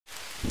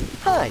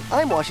Hi,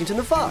 I'm Washington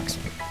the Fox.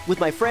 With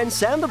my friend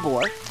Sam the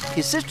boar,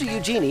 his sister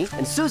Eugénie,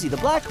 and Suzie the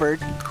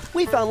blackbird,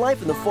 we found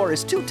life in the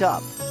forest too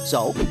tough.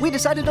 So we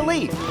decided to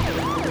leave.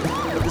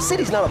 But the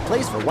city's not a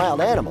place for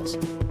wild animals.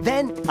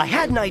 Then I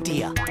had an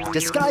idea.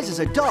 Disguised as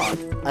a dog,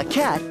 a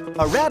cat,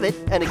 a rabbit,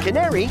 and a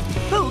canary,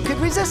 who could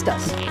resist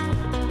us?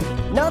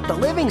 Not the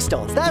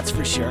Livingstones, that's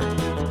for sure.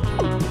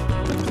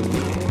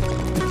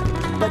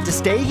 But to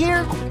stay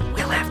here,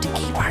 we'll have to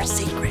keep our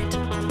secret.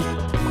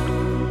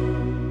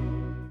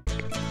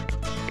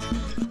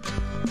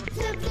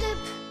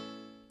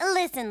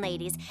 Listen,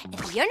 ladies,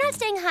 if you're not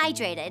staying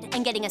hydrated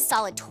and getting a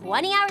solid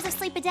 20 hours of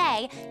sleep a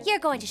day, you're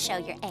going to show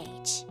your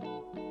age.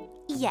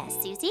 Yes,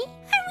 Suzie?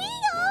 Are we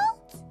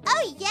old?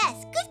 Oh,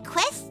 yes. Good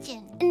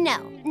question. No,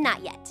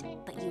 not yet.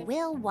 But you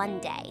will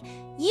one day.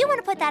 You want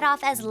to put that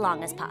off as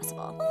long as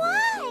possible.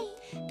 Why?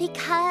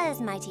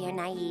 Because, my dear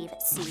naive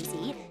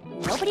Suzie,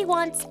 nobody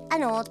wants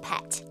an old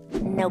pet.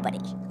 Nobody.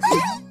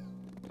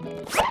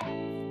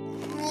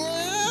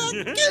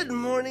 Good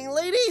morning,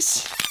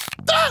 ladies.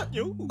 Ah!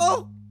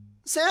 Oh,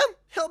 Sam,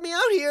 help me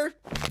out here.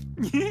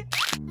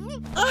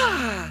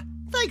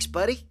 Thanks,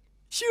 buddy.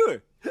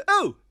 Sure.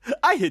 Oh,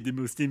 I had the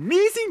most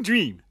amazing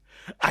dream.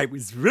 I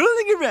was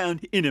rolling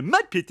around in a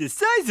mud pit the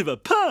size of a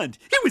pond.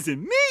 It was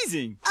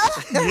amazing.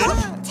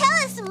 Tell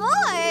us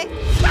more.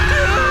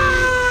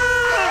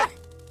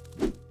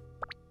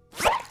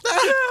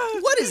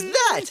 What is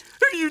that?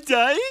 Are you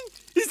dying?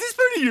 Is this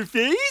part of your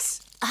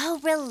face?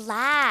 Oh,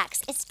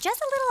 relax. It's just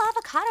a little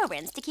avocado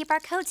rinse to keep our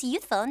coats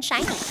youthful and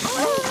shiny.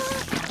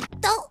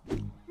 Oh.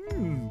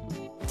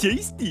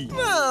 Tasty.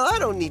 No, I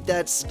don't need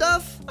that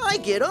stuff. I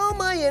get all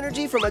my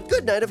energy from a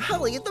good night of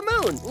howling at the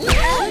moon.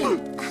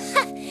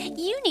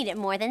 You need it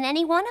more than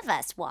any one of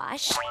us,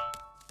 Wash.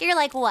 You're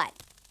like what?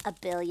 1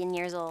 billion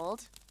years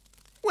old?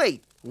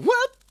 Wait,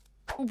 what?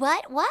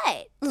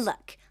 What?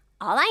 Look,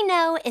 all I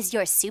know is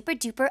you're super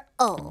duper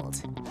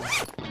old.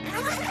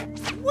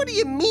 What do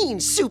you mean,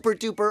 super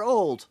duper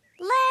old?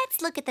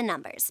 Let's look at the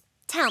numbers.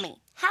 Tell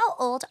me, how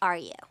old are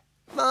you?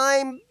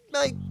 I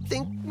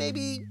think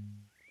maybe,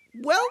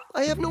 well,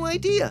 I have no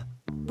idea.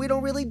 We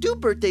don't really do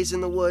birthdays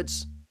in the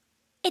woods.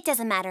 It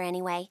doesn't matter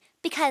anyway,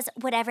 because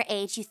whatever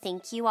age you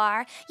think you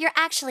are, you're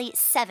actually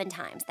 7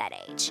 times that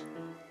age.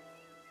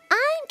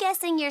 I'm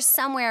guessing you're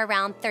somewhere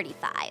around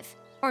 35,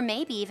 or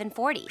maybe even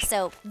 40,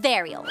 so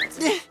very old.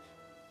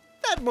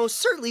 That most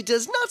certainly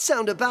does not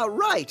sound about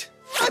right.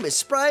 I'm as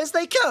spry as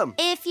they come.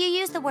 If you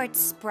use the word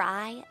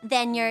spry,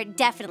 then you're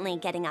definitely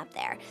getting up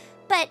there.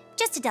 But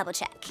just to double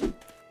check.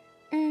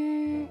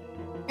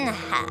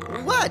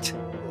 What?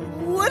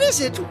 What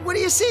is it? What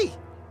do you see?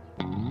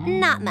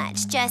 Not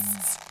much,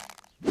 just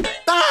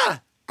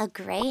Ah! a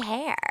gray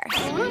hair.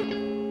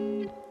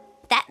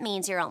 That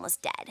means you're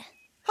almost dead.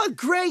 A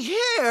gray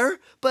hair?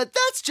 But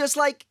that's just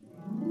like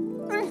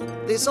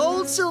this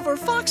old silver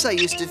fox I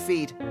used to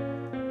feed.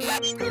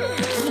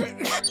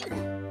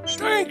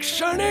 Thanks,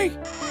 Sonny.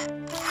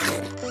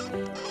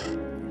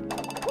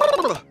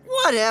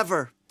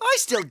 Whatever. I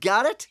still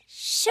got it.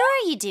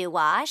 Sure you do,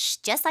 Wash.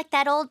 Just like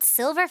that old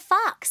silver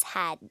fox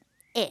had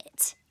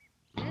it.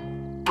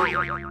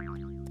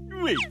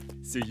 Wait,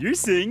 so you're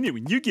saying that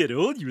when you get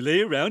old, you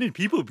lay around and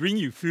people bring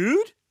you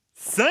food?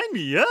 Sign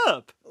me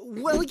up!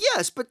 Well,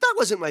 yes, but that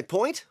wasn't my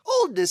point.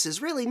 Oldness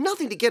is really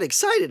nothing to get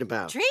excited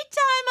about. Treat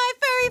time, my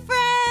furry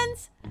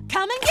friends!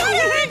 Come and get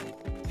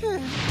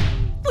it!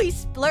 We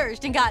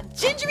splurged and got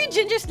gingery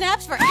ginger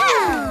snaps for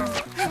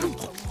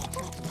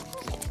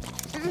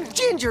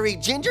Gingery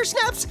ginger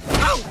snaps?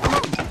 Ow!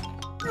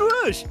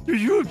 Gosh, are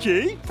you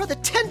okay? For the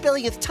 10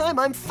 billionth time,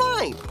 I'm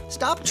fine.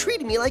 Stop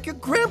treating me like your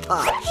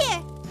grandpa. Here,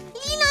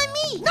 lean on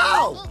me.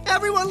 No!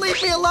 Everyone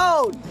leave me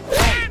alone!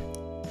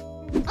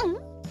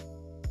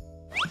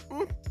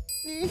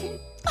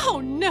 Oh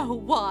no,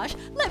 Wash.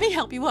 Let me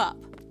help you up.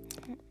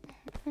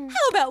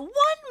 How about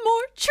one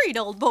more treat,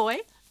 old boy?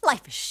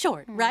 Life is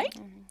short, right?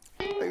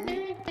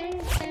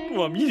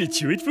 Want me to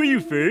chew it for you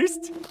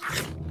first?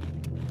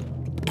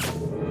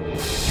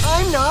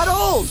 I'm not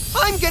old!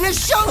 I'm gonna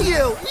show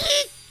you!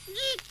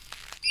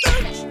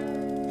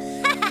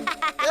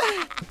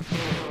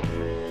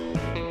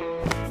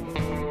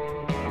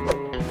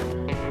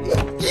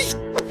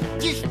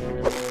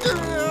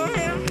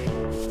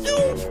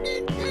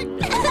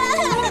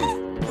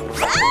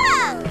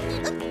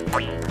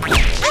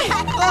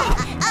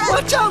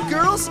 Watch out,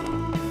 girls!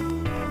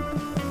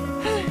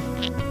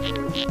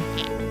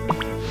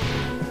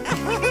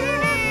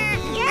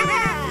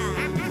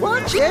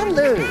 Watch and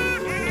learn.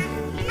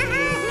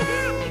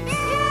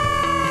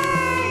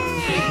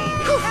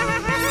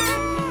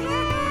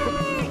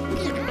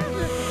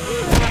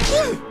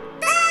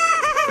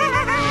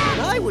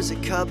 When I was a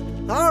cub,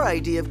 our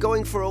idea of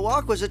going for a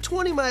walk was a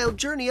 20-mile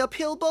journey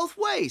uphill both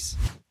ways.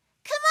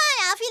 Come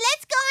on, Alfie,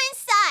 let's go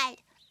inside.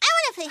 I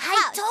want to play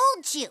house. I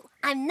told you,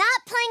 I'm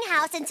not playing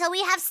house until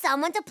we have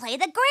someone to play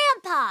the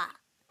grandpa.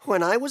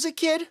 When I was a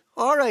kid,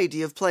 our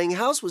idea of playing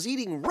house was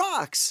eating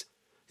rocks.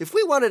 If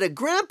we wanted a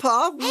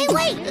grandpa, Hey,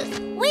 wait!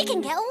 We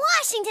can get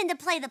Washington to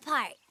play the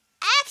part.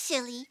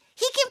 Actually,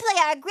 he can play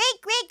our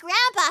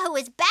great-great-grandpa who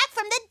was back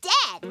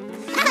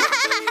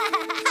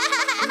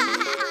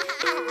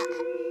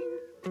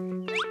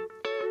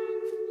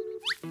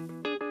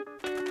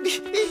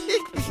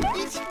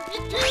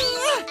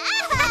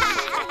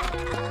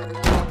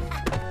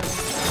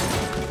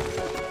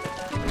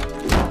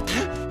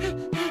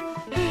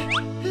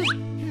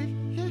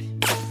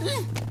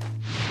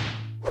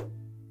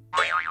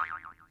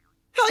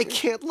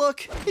can't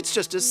look. It's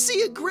just a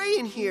sea of gray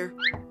in here.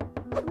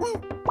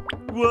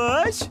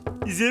 Wash,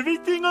 is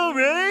everything all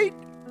right?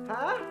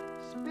 Huh?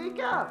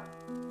 Speak up.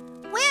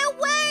 We're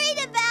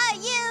worried about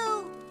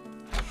you.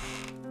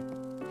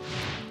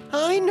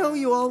 I know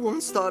you all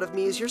once thought of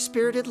me as your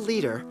spirited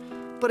leader,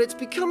 but it's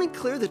becoming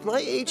clear that my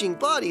aging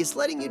body is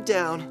letting you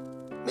down.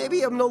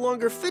 Maybe I'm no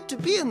longer fit to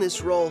be in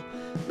this role.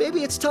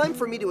 Maybe it's time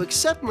for me to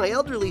accept my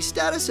elderly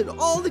status and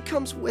all that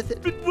comes with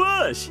it. But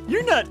Wash,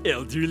 you're not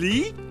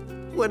elderly.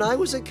 When I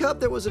was a cub,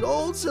 there was an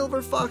old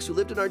silver fox who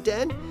lived in our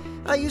den.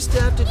 I used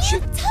to have to You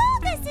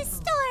told us this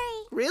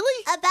story.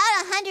 Really?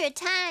 About 100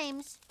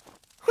 times.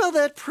 Well,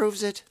 that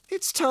proves it.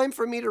 It's time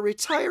for me to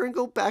retire and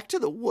go back to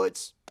the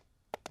woods.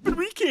 But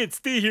we can't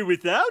stay here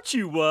without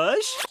you,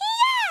 Wash.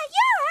 Yeah,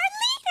 you're our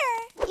leader.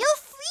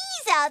 You'll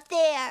freeze out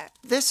there.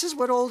 This is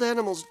what old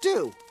animals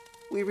do.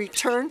 We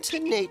return to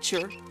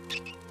nature.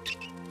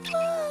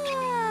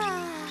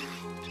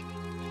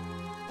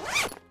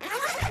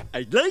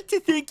 I'd like to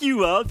thank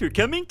you all for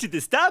coming to the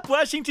Stop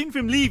Washington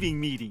from Leaving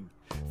meeting.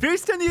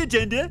 First on the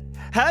agenda,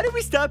 how do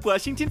we stop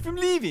Washington from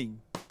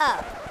leaving?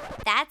 Oh,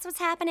 that's what's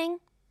happening?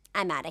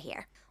 I'm out of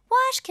here.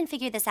 Wash can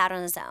figure this out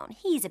on his own.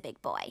 He's a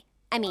big boy.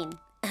 I mean,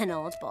 an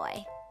old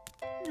boy.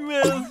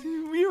 Well,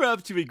 we're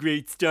off to a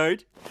great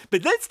start.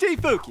 But let's stay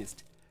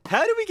focused.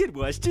 How do we get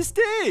Wash to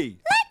stay?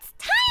 Let's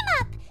tie him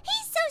up.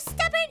 He's so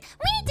stubborn,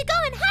 we need to go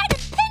and hide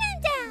and pin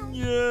him down.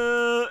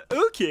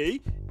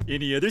 Okay.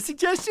 Any other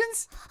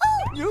suggestions?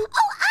 Oh, I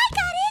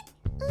got it.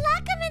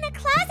 Lock him in a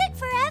closet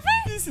forever.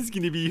 This is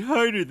gonna be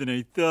harder than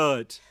I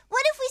thought.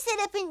 What if we set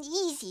up an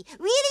easy,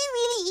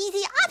 really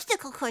easy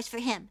obstacle course for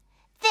him?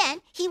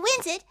 Then he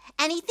wins it,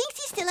 and he thinks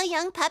he's still a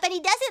young pup, and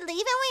he doesn't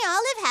leave, and we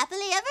all live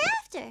happily ever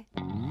after.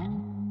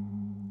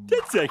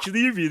 That's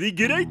actually a really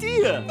good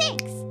idea.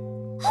 Thanks.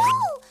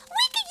 Oh,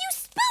 we could use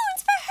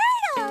spoons for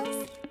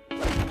hurdles.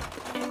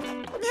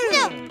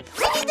 No,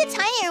 we need the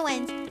tinier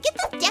ones. Get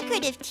the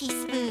decorative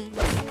teaspoons.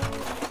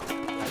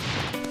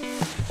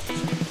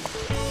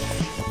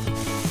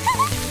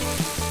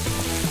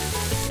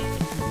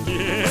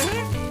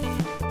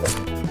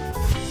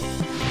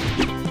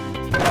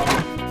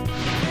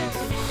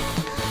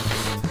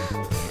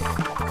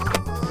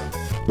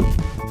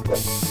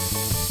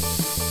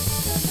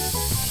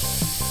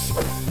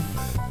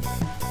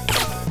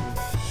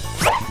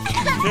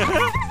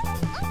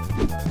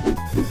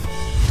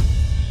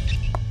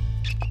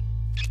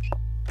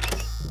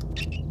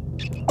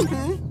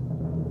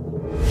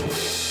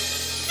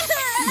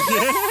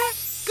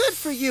 Good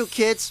for you,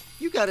 kids.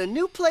 You got a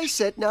new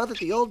playset now that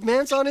the old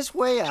man's on his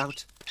way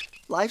out.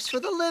 Life's for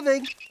the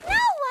living. No,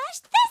 Wash,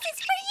 this is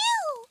for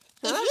you.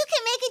 If Huh? you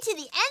can make it to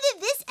the end of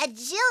this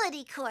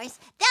agility course,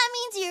 that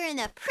means you're in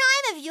the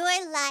prime of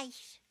your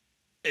life.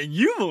 And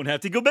you won't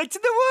have to go back to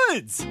the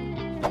woods.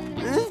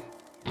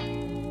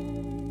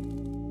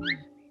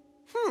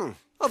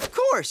 Of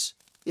course.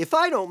 If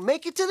I don't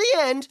make it to the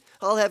end,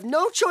 I'll have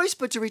no choice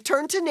but to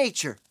return to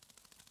nature.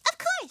 Of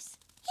course.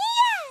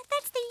 Yeah,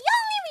 that's the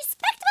only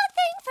respectable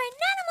thing for an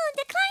animal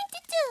inclined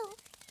to do.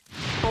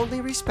 Only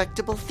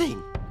respectable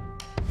thing.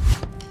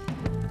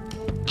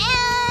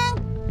 And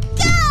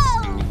go!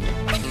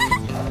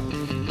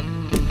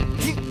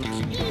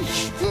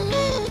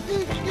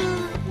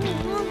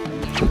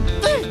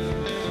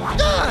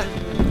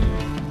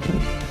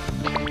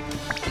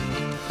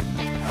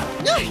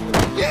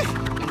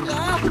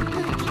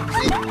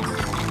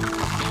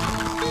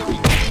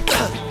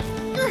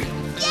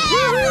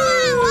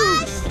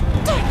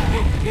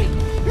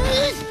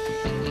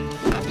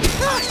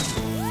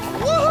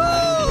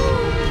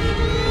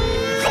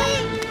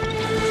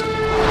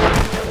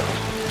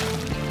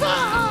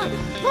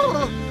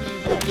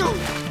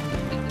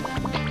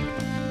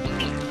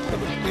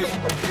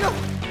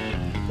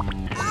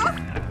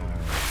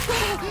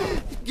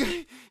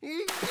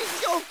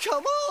 Oh,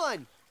 come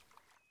on!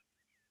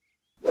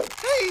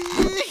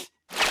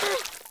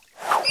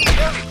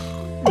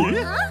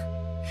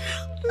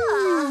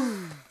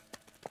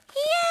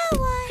 Yeah,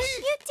 Wash,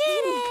 you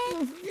did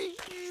it.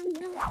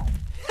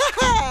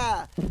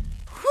 Ha-ha!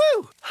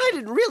 Whew! I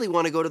didn't really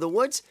want to go to the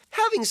woods.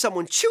 Having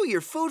someone chew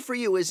your food for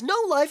you is no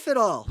life at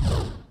all.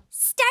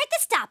 Start the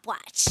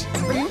stopwatch.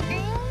 Oh, yeah!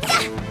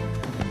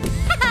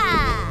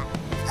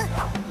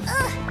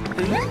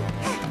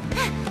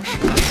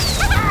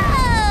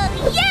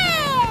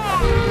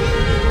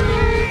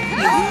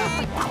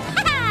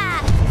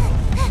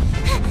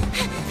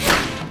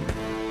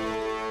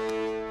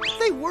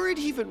 They weren't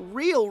even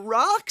real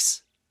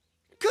rocks.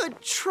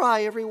 Good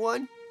try,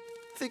 everyone.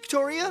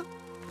 Victoria,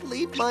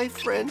 lead my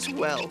friends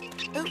well.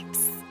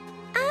 Oops.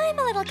 I'm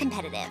a little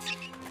competitive.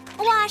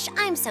 Wash,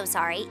 I'm so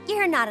sorry.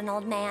 You're not an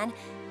old man.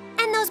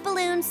 And those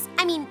balloons,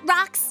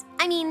 rocks,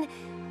 I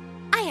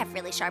have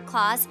really sharp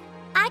claws.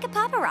 I could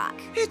pop a rock.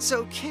 It's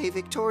okay,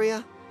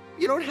 Victoria.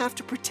 You don't have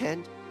to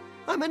pretend.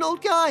 I'm an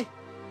old guy.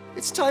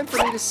 It's time for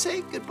me to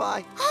say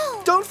goodbye.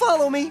 Don't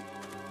follow me.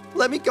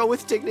 Let me go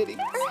with dignity.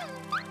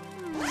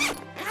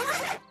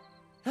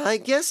 I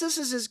guess this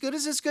is as good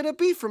as it's gonna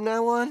be from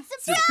now on.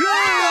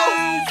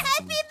 Surprise!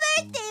 Happy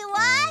birthday,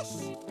 Wash!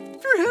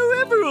 For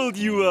however old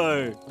you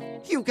are.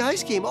 You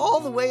guys came all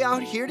the way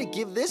out here to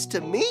give this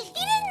to me? You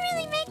didn't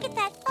really make it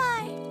that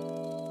far.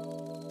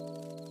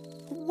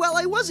 Well,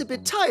 I was a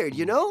bit tired,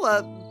 you know.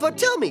 But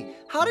tell me,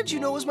 how did you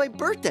know it was my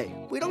birthday?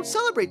 We don't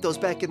celebrate those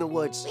back in the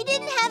woods. We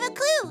didn't have a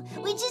clue.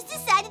 We just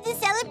decided to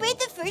celebrate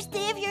the first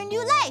day of your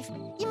new life.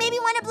 You maybe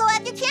want to blow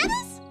out your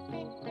candles?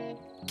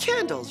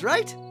 Candles,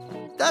 right?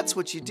 That's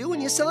what you do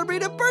when you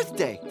celebrate a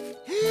birthday.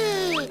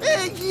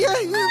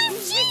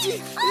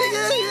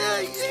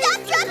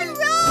 Stop, drop, and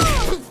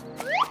roll!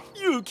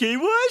 You okay,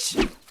 Wash?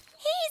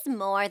 He's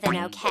more than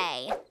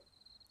okay.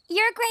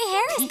 Your gray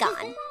hair is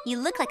gone. You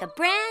look like a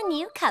brand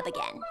new cub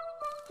again.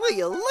 Will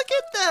you look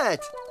at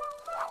that?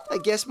 I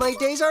guess my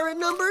days aren't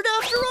numbered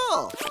after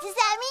all. Does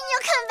that mean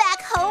you'll come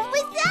back home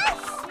with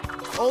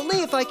us?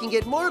 Only if I can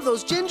get more of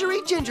those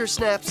gingery ginger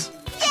snaps.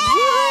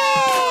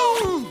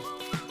 Yay!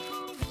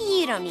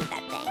 You don't need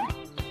that thing.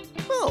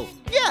 Oh,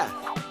 yeah.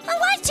 Oh,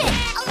 watch it!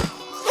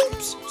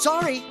 Oops,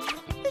 sorry.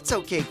 It's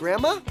okay,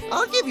 Grandma.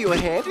 I'll give you a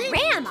hand.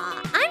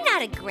 Grandma? I'm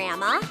not a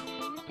grandma.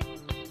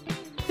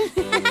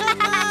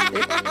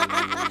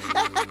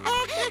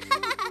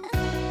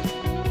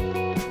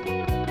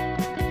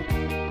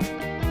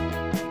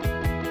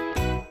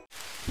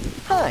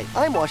 Hi,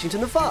 I'm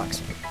Washington the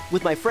Fox.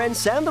 With my friend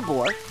Sam the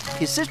Boar,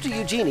 his sister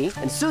Eugénie,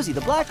 and Suzie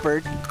the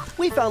Blackbird,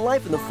 we found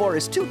life in the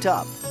forest too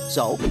tough.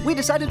 So we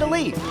decided to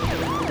leave.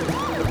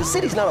 But the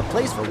city's not a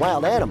place for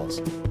wild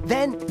animals.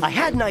 Then I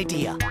had an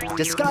idea.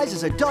 Disguised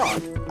as a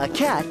dog, a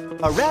cat,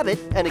 a rabbit,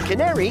 and a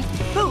canary,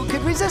 who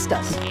could resist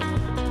us?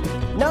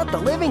 Not the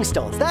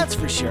Livingstones, that's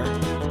for sure.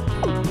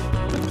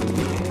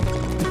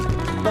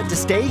 But to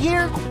stay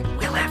here,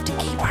 we'll have to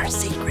keep our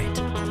secret.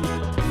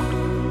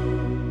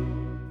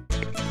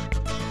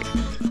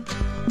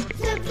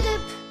 Flip,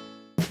 flip.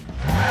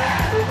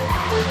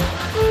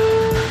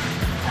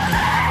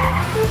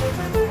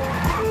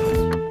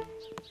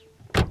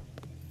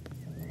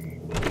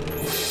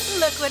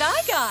 Look what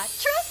I got,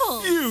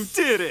 truffles. You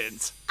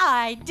didn't.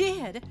 I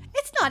did.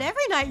 It's not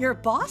every night your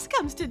boss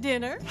comes to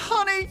dinner.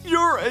 Honey,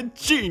 you're a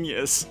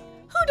genius.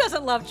 Who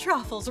doesn't love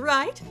truffles,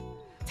 right?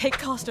 They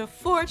cost a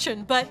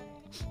fortune, but...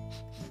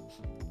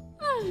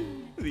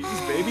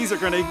 These babies are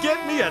gonna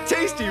get me a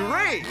tasty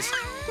raise.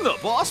 The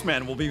boss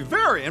man will be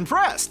very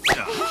impressed.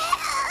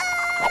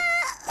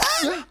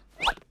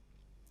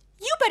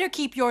 You better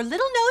keep your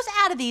little nose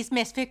out of these,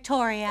 Miss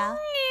Victoria.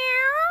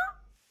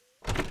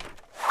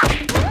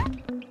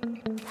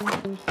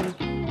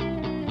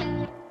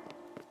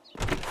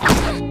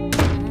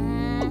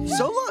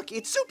 So look,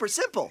 it's super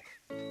simple.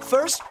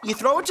 First, you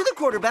throw it to the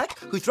quarterback,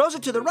 who throws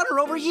it to the runner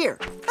over here.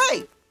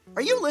 Hey,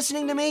 are you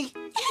listening to me?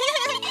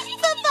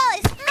 Football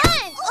is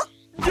fun!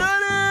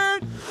 Got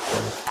it!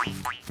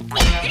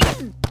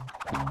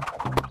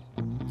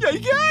 I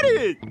got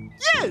it!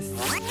 Yes!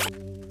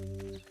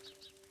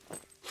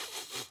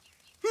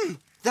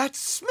 That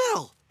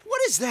smell!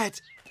 What is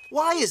that?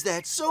 Why is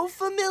that so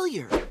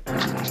familiar?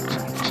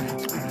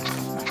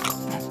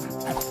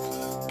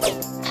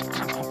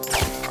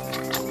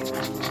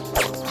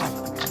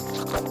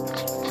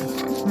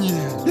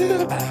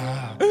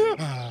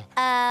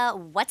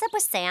 What's up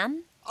with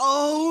Sam?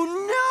 Oh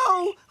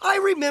no! I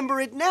remember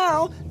it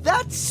now.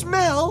 That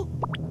smell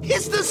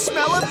is the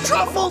smell of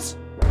truffles!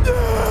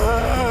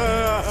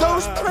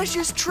 Those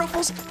precious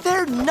truffles,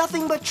 they're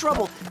nothing but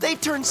trouble. They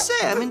turn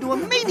Sam into a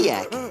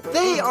maniac.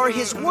 They are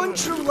his one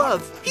true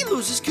love. He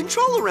loses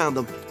control around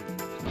them.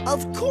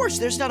 Of course,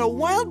 there's not a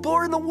wild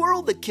boar in the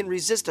world that can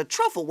resist a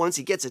truffle once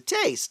he gets a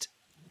taste.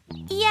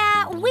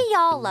 Yeah, we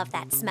all love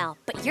that smell,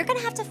 but you're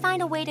gonna have to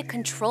find a way to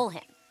control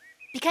him.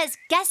 Because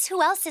guess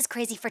who else is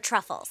crazy for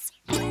truffles?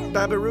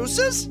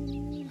 Babirussas?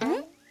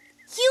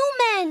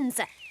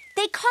 Humans!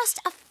 They cost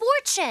a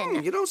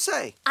fortune. You don't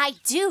say. I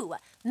do.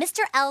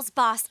 Mr. L's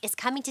boss is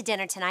coming to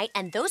dinner tonight,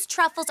 and those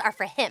truffles are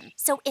for him.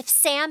 So if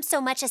Sam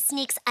so much as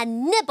sneaks a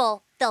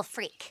nibble, they'll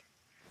freak.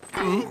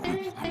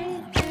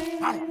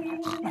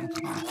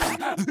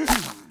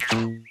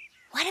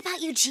 What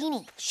about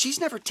Eugénie? She's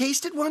never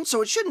tasted one,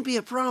 so it shouldn't be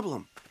a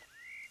problem.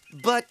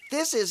 But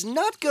this is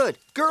not good.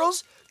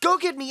 Girls, go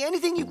get me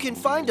anything you can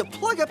find to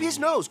plug up his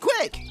nose,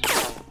 quick!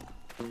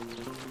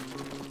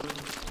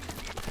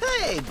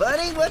 Hey,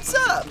 buddy, what's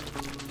up?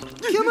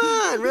 Come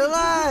on,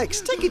 relax.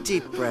 Take a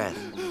deep breath.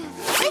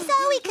 That's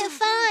all we could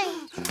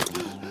find.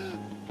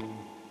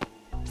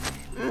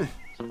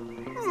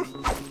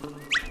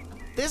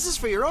 This is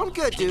for your own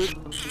good, dude.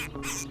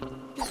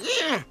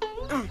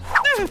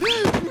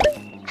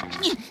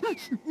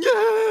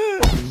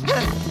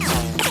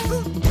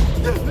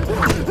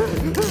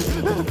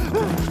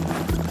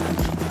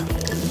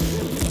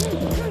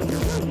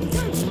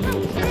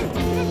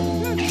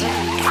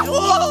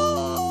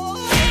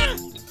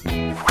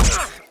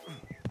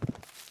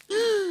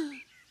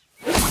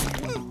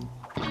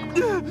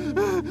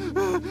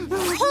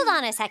 Hold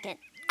on a second.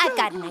 I've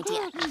got an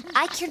idea.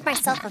 I cured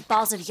myself of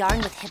balls of yarn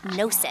with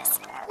hypnosis.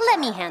 Let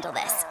me handle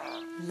this.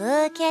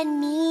 Look at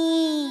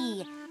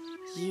me.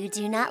 You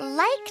do not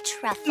like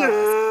truffles.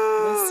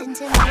 Listen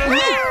to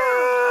me.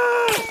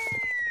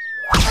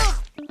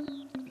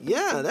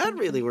 Yeah, that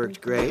really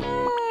worked great.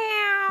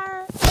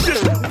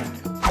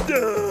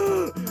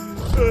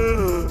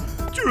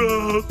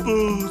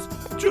 Truffles,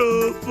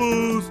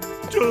 truffles,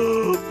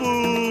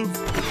 truffles.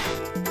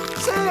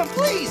 Sam,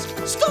 please,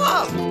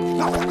 stop!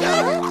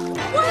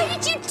 Why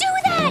did you do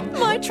that?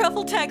 My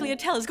truffle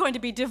tagliatelle is going to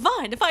be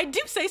divine if I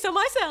do say so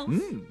myself.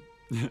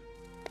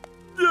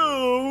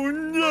 Oh,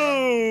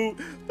 no!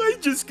 I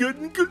just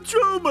couldn't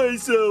control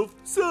myself.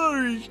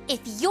 Sorry. If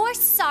you're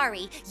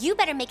sorry, you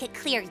better make it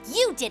clear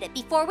you did it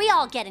before we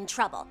all get in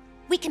trouble.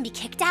 We can be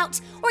kicked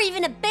out or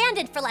even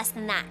abandoned for less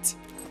than that.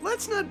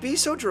 Let's not be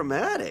so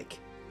dramatic.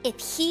 If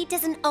he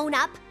doesn't own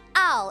up,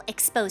 I'll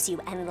expose you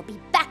and it'll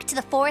be back to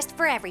the forest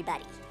for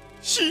everybody.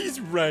 She's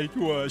right,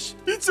 Wash.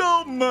 It's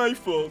all my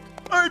fault.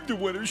 I'm the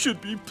one who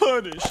should be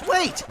punished.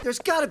 Wait, there's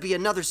gotta be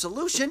another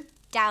solution.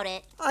 Doubt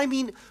it. I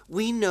mean,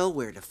 we know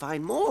where to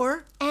find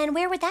more. And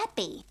where would that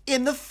be?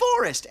 In the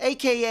forest,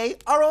 AKA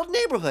our old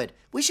neighborhood.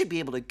 We should be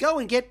able to go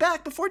and get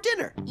back before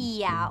dinner.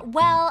 Yeah,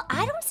 well,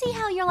 I don't see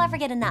how you'll ever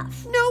get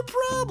enough. No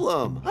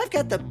problem. I've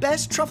got the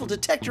best truffle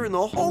detector in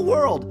the whole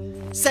world.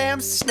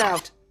 Sam's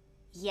snout.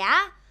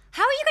 Yeah?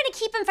 How are you going to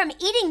keep him from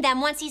eating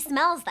them once he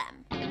smells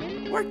them?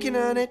 Working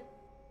on it.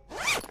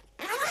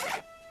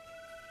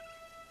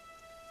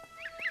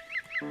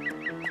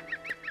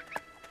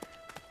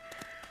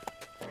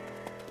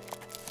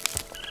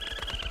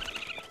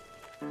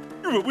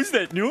 What was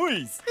that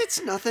noise?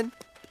 It's nothing.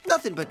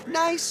 Nothing but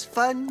nice,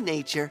 fun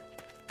nature.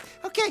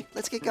 Okay,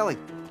 let's get going.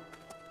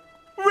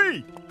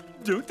 Wait,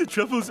 don't the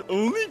truffles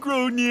only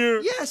grow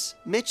near... Yes,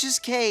 Mitch's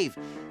cave.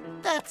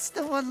 That's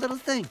the one little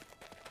thing.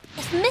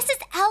 If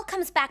Mrs. L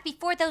comes back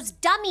before those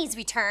dummies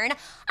return, I'm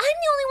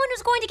the only one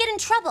who's going to get in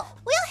trouble.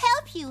 We'll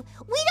help you.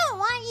 We don't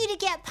want you to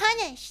get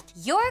punished.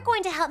 You're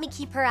going to help me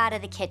keep her out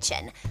of the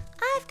kitchen.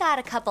 I've got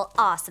a couple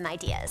awesome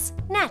ideas,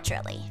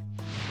 naturally.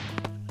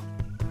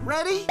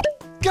 Ready?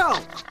 Go!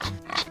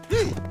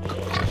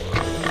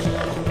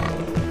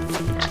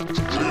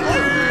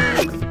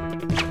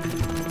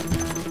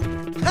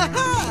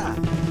 Ha-ha!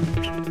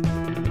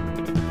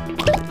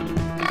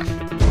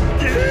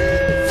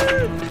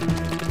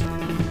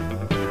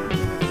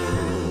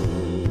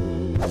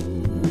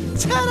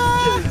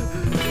 Ta-da!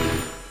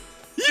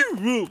 You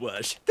rule,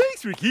 Wash.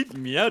 Thanks for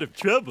keeping me out of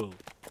trouble.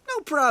 No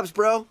probs,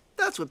 bro.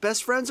 That's what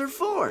best friends are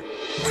for.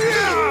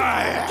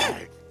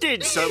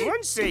 Did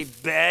someone say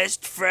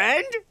best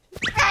friend?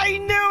 I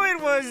knew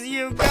it was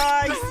you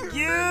guys.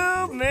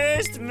 You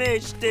missed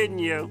Mitch, didn't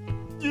you?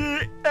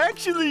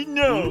 Actually,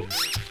 no.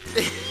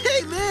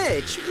 Hey,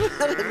 Mitch,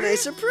 what a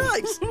nice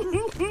surprise.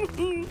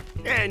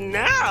 And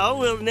now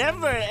we'll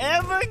never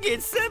ever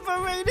get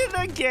separated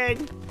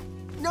again.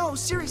 No,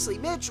 seriously,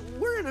 Mitch,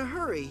 we're in a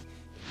hurry.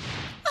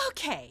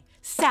 Okay,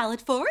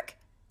 salad fork,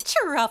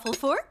 truffle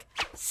fork,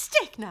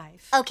 steak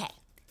knife. Okay,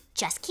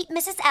 just keep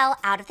Mrs. L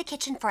out of the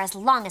kitchen for as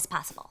long as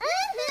possible.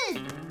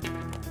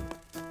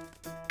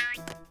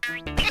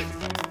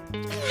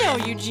 No,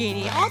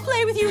 Eugénie, I'll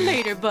play with you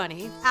later,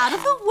 bunny. Out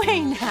of the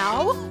way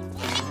now.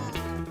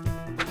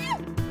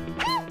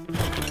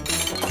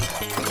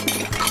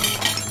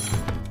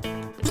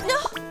 No.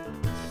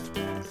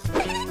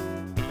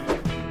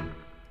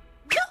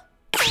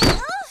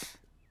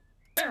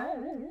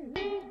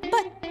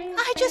 But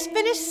I just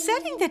finished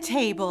setting the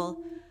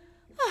table.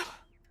 Oh,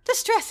 the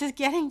stress is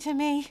getting to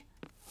me.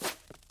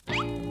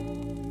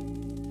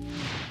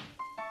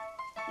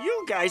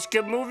 You guys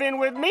can move in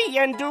with me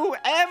and do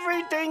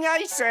everything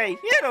I say.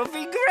 It'll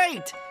be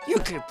great. You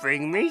could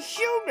bring me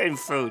human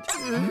food.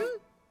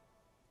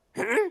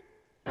 Huh?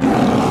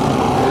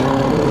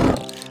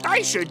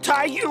 I should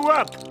tie you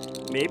up.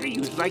 Maybe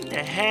you'd like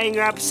to hang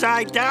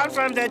upside down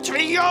from the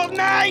tree all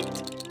night.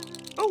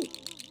 Oh,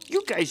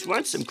 you guys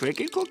want some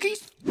cricket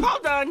cookies?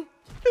 Hold on.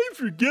 I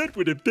forget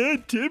what a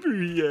bad temper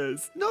he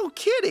has. No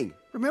kidding.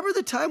 Remember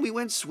the time we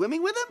went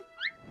swimming with him?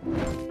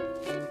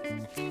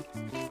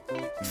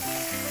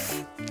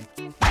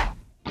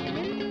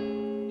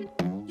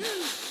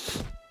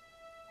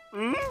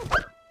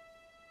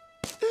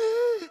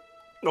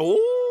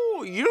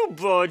 Oh, you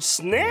brought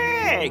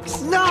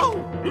snacks. No!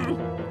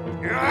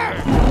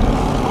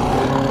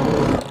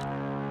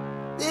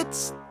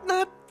 It's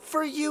not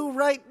for you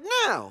right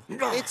now.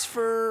 It's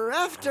for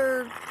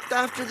after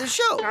the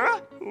show. Huh?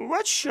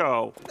 What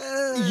show?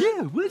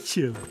 Yeah, what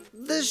show?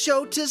 The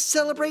show to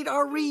celebrate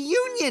our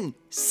reunion,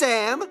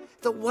 Sam.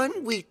 The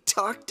one we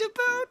talked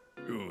about.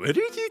 What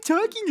are you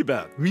talking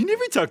about? We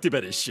never talked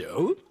about a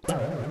show.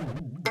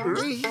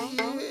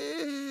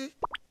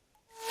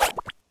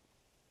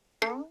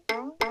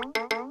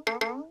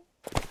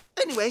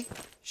 Anyway,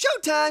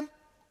 showtime.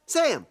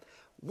 Sam,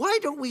 why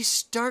don't we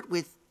start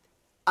with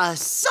a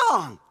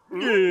song?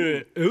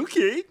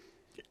 Okay.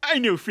 I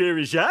know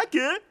Furry Jacques.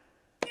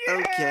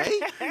 Okay.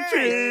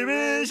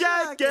 Furry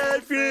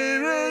Jacques,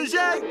 Furry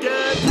Jacques.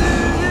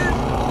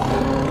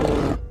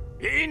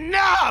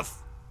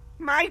 Enough!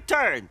 My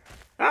turn.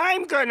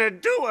 I'm gonna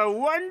do a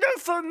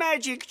wonderful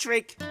magic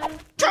trick.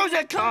 Choose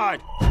a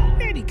card.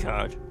 Any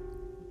card.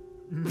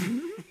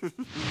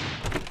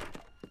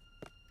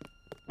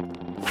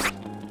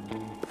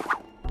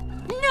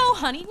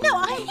 honey. No,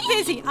 I'm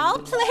busy. I'll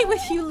play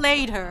with you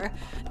later.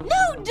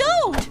 No,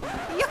 don't!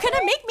 You're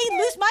gonna make me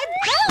lose my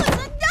balance.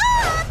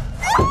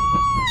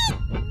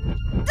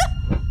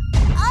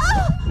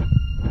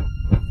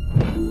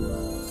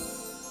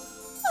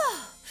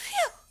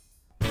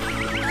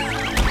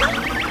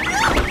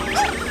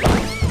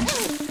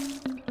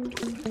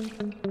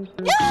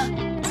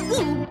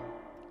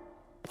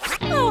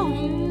 Oh,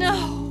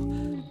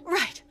 no.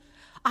 Right.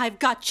 I've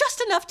got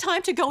just enough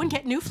time to go and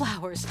get new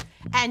flowers.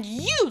 And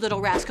you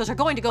little rascals are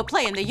going to go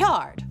play in the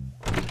yard.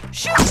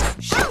 Shoot!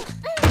 Shoot!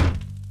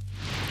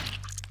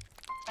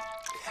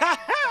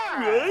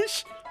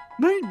 Rush,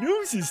 my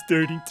nose is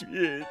starting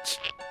to itch.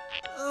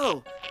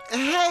 Oh,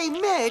 hey,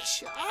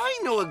 Mitch, I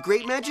know a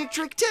great magic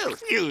trick, too.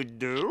 You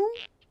do?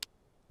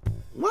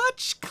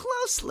 Watch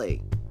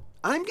closely.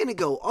 I'm gonna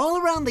go all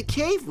around the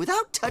cave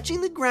without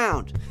touching the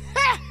ground.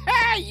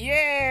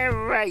 Yeah,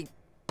 right.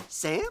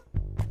 Sam?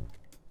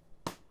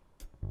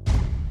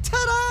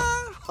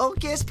 Ta-da!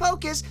 Hocus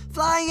pocus,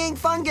 flying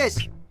fungus.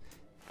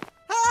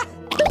 Ah!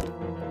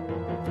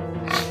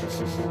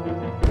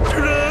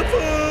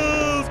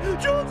 Truffles!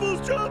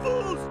 Truffles!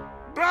 Truffles!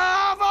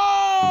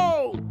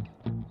 Bravo!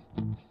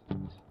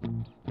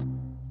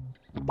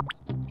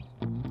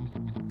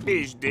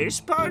 Is this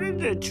part of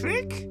the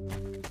trick?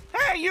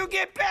 Hey, you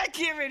get back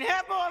here and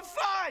have more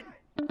fun!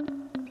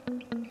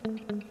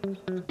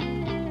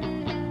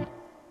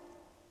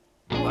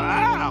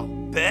 Wow,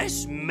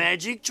 best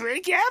magic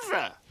trick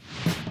ever!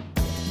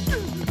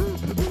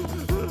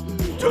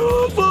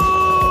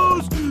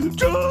 Truffles!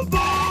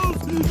 Truffles!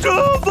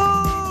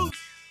 Truffles!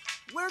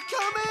 We're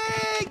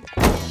coming!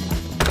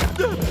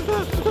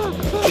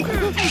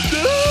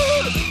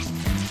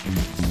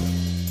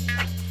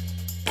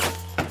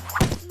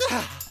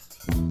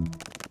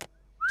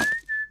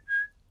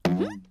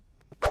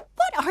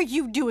 What are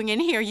you doing in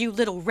here, you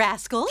little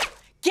rascal?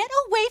 Get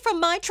away from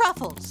my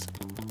truffles.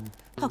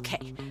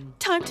 Okay,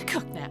 time to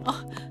cook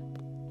now.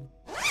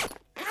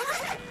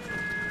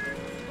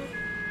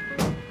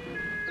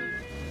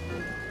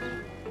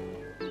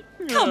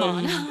 Come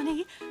on,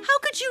 honey. How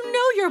could you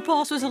know your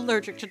boss was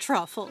allergic to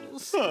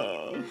truffles?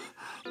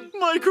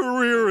 My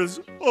career is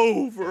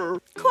over.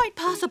 Quite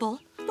possible.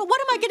 But what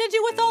am I going to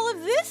do with all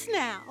of this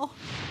now?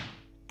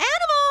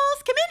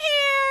 Animals, come in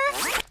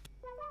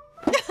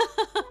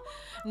here!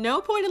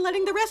 No point in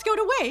letting the rest go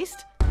to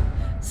waste.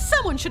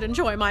 Someone should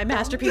enjoy my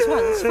masterpiece while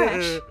it's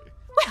fresh.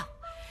 Well,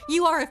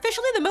 you are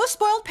officially the most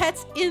spoiled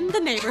pets in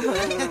the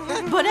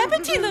neighborhood. Bon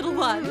appetit, little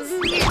ones.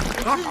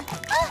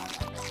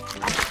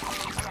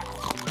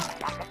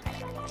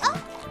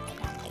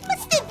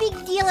 What's the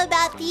big deal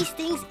about these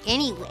things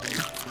anyway?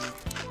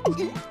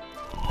 Yum!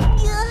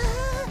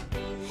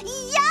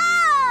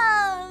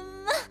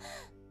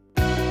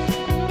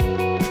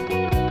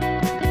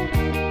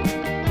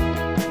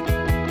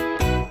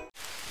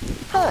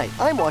 Hi,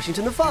 I'm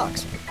Washington the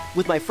Fox.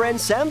 With my friend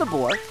Sam the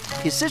boar,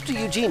 his sister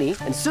Eugénie,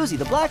 and Suzie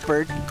the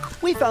blackbird,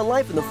 we found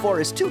life in the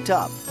forest too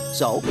tough,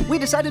 so we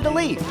decided to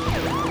leave.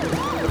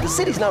 But the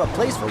city's not a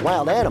place for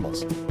wild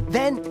animals.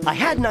 Then I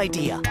had an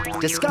idea.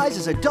 Disguised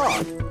as a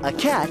dog, a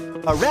cat,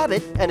 a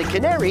rabbit, and a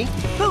canary,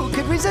 who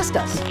could resist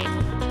us?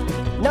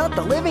 Not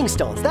the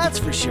Livingstones, that's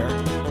for sure.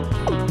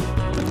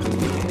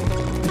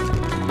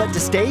 But to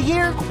stay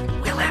here,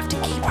 we'll have to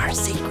keep our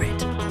secret.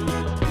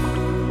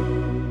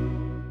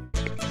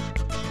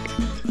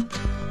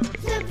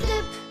 Flip,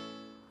 flip.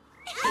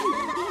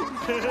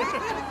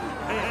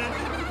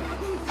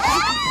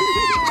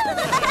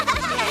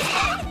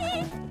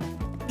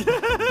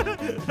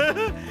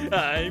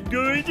 I'm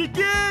going to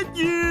get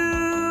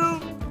you!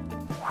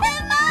 The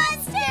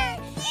monster!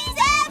 He's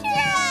after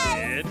us!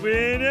 And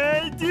when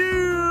I do...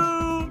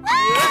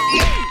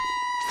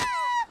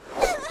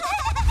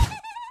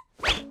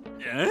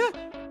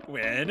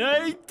 When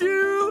I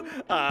do,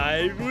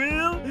 I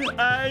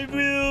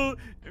will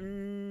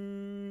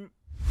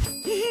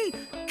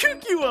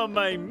cook you on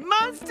my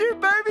monster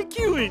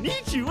barbecue and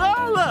eat you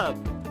all up.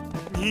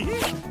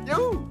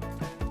 Oh.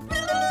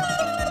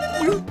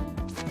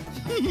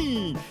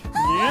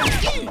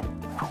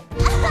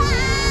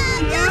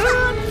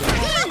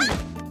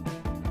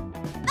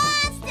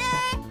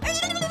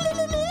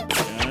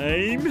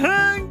 I'm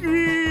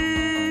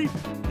hungry.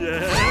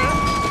 Where is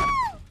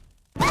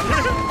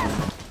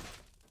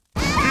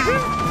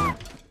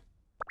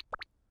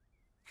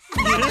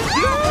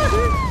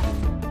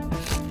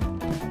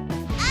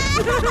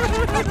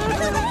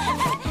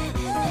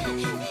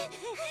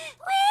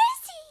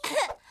he?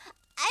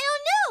 I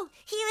don't know.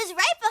 He was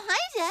right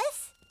behind us.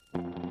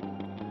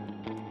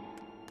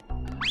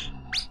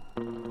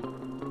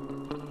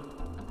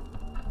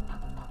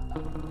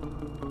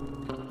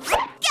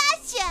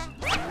 Gotcha!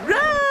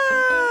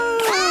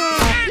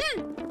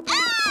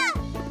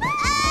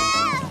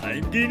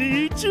 I'm gonna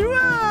eat you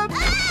up.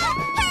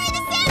 Hurry,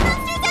 the sand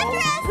monster's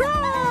after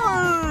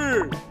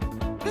us!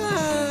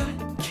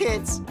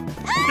 Kids.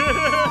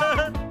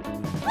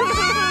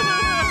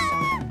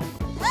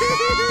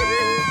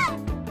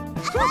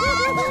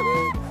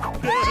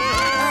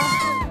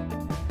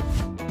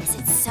 Is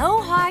it so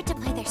hard to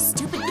play their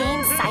stupid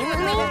games silently?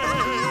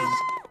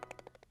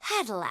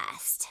 At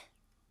last.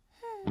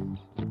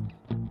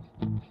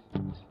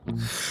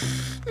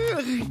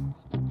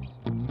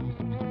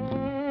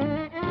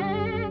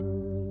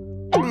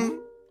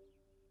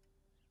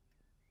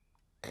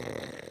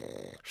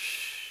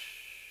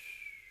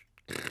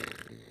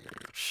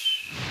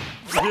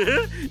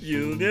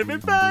 You'll never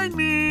find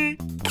me.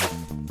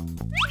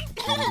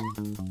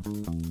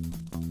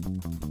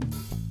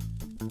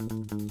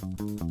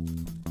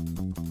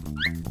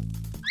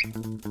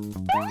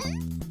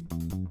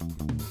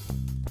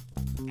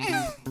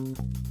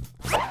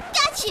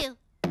 Got you.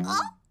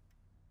 Oh?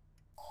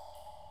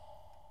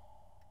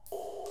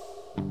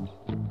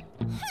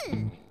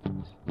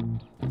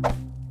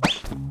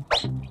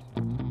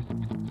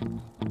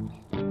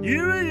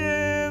 Here I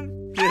am.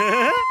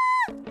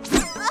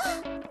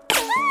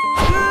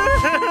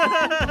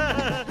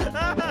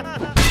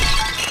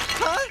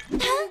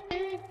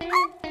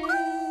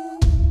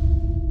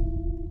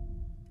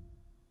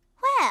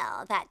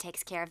 Well, that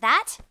takes care of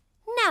that.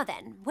 Now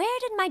then, where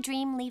did my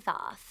dream leave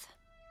off?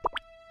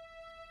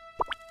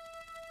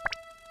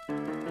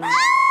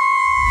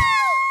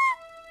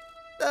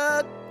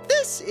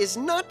 This is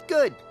not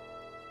good.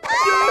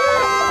 Come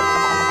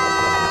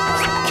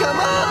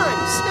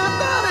on,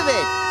 snap out of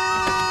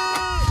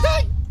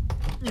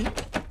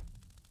it.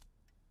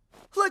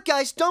 Look,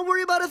 guys, don't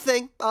worry about a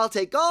thing. I'll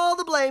take all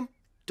the blame.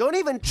 Don't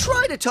even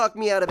try to talk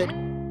me out of it.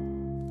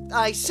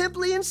 I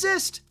simply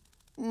insist.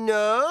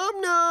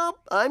 No,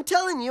 I'm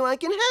telling you I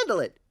can handle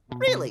it.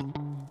 Really.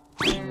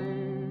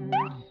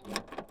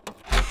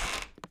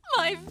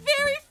 My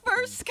very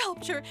first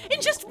sculpture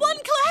in just one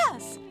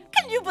class.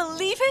 Can you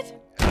believe it?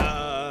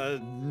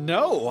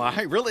 No,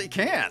 I really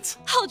can't.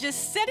 I'll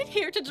just set it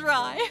here to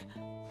dry.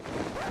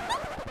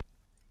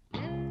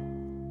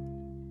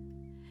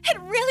 It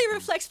really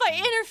reflects my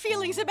inner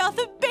feelings about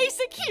the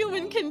basic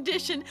human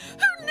condition.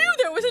 Who knew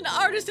there was an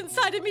artist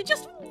inside of me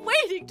just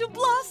waiting to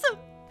blossom?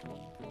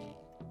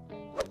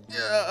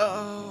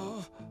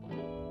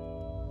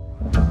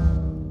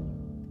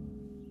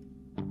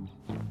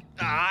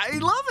 I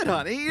love it,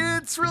 honey.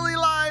 It's really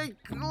like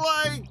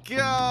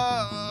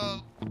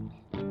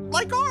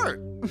art.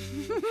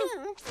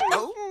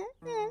 Oh?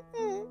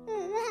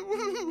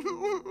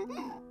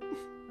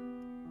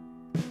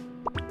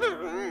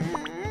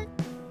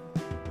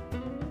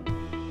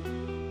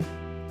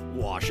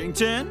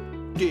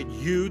 Washington, did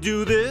you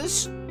do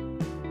this?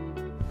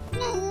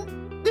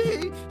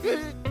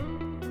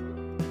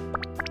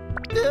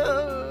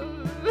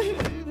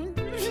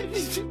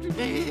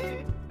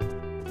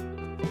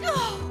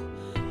 Oh,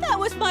 that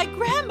was my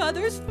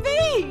grandmother's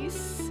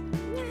face.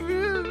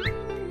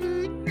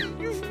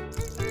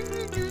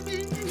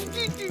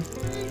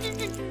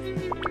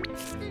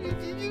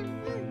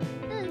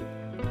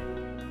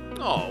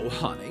 Oh,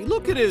 honey,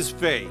 look at his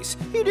face.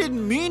 He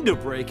didn't mean to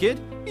break it.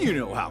 You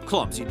know how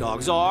clumsy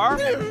dogs are.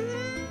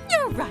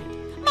 You're right.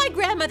 My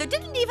grandmother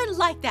didn't even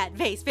like that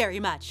vase very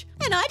much.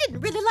 And I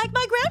didn't really like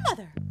my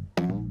grandmother.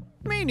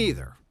 Me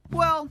neither.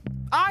 Well,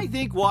 I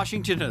think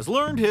Washington has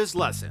learned his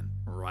lesson.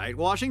 Right,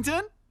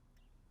 Washington?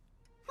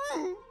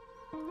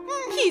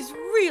 He's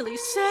really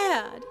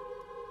sad.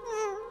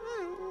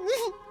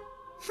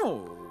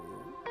 Oh.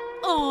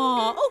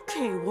 Aw,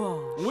 okay,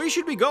 well. We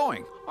should be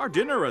going. Our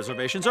dinner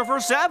reservations are for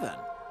 7.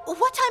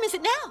 What time is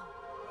it now?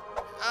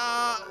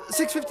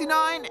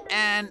 6:59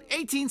 and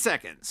 18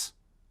 seconds.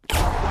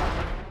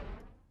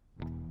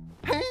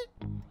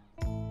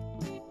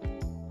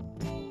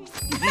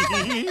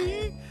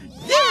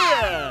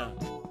 Yeah!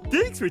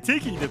 Thanks for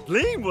taking the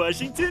blame,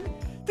 Washington.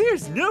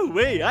 There's no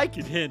way I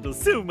could handle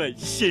so much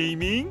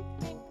shaming.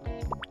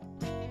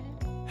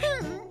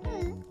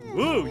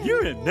 Whoa,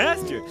 you're a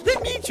master.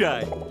 Let me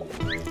try.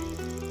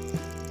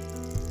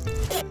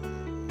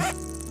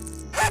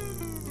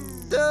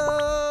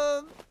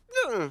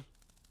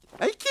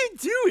 I can't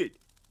do it.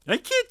 I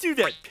can't do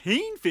that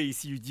pain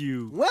face you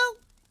do. Well,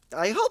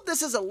 I hope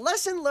this is a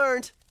lesson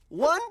learned.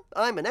 1,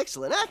 I'm an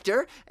excellent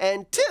actor,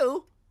 and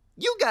 2,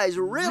 you guys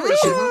really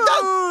shouldn't.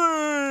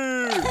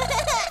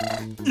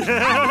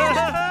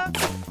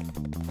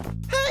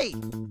 Hey,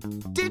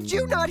 did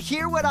you not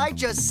hear what I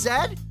just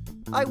said?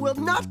 I will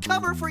not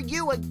cover for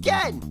you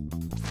again.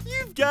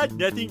 You've got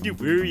nothing to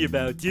worry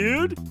about,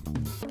 dude.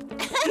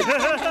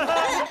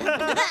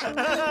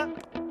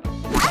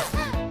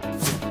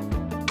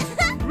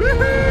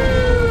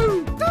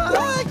 Woohoo!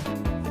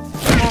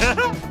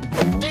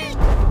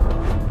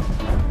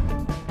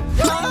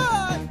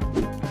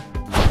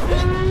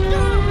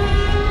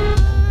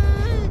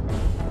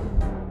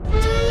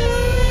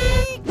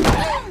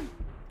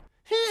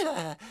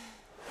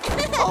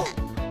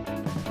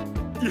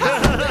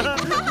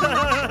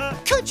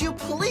 Could you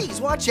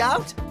please watch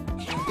out?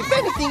 If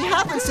anything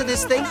happens to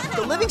this thing,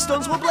 the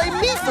Livingstones will blame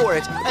me for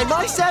it, and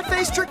my sad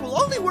face trick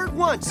will only work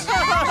once.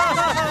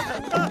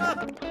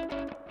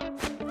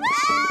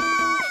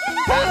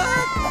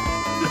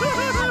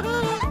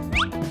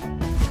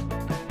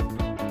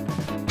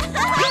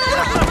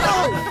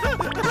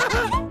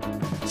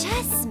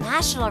 Just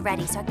smash it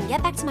already so I can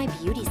get back to my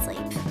beauty sleep.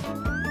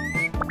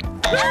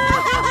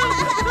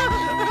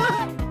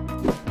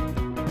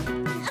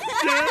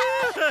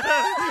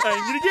 I'm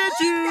gonna get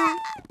you.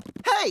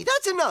 Hey,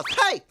 that's enough.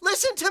 Hey,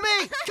 listen to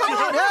me. Come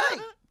on, hey.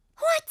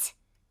 What?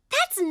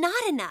 That's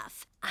not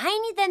enough. I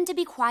need them to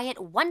be quiet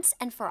once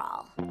and for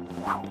all.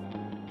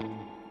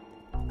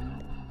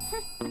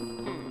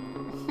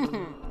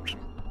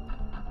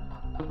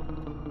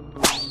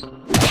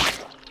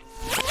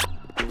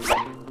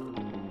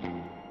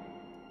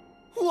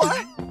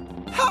 What?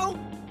 How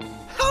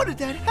did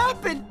that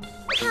happen?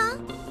 Huh?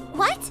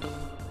 What?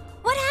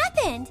 What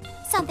happened?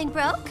 Something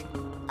broke?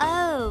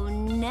 Oh,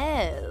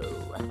 no.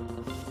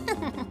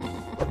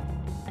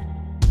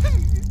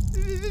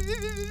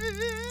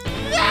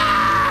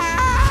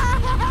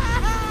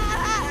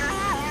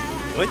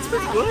 What's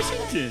with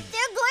Washington?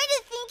 They're going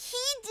to think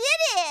he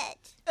did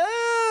it.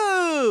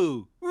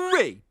 Oh,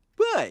 right.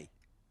 Why?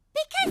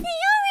 Because he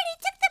already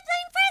took the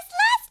blame for us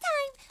last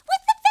time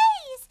with the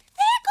vase.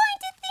 They're going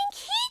to think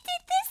he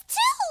did this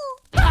too.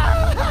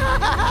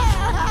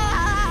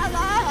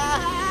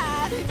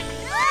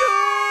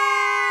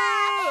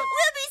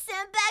 We'll be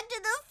sent back to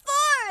the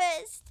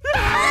forest.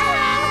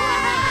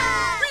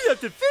 We have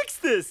to fix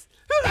this.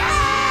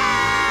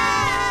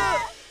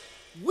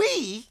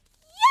 We?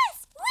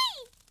 Yes, we.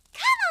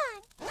 Come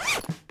on.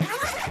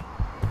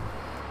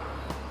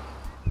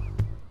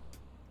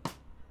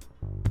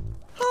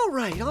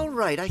 All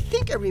right. I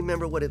think I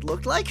remember what it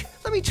looked like.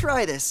 Let me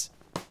try this.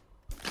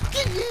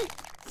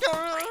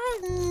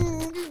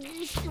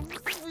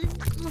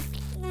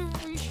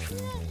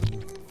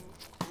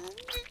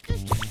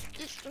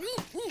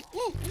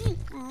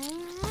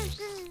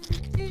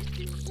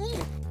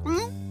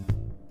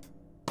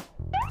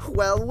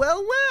 Well.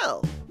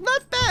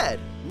 Not bad.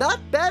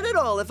 Not bad at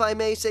all, if I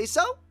may say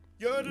so.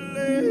 What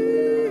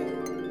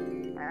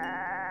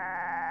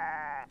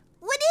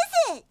is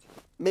it?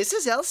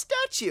 Mrs. L's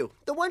statue,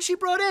 the one she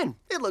brought in.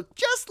 It looked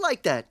just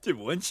like that. The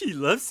one she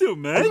loves so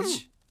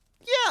much?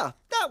 Yeah,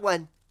 that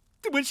one.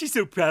 The one she's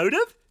so proud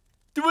of?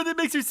 The one that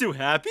makes her so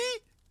happy?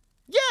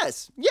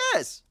 Yes.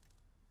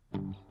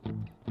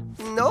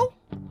 No?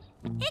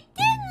 It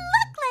didn't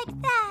look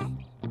like that.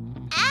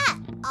 At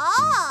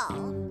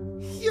all.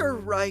 You're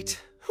right.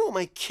 Who am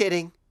I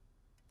kidding?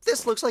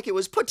 This looks like it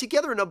was put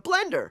together in a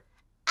blender.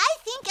 I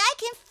think I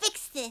can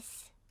fix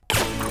this.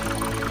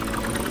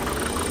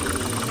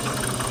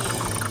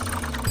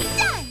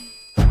 Done!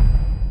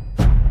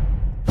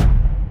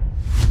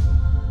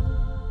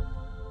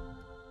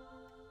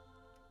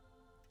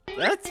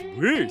 That's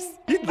worse.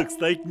 It looks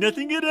like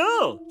nothing at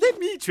all. Let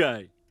me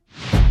try.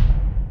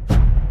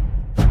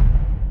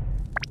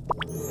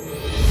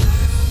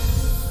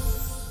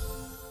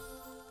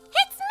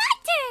 It's my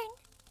turn.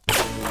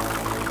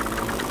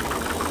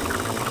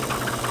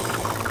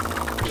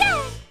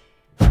 Done.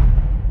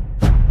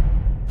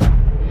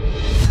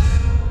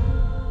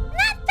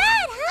 Not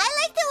bad, huh? I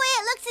like the way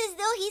it looks as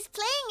though he's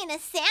playing in a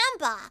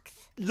sandbox.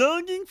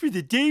 Longing for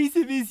the days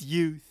of his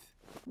youth.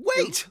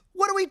 Wait,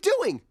 what are we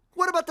doing?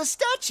 What about the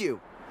statue?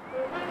 Oh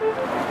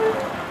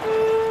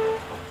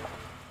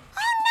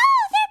no,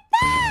 they're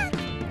back!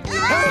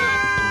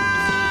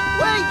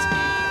 Wait!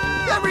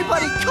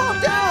 Everybody calm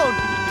down!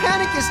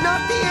 Panic is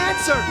not the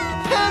answer!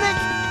 Panic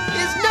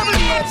is never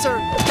the answer!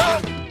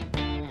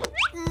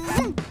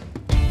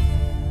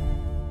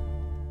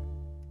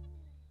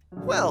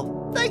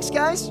 Well, thanks,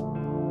 guys.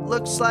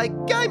 Looks like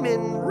I'm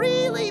in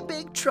really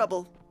big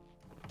trouble.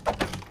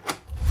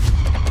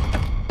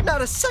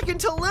 Not a second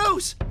to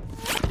lose!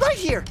 Right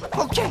here!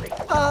 Okay,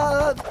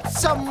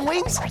 some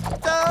wings,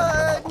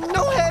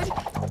 no head,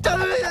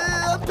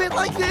 a bit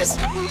like this.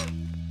 Look,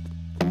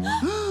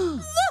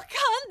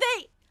 hon,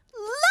 they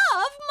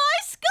love my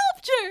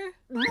sculpture.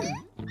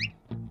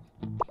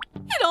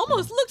 It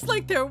almost looks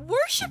like they're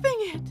worshiping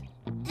it.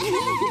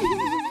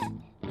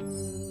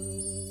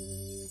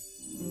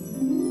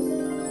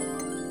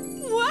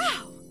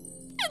 Wow,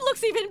 it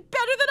looks even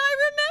better than I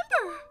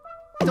remember.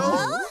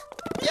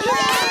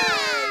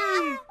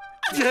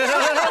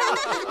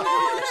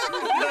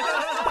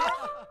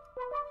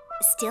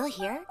 Still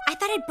here? I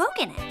thought I'd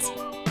broken it.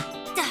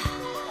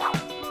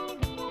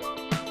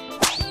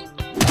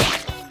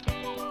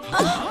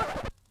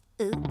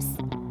 Oops.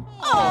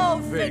 Oh,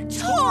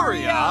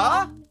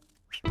 Victoria!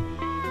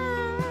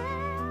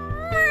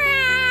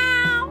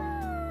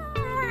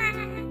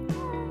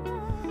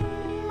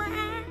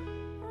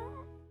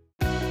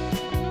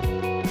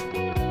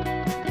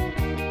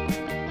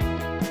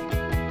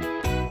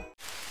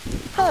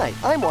 Hi,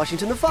 I'm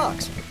Washington the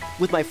Fox.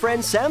 With my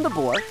friend Sam the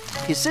Boar,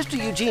 his sister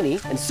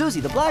Eugénie, and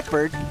Suzie the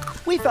Blackbird,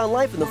 we found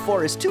life in the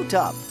forest too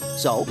tough,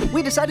 so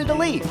we decided to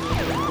leave.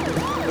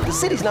 But the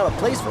city's not a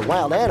place for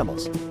wild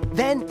animals.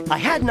 Then I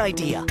had an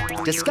idea.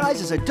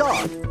 Disguised as a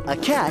dog, a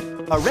cat,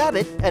 a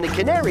rabbit, and a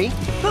canary,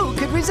 who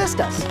could resist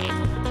us?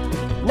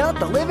 Not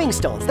the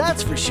Livingstones,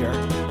 that's for sure.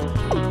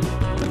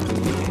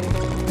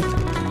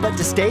 But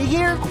to stay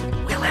here,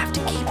 we'll have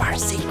to keep our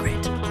secret.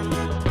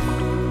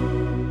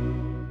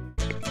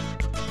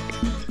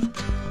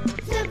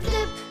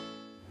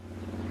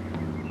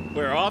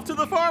 We're off to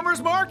the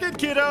farmer's market,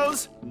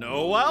 kiddos.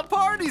 No wild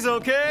parties,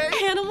 okay?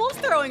 Animals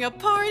throwing a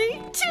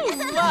party? Too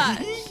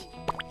much.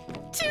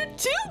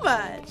 too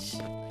much.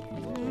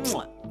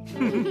 Mwah.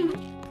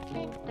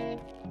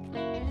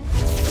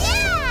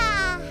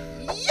 Yeah!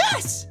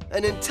 Yes!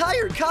 An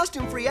entire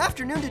costume-free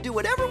afternoon to do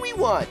whatever we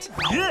want.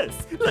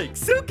 Yes, like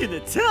soak in a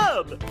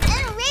tub.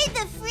 And raid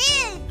the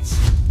fridge.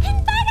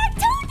 And bite our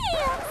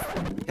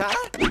toenails. Huh?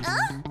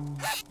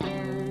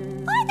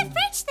 Or the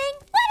fridge thing,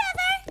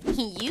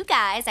 whatever. You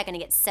guys are gonna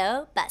get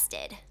so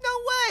busted. No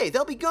way!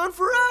 They'll be gone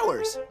for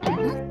hours.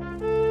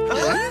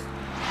 Huh?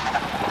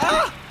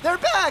 Ah! They're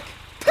back!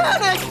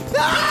 Panic!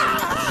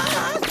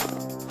 Ah!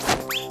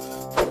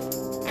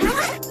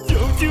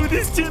 Don't do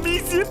this to me,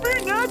 Zipper.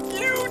 Not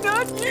you,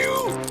 not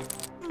you.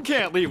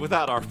 Can't leave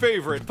without our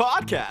favorite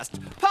podcast.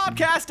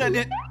 Podcast and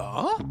it.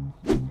 Oh,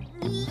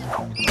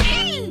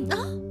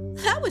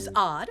 that was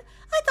odd.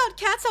 I thought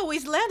cats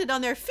always landed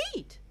on their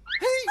feet.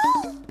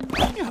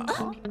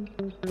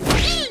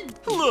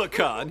 Look,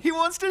 hon, he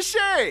wants to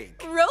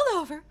shake. Roll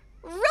over.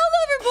 Roll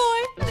over,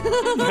 boy.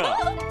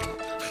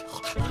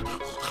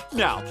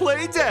 Now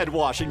play dead,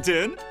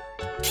 Washington.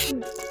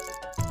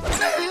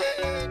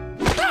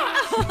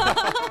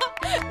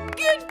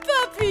 Good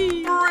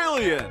puppy.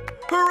 Brilliant!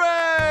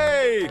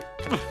 Hooray!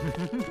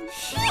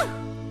 Phew!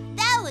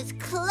 That was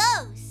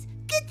close.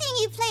 Good thing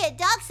you play a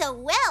dog so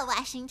well,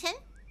 Washington.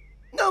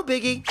 No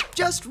biggie.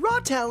 Just raw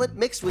talent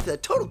mixed with a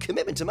total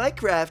commitment to my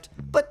craft.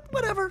 But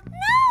whatever.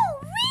 No,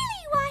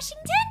 really,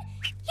 Washington.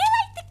 You're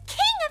like the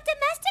king of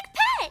domestic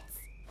pets.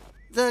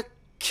 The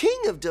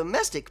king of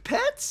domestic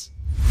pets?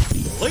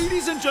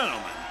 Ladies and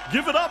gentlemen,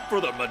 give it up for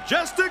the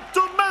majestic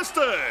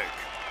domestic.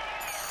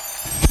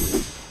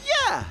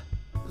 Yeah!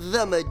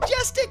 The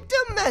majestic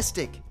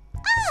domestic.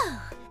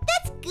 Oh,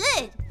 that's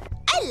good.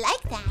 I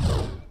like that.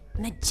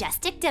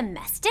 Majestic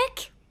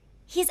domestic?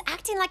 He's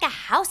acting like a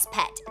house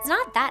pet. It's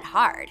not that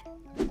hard.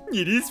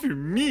 It is for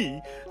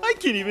me. I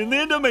can't even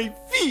land on my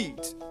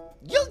feet.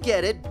 You'll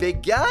get it,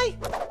 big guy.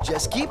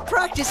 Just keep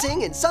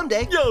practicing and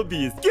someday... I'll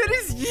be as good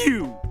as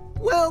you.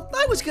 Well,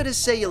 I was gonna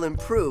say you'll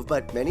improve,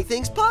 but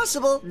anything's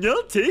possible.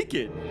 I'll take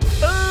it.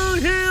 Oh,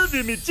 hail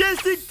the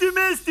majestic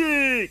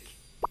domestic.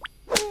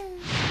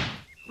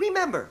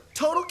 Remember,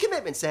 total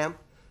commitment, Sam.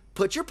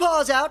 Put your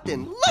paws out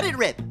and let it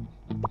rip.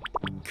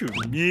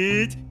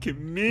 Commit,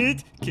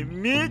 commit,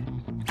 commit.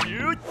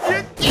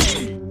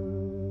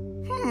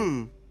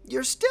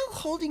 You're still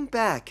holding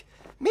back.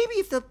 Maybe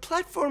if the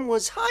platform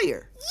was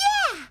higher.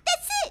 Yeah,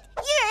 that's it.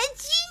 You're a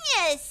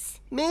genius.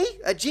 Me?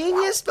 A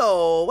genius?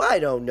 Oh, I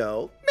don't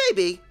know.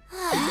 Maybe.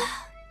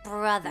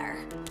 Brother.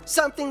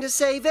 Something to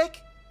say,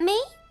 Vic? Me?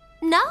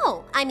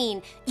 No. I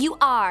mean, you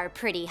are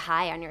pretty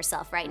high on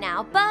yourself right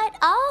now, but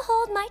I'll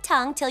hold my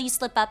tongue till you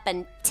slip up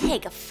and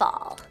take a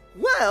fall.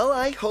 Well,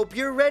 I hope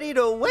you're ready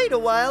to wait a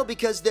while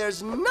because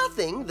there's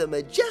nothing the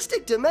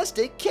majestic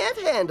domestic can't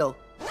handle.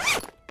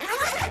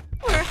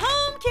 We're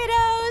home,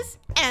 kiddos.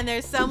 And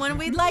there's someone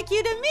we'd like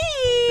you to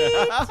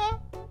meet.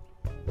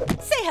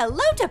 Say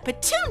hello to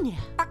Petunia.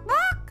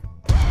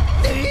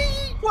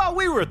 While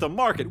we were at the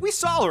market, we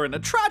saw her in a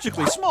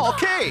tragically small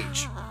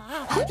cage.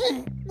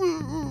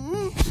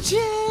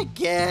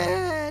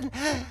 Chicken!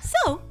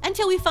 So,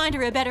 until we find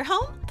her a better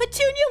home,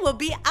 Petunia will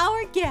be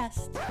our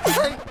guest.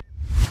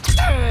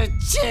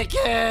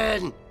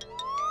 Chicken!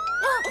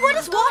 What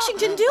is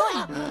Washington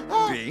doing?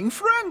 Being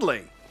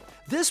friendly.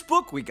 This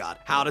book we got,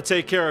 How to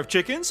Take Care of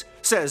Chickens,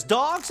 says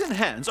dogs and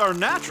hens are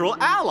natural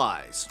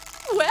allies.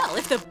 Well,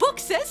 if the book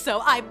says so,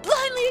 I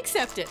blindly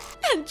accept it.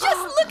 And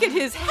just look at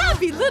his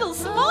happy little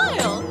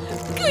smile.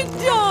 Good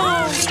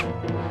dog.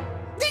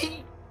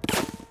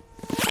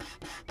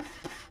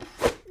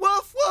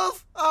 Woof,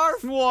 woof,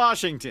 arf.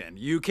 Washington,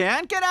 you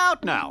can't get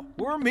out now.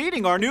 We're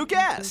meeting our new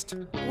guest.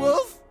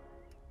 Woof.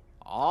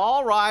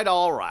 All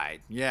right,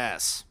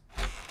 yes.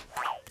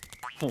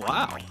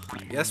 Wow, I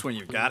guess when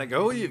you've gotta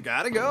go, you've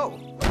gotta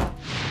go.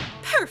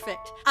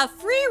 Perfect. A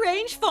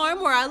free-range farm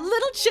where our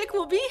little chick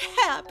will be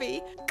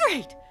happy.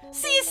 Great.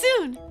 See you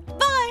soon.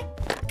 Bye.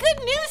 Good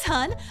news,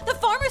 hun. The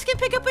farmers can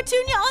pick up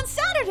Petunia on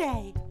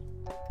Saturday.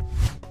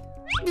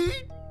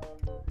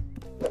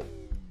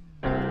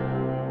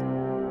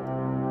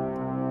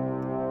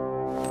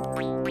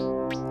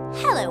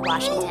 Hello,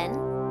 Washington.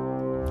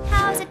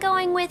 How's it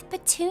going with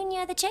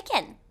Petunia the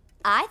chicken?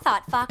 I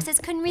thought foxes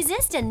couldn't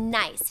resist a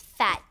nice,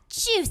 fat,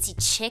 juicy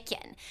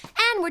chicken.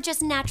 And we're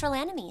just natural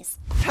enemies.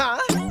 Huh?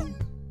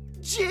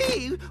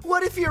 Gee,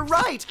 what if you're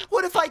right?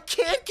 What if I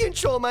can't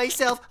control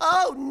myself?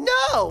 Oh,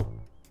 no!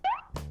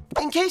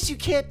 In case you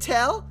can't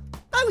tell,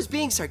 I was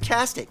being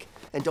sarcastic.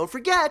 And don't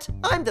forget,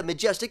 I'm the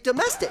majestic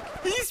domestic.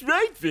 He's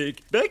right,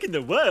 Vic. Back in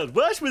the wild,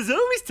 Wash was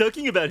always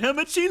talking about how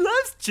much he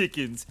loves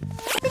chickens.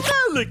 And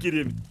now look at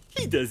him.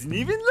 He doesn't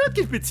even look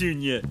at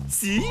Petunia.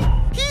 See?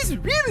 He's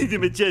really the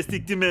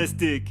majestic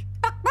domestic.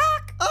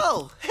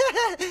 Oh,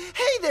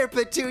 hey there,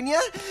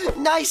 Petunia.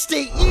 Nice to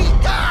eat.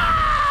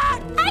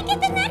 Ah! I get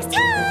the next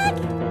hug!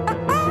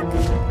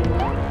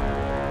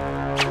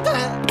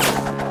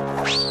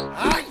 What are you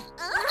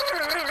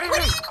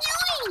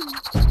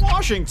doing?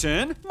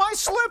 Washington, my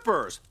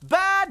slippers.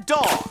 Bad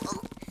dog. Go,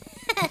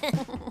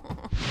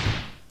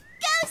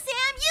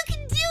 Sam. You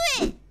can do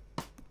it.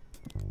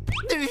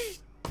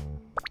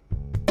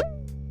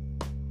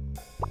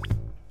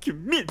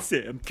 Commit,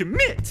 Sam,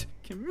 commit!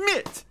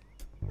 Commit!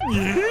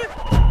 Yeah?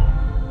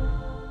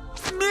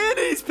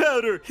 Mayonnaise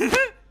powder!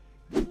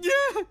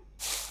 Yeah!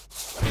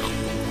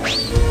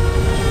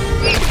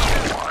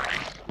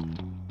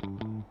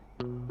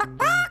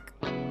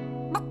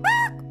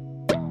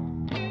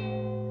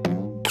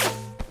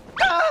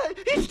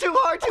 It's too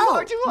hard, too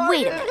hard, too hard.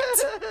 Wait a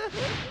minute.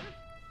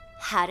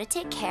 How to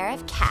take care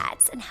of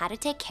cats and how to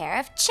take care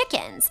of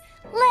chickens.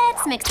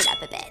 Let's mix it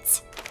up a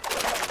bit.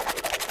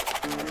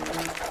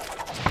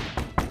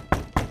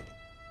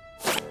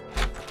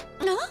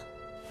 Huh?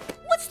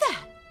 What's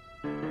that?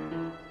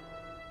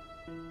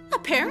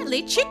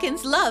 Apparently,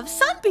 chickens love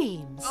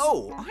sunbeams.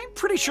 Oh, I'm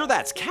pretty sure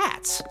that's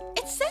cats.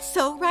 It says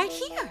so right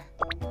here.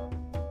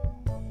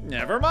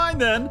 Never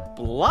mind then.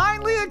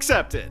 Blindly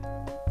accepted.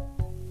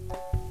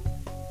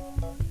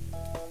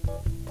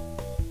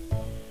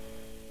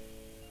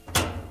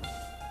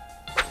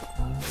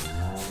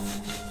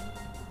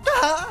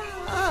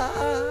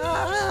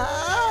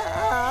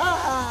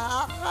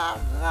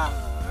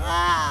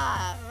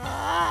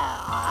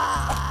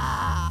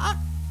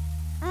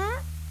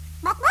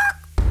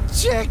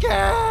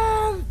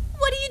 Chicken!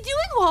 What are you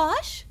doing,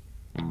 Wash?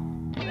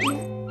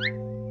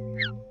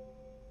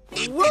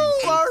 Woo,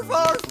 arf,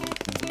 arf.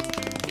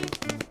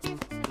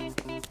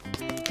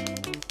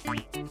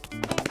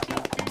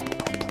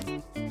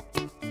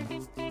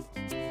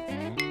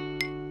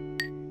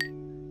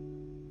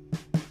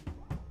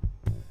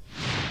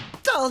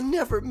 I'll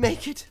never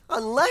make it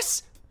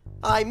unless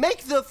I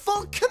make the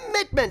full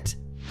commitment.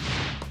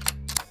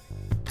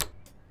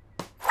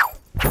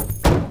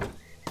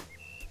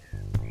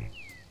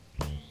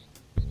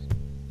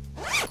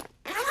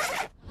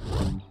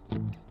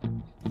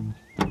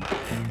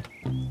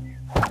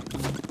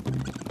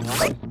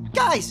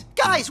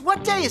 Guys,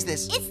 what day is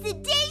this? It's the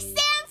day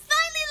Sam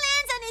finally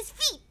lands on his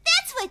feet.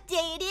 That's what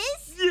day it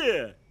is.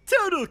 Yeah,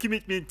 total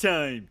commitment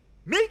time.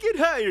 Make it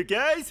higher,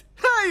 guys.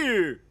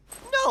 Higher!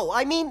 No,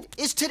 I mean,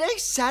 is today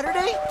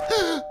Saturday?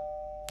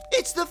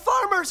 It's the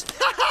farmers!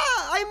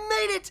 Ha-ha! I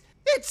made it!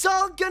 It's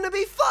all gonna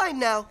be fine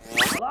now.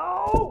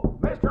 Hello?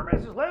 Mr.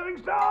 and Mrs.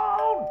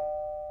 Livingstone?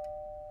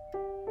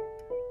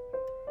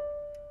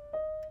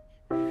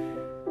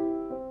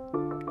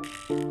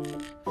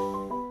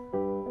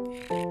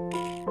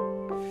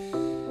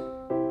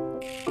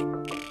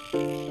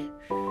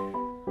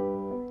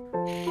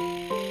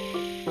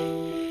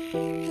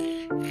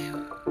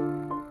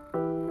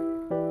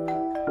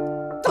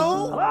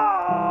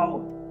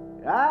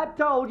 I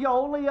told you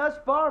only us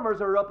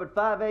farmers are up at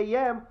 5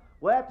 a.m.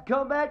 We'll have to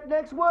come back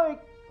next week.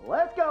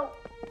 Let's go.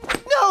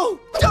 No!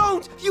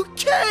 Don't! You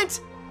can't!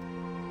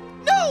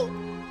 No!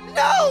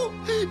 No!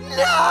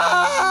 No!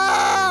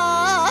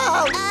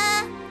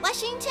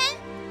 Washington?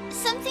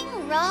 Something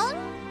wrong?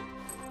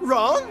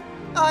 Wrong?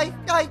 I'm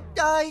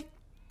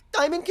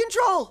in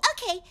control.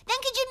 Okay, then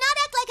could you not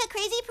act like a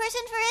crazy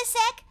person for a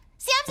sec?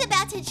 Sam's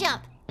about to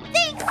jump.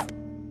 Thanks!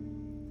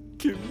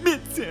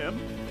 Commit, Sam.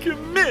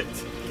 Commit.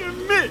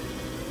 Commit.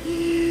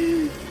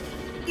 You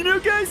know,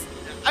 guys,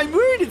 I'm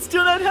worried it's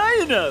still not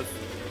high enough.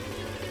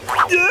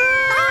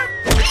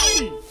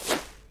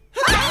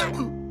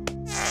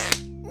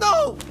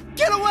 No!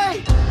 Get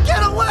away!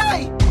 Get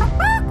away!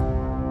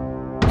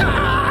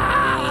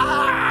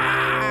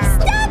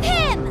 Stop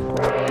him!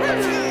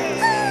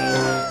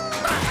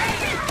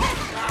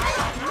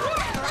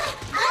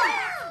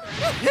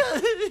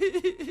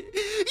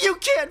 You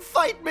can't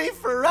fight me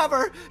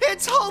forever!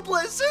 It's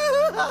hopeless!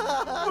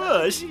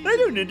 Wash, I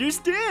don't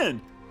understand.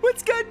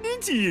 What's gotten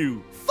into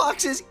you?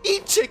 Foxes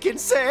eat chicken,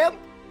 Sam!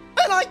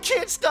 And I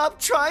can't stop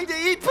trying to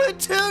eat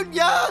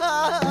Petunia!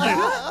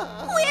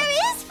 Where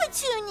is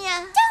Petunia?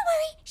 Don't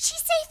worry, she's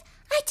safe.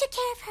 I took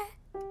care of her.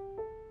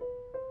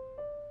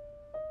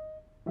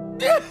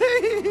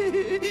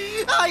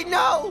 I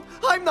know!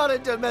 I'm not a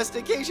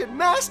domestication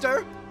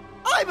master!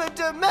 I'm a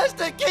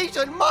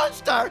domestication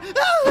monster! I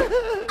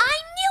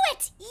knew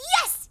it!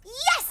 Yes!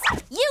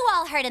 Yes! You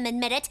all heard him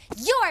admit it.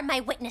 You're my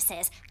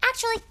witnesses.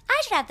 Actually,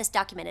 I should have this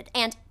documented.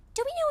 And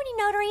do we know any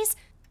notaries?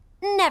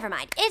 Never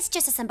mind. It's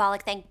just a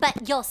symbolic thing,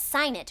 but you'll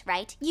sign it,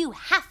 right? You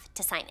have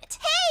to sign it.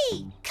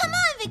 Hey! Come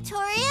on,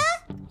 Victoria!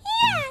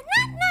 Yeah,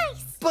 not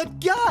nice. But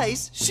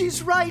guys,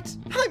 she's right.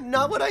 I'm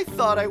not what I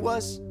thought I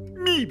was.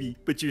 Maybe,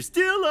 but you're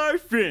still our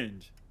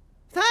friend.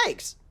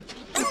 Thanks.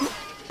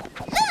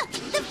 Look!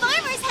 The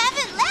farmers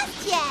haven't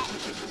left yet!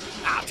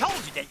 I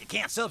told you that you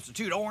can't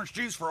substitute orange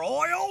juice for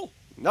oil.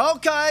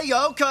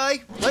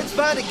 Okay. Let's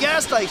find a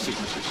gas station.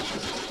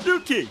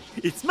 Okay,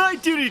 it's my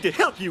duty to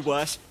help you,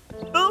 Wash.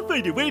 I'll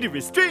find a way to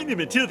restrain them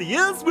until the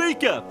elves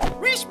wake up.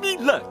 Wish me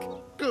luck.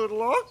 Good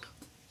luck.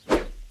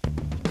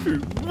 For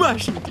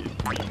Washington.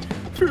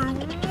 For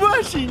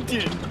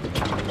Washington.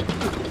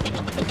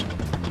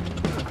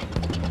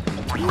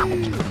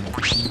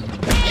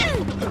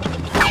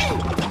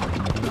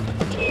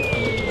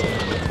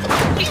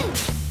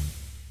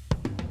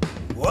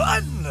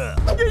 What in the?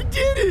 I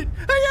did it!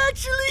 I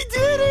actually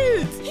did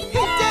it! He did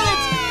it!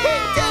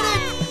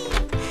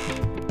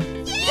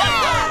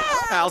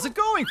 How's it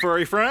going,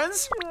 furry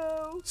friends?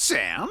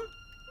 Sam?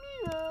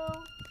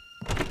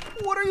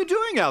 are you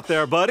doing out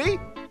there, buddy?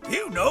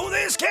 You know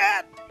this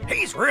cat?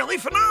 He's really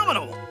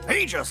phenomenal.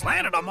 He just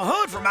landed on my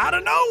hood from out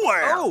of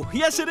nowhere. Oh,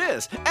 yes it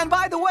is. And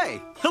by the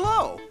way,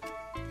 hello.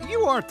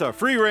 You aren't the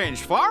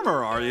free-range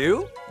farmer, are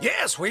you?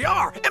 Yes, we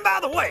are. And by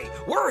the way,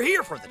 we're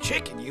here for the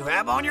chicken you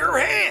have on your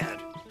head.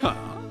 Huh?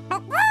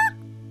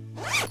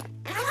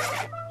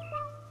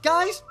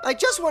 Guys, I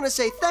just want to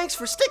say thanks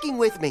for sticking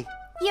with me.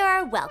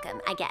 You're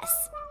welcome, I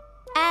guess.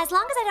 As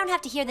long as I don't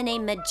have to hear the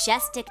name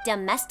Majestic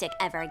Domestic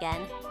ever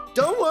again.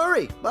 Don't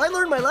worry, I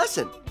learned my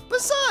lesson.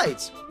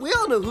 Besides, we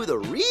all know who the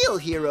real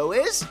hero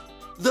is.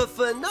 The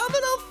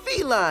phenomenal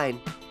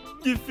feline.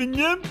 The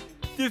phenomenal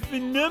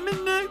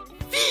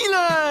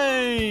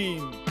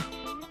feline!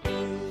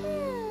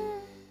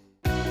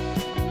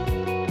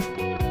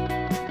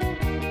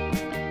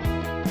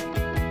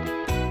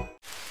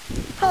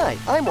 Hi,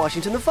 I'm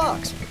Washington the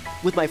Fox.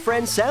 With my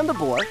friend Sam the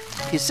boar,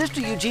 his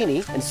sister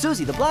Eugénie, and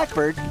Suzie the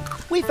blackbird,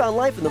 we found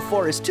life in the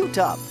forest too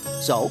tough.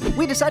 So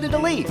we decided to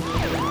leave.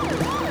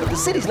 But the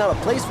city's not a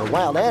place for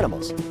wild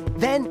animals.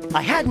 Then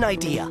I had an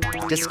idea.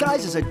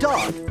 Disguised as a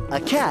dog,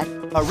 a cat,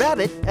 a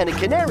rabbit, and a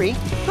canary,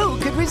 who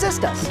could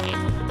resist us?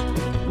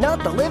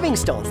 Not the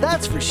Livingstones,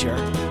 that's for sure.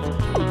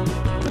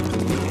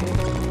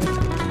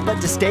 But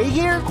to stay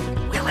here,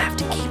 we'll have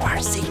to keep our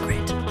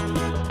secret.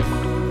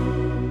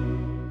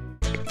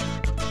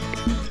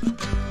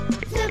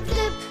 Flip,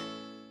 flip.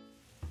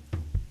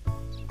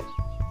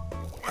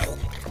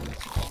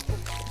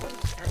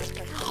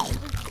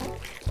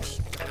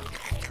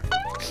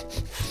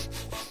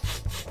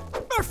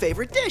 Our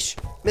favorite dish.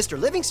 Mr.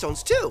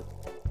 Livingstone's too.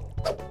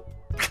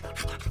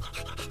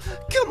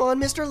 Come on,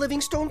 Mr.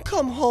 Livingstone,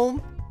 come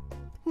home.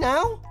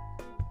 Now?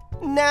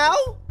 Now?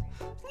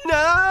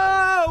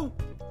 No!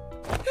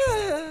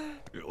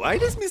 Why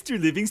does Mr.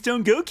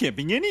 Livingstone go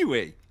camping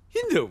anyway?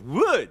 In the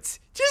woods.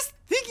 Just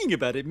thinking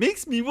about it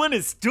makes me want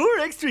to store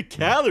extra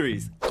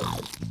calories.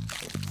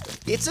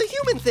 It's a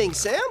human thing,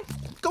 Sam.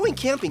 Going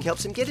camping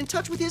helps him get in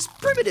touch with his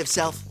primitive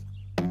self.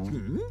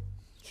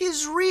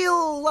 His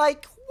real,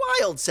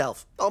 wild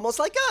self. Almost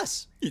like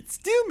us. It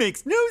still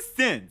makes no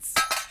sense.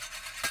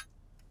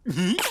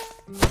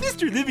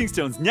 Mr.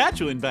 Livingstone's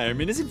natural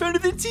environment is in front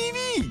of the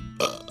TV.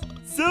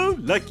 So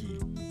lucky.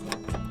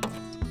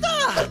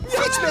 Ah!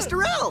 It's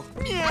Mr. L!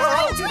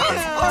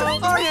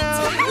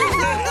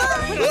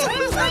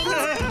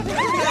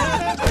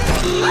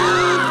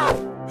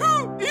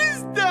 Who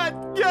is that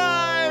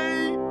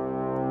guy?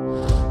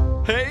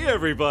 Hey,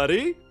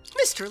 everybody.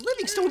 Mr.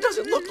 Livingstone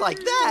doesn't look like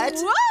that.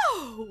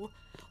 Whoa!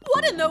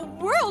 What in the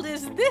world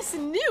is this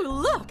new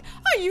look?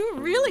 Are you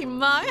really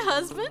my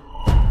husband?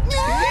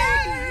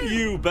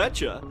 You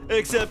betcha.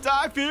 Except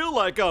I feel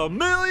like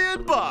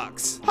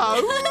 $1,000,000.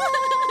 How?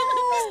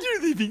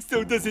 Mr.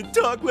 Livingstone doesn't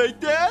talk like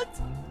that.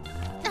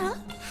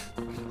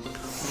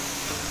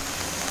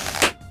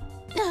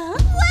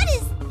 What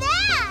is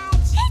that?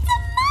 It's a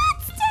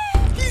monster!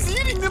 He's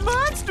eating the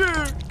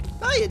monster.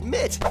 I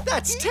admit,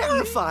 that's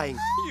terrifying.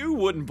 You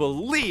wouldn't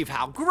believe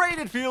how great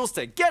it feels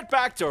to get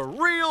back to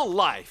real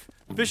life.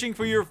 Fishing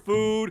for your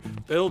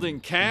food,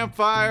 building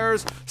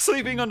campfires,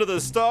 sleeping under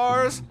the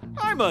stars.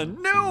 I'm a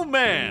new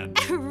man.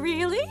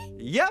 Really?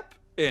 Yep.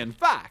 In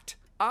fact,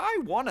 I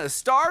want to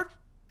start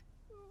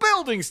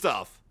building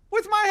stuff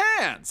with my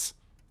hands.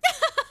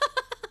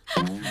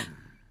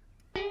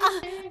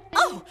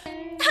 Oh,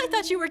 I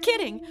thought you were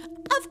kidding.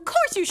 Of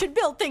course you should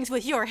build things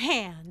with your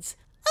hands.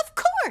 Of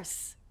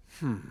course.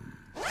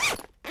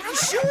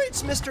 Sure,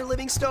 it's Mr.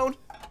 Livingstone.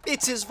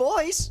 It's his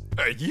voice.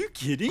 Are you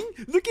kidding?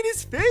 Look at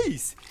his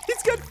face.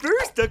 He's got fur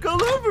stuck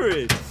all over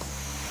it.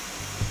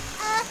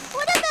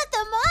 What about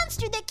the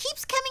monster that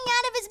keeps coming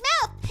out of his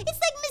mouth? It's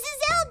like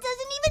Mrs. L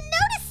doesn't even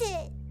notice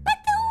it. But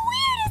the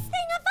weirdest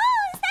thing of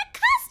all is that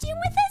costume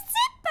with a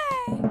zipper.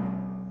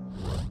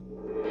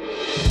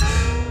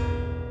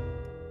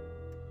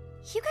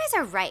 You guys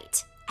are right.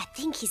 I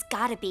think he's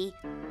gotta be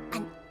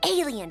an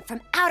alien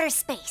from outer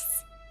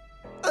space.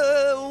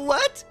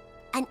 What?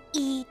 An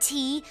ET,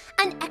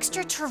 an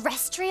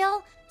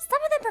extraterrestrial.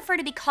 Some of them prefer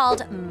to be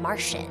called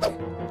Martian.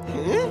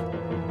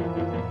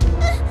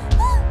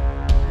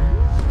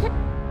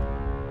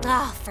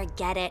 Oh,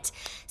 forget it.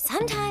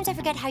 Sometimes I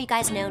forget how you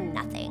guys know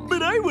nothing.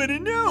 But I want to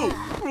know.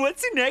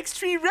 What's an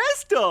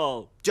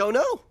extraterrestrial? Don't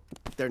know.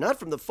 They're not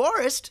from the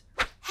forest.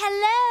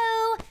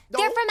 Hello?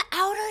 They're No. from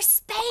outer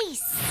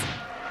space.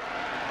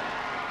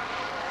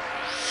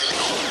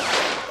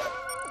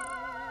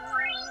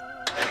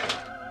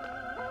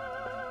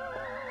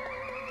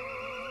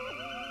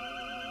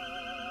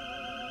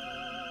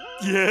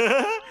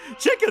 Yeah?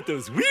 Check out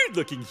those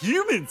weird-looking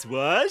humans,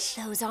 Wash.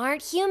 Those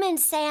aren't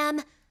humans,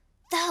 Sam.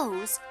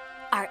 Those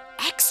are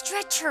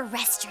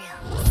extraterrestrials.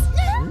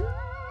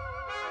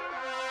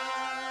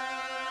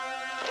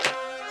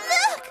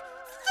 Look!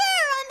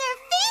 Fur on their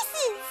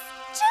faces!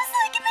 Just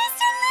like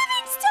Mr.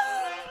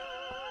 Livingstone.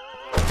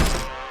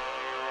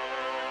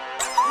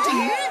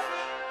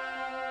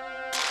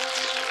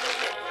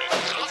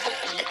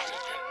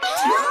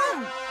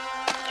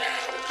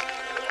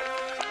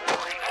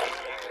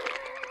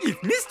 If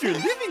Mr. Mr.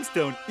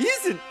 Livingstone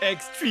isn't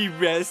X-Tree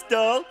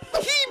Restall.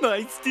 He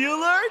might steal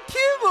our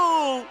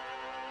kibble.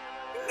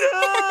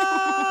 No!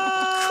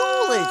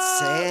 Cool it,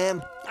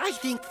 Sam. I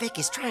think Vic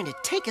is trying to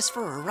take us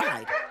for a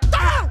ride.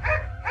 Ah!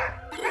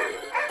 Those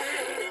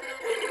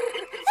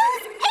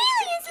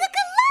aliens look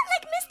a lot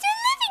like Mr.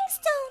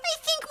 Livingstone. I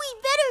think we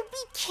better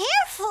be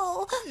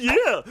careful.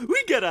 Yeah,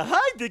 we gotta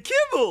hide the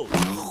kibble.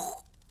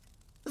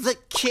 The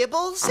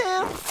kibble,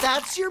 Sam?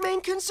 That's your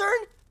main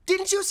concern?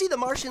 Didn't you see the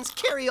Martians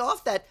carry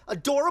off that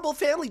adorable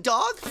family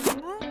dog?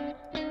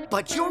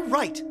 But you're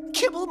right.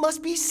 Kibble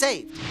must be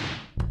saved.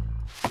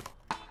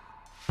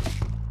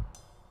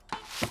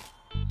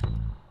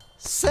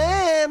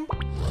 Sam,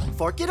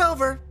 fork it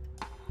over.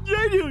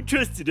 I don't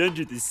trust it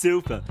under the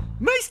sofa.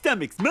 My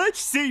stomach's much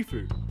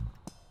safer.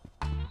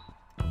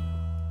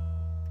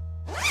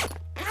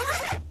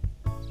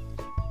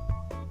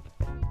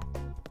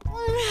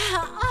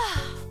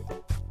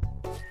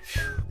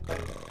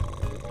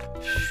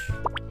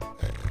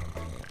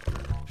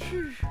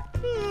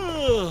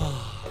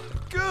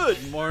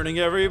 Good morning,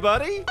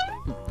 everybody.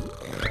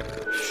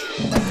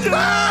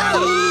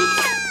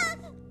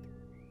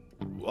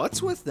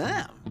 What's with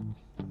them?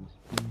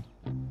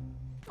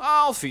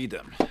 I'll feed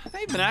them.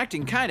 They've been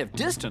acting kind of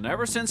distant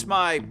ever since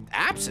my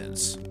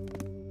absence.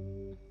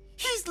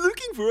 He's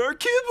looking for our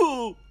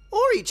kibble.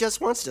 Or he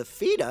just wants to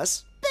feed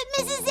us. But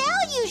Mrs.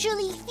 L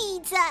usually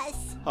feeds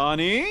us.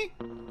 Honey,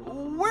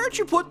 where'd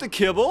you put the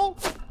kibble?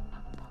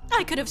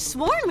 I could have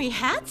sworn we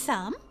had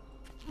some.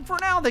 For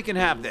now, they can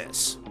have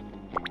this.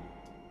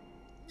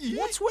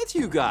 What's with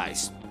you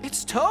guys?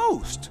 It's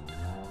toast.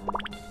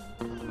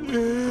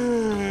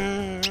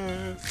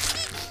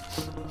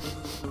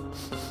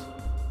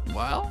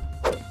 Well,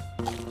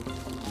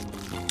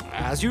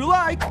 as you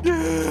like.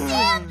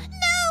 Sam,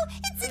 no,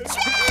 it's a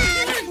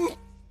trap.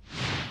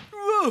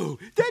 Whoa,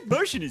 that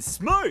Martian is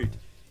smart.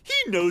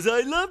 He knows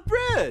I love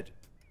bread.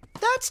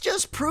 That's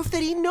just proof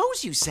that he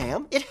knows you,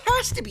 Sam. It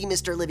has to be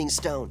Mr.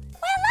 Livingstone.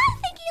 Well, I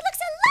think he looks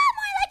a lot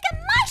more like a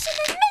Martian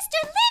than Mr.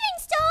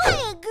 Livingstone.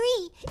 I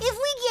agree. If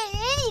we get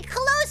any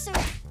closer,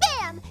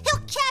 bam,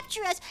 he'll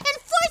capture us and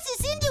force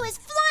us into his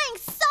flying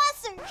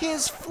saucer.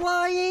 His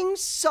flying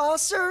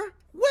saucer?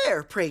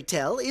 Where, pray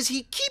tell, is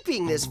he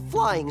keeping this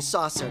flying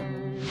saucer?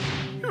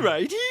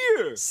 Right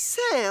here.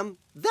 Sam,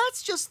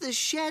 that's just this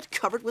shed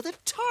covered with a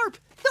tarp,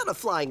 not a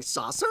flying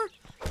saucer.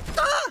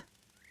 Ah!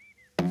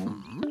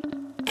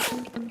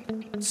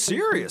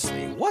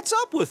 Seriously, what's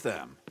up with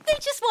them? They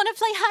just want to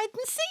play hide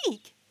and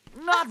seek.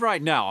 Not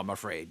right now, I'm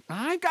afraid.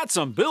 I've got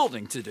some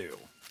building to do.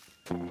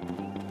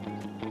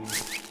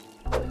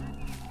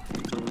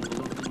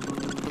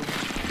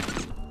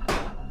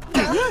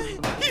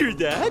 Hear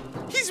that?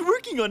 He's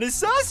working on his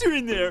saucer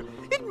in there.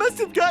 It must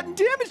have gotten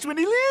damaged when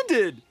he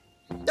landed.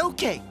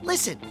 Okay,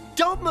 listen,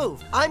 don't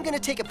move. I'm gonna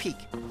take a peek.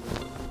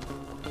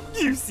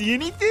 You see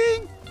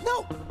anything?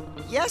 No.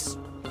 Yes?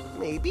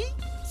 Maybe?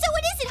 So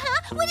what is it,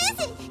 huh? What is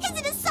it? Is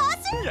it a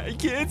saucer? I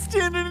can't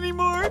stand it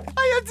anymore.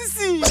 I have to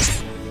see.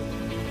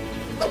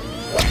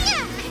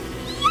 Yeah.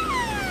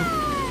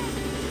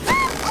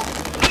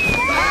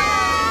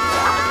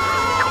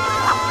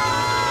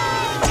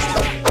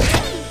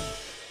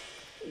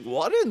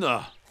 What in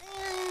the...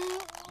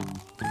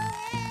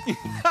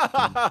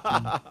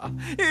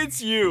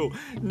 It's you.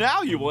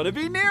 Now you want to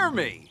be near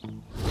me.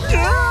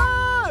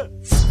 Ah!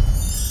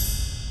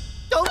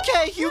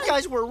 Okay, you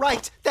guys were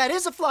right. That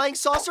is a flying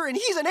saucer and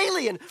he's an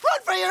alien.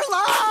 Run for your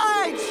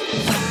lives!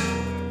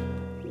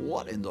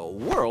 What in the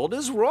world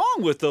is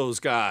wrong with those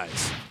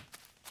guys?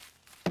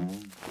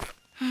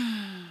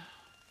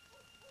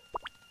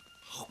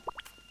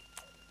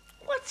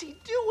 What's he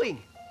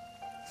doing?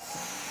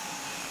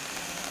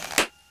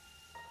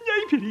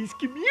 I bet he's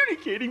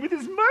communicating with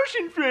his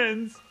Martian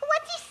friends.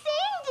 What's he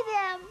saying to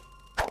them?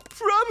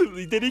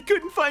 Probably that he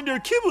couldn't find our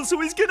kibble, so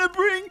he's gonna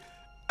bring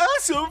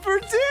us home for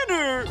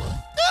dinner.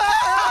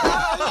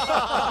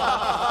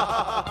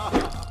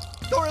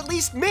 Or at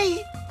least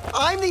me.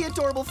 I'm the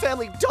adorable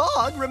family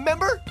dog,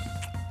 remember?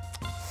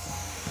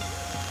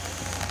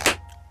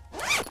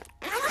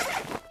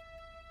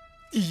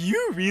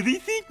 You really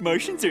think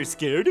Martians are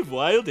scared of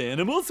wild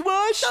animals,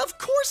 Wash? Of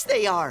course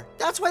they are.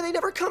 That's why they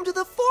never come to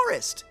the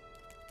forest.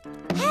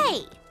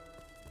 Hey,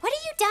 what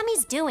are you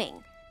dummies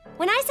doing?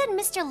 When I said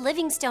Mr.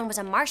 Livingstone was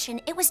a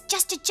Martian, it was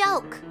just a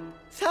joke.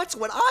 That's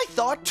what I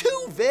thought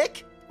too,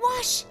 Vic.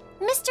 Wash,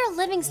 Mr.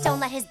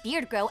 Livingstone let his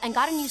beard grow and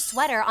got a new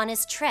sweater on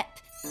his trip.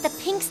 The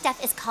pink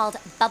stuff is called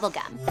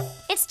bubblegum.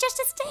 It's just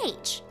a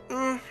stage.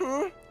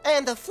 Mm-hmm.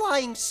 And the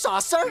flying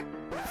saucer?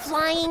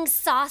 Flying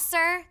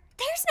saucer?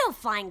 There's no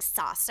flying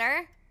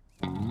saucer.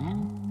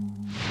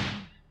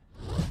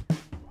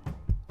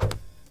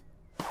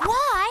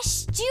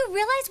 Wash, do you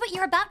realize what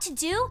you're about to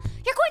do?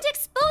 You're going to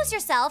expose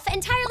yourself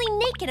entirely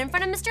naked in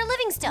front of Mr.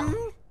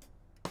 Livingstone.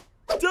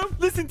 Don't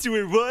listen to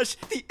her, Wash.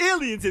 The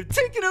aliens have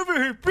taken over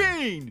her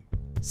brain.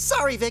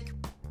 Sorry, Vic.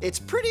 It's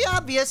pretty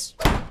obvious.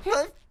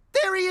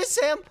 There he is,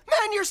 Sam.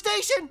 Man your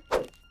station.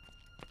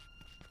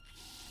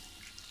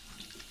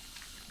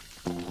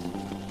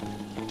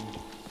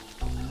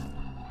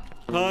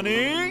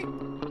 Honey?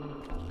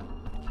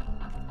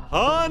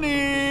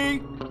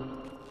 Honey?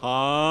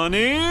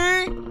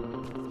 Honey?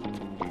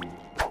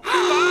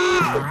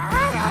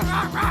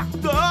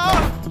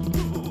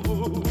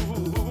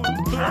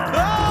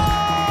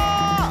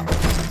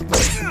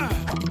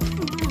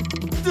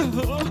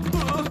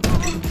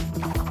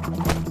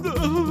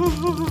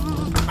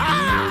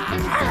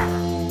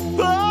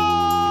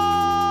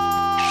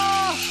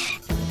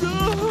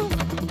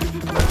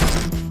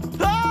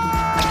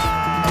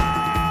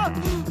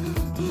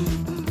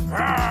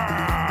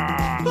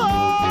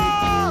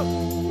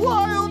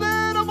 Wild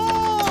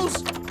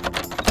animals!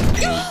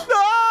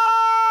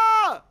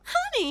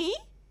 Honey,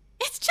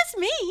 it's just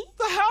me.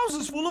 The house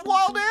is full of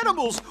wild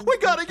animals. We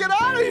gotta get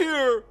out of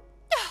here.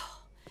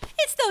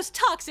 It's those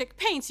toxic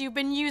paints you've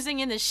been using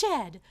in the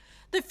shed.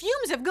 The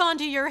fumes have gone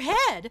to your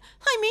head.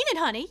 I mean it,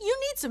 honey. You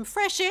need some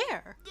fresh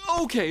air.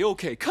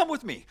 Okay, come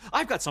with me.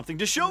 I've got something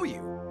to show you.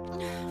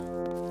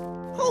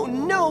 Oh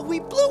no, we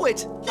blew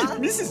it! If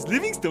Mrs.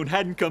 Livingstone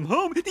hadn't come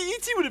home, the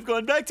E.T. would have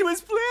gone back to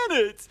his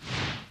planet.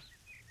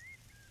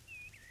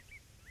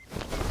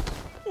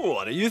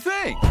 What do you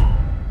think?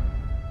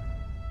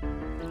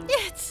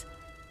 It's...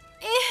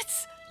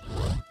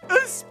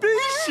 A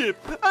spaceship!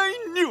 I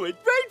knew it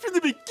right from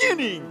the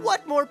beginning!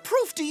 What more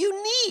proof do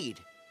you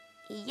need?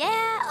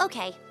 Yeah,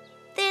 okay.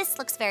 This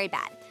looks very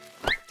bad.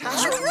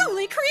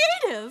 truly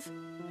creative.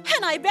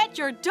 And I bet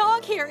your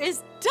dog here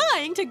is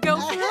dying to go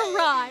for a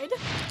ride.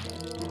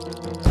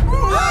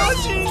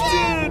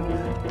 Washington!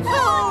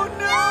 Oh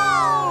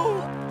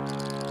no!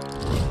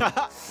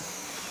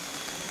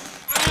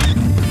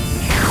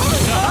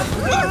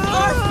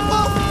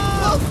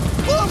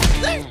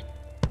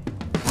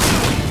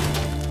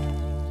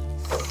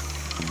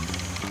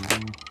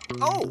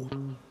 Oh,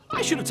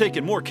 I should have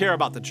taken more care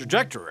about the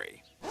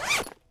trajectory.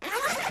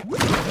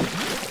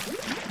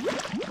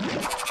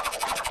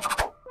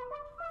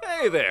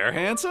 Hey there,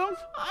 handsome.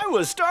 I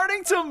was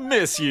starting to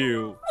miss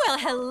you. Well,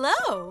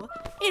 hello.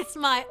 It's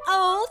my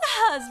old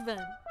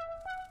husband.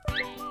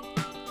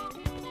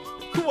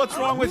 What's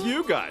wrong with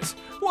you guys?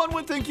 One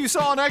would think you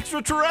saw an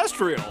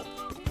extraterrestrial.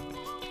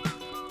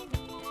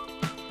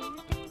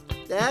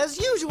 As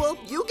usual,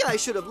 you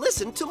guys should have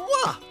listened to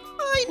moi.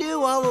 I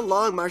knew all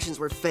along Martians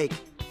were fake.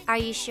 Are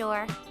you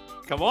sure?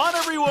 Come on,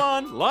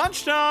 everyone.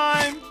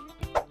 Lunchtime.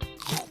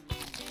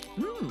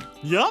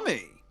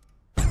 Yummy.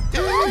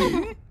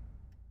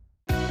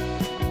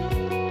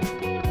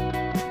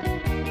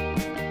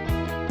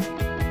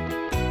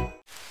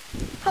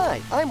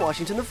 Hi, I'm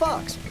Washington the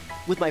Fox.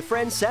 With my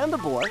friend Sam the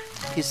boar,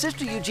 his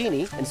sister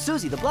Eugénie, and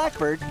Suzie the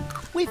blackbird,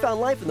 we found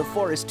life in the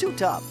forest too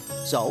tough.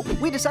 So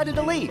we decided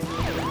to leave.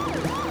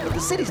 But the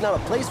city's not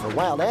a place for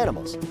wild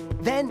animals.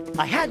 Then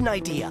I had an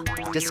idea.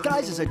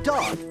 Disguised as a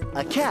dog,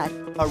 a cat,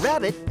 a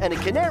rabbit, and a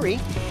canary,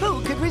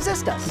 who could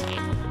resist us?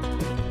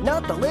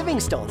 Not the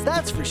Livingstones,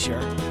 that's for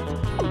sure.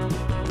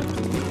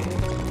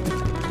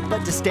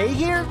 But to stay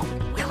here,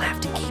 we'll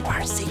have to keep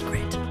our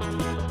secret.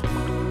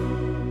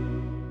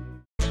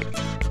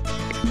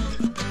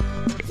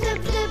 Flip,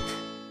 flip.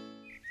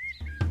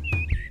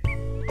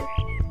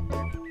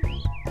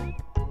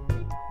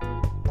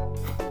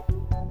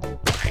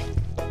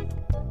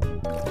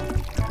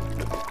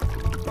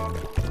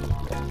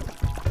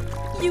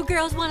 You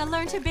girls want to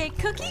learn to bake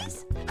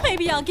cookies?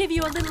 Maybe I'll give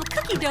you a little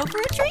cookie dough for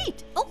a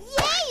treat. Oh,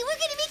 Yay, we're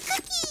gonna make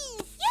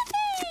cookies!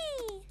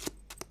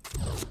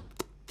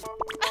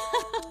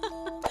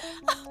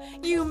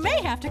 Yippee! you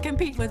may have to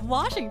compete with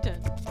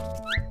Washington.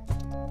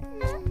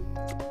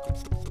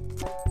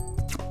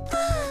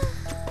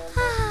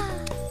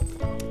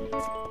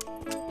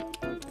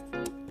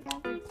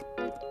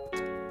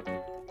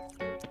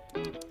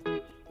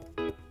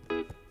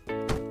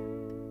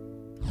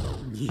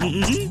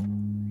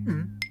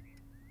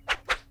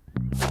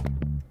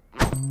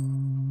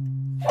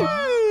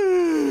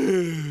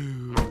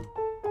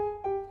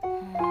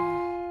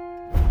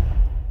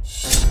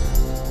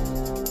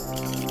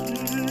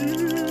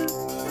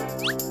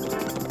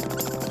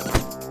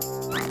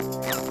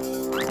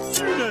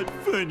 You're not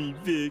funny,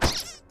 Vic.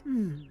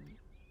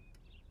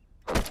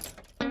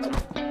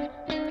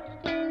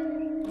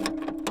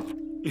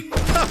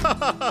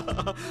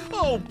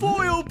 Oh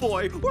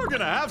boy, we're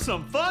gonna have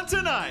some fun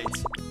tonight.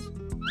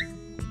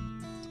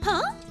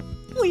 Huh?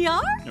 We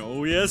are?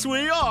 Oh yes,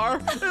 we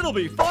are. It'll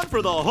be fun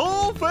for the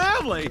whole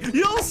family.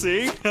 You'll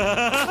see.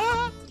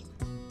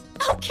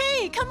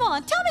 Okay, come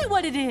on, tell me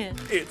what it is.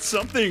 It's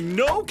something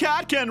no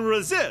cat can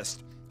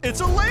resist.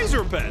 It's a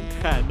laser pen,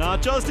 and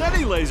not just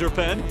any laser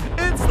pen.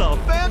 It's the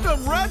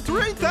Phantom Red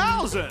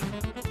 3000.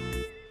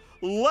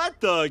 Let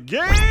the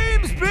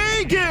games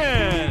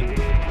begin.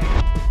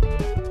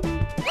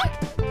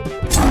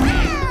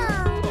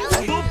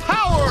 The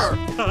power.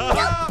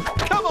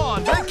 Come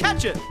on, then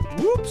catch it.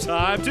 Whoops,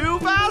 I'm too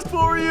fast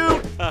for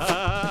you.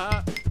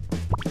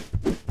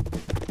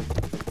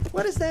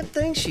 What is that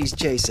thing she's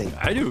chasing?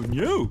 I don't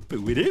know, but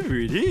whatever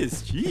it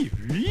is, she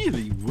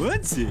really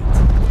wants it.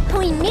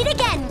 We meet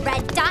again,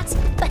 Red Dot,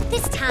 but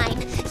this time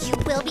you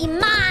will be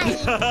mine.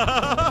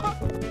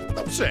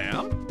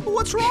 Sam,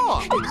 what's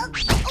wrong?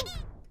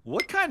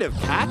 What kind of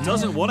cat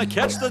doesn't want to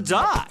catch the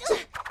dot?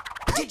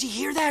 Did you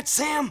hear that,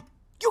 Sam?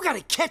 You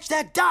gotta catch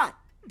that dot.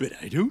 But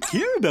I don't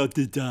care about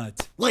the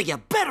dot. Well, you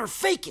better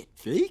fake it.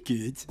 Fake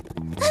it?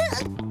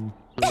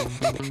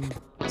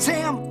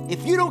 Sam,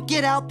 if you don't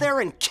get out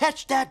there and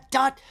catch that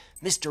dot,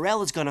 Mr.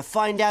 L is gonna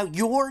find out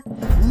you're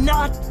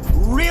not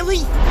really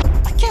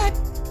a cat.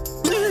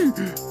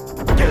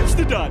 Catch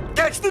the dot!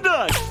 Catch the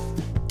dot!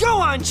 Go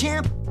on,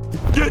 champ.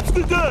 Catch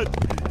the dot!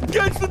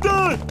 Catch the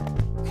dot!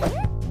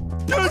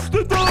 Catch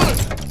the dot!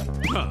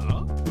 Huh?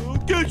 I'll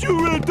catch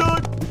you, red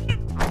dot!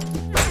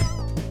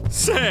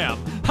 Sam,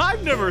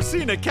 I've never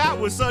seen a cat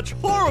with such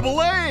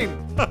horrible aim!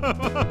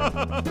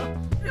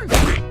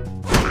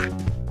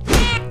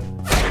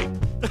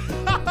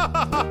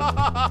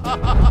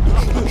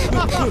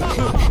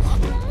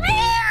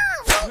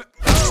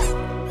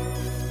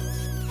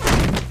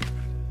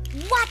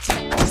 What?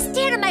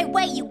 Stand in my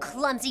way, you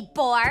clumsy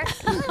boar!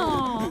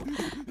 Oh,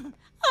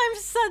 I'm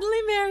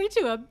suddenly married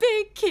to a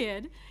big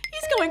kid.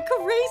 He's going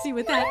crazy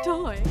with that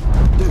toy.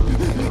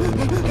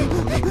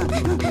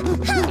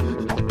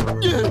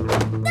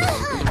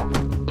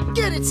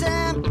 Get it,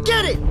 Sam.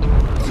 Get it.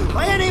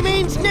 By any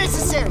means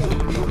necessary.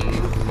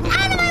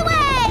 Out of my way!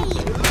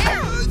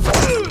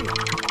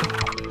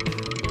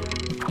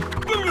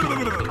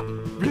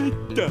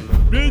 Red dot!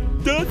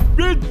 Red dot!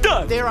 Red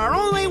dot! There are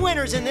only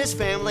winners in this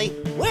family.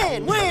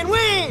 Win, win,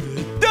 win!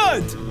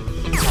 Dot!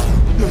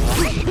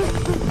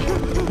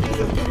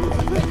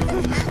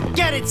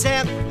 Get it,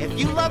 Sam. If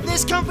you love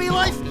this comfy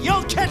life,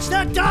 you'll catch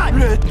that dot.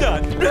 Red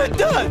dot! Red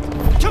dot!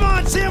 Come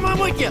on, Sam, I'm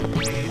with you.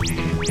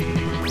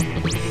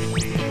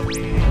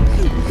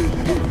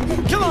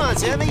 Come on,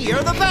 Sammy,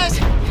 you're the best.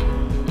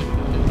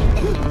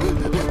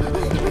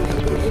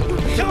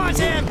 Come on,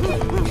 Sam.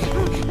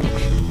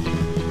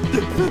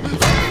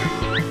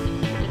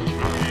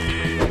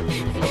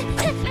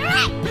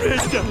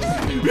 Red dot!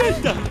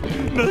 Red dot!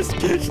 Must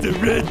catch the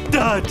red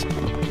dot!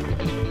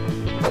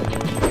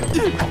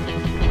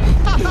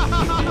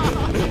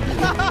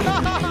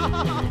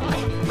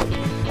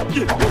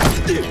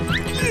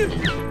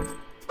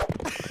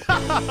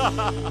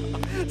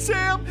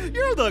 Sam,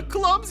 you're the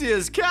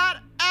clumsiest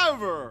cat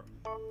ever!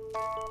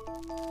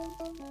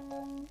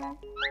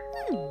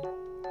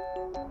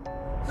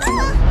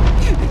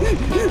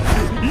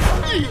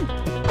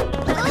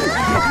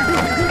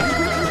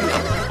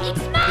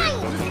 It's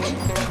mine!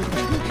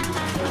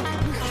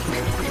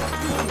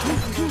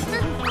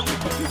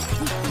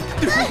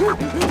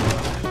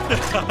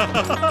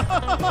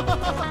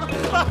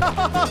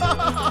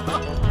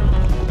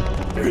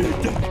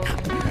 Red dot!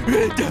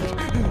 Red dot!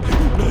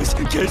 Must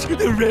catch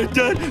the red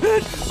dot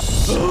at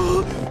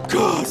all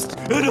costs!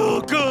 At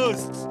all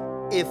costs!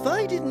 If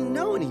I didn't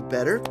know any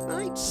better,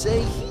 I'd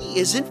say he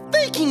isn't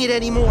faking it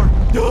anymore.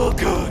 All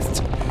costs!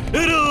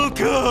 At all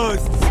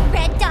costs!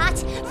 Red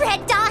dot!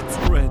 Red dot!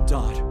 Red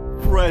dot,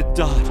 red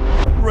dot,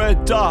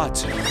 red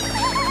dot.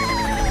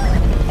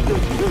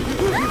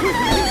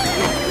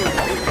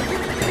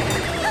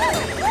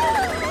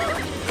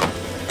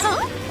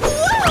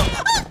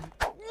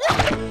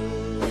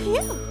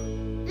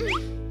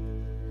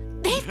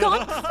 They've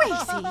gone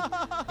crazy.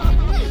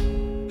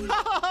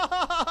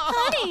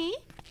 Honey,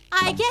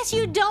 I guess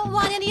you don't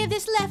want any of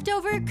this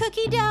leftover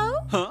cookie dough?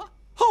 Huh?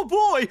 Oh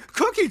boy,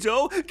 cookie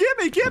dough!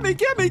 Gimme, gimme,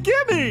 gimme,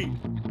 gimme!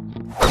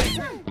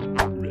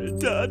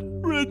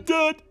 Red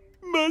dot,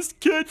 must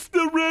catch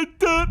the red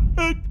dot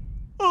at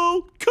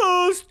all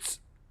costs!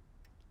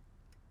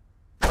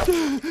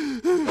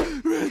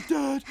 Red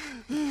dot!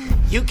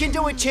 You can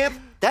do it, champ.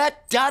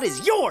 That dot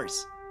is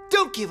yours.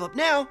 Don't give up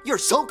now. You're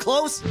so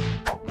close.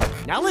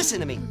 Now listen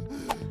to me.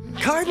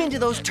 Carve into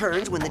those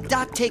turns when the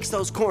dot takes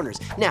those corners.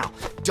 Now,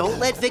 don't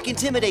let Vic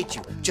intimidate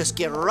you. Just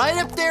get right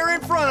up there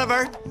in front of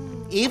her.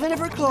 Even if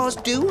her claws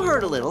do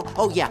hurt a little.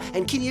 Oh yeah,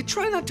 and can you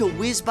try not to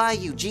whiz by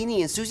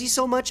Eugénie and Suzie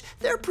so much?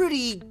 They're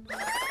pretty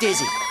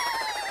dizzy.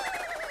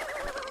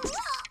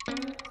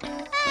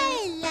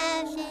 I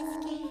love this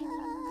game.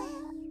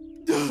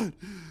 Dot!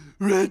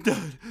 Red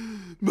dot!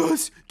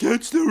 Must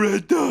catch the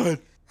red dot!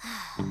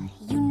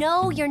 You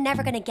know you're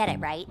never gonna get it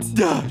right.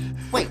 Dot!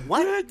 Wait,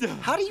 what? Red dot!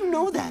 How do you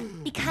know that?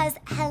 Because,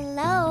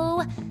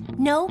 hello,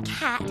 no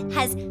cat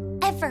has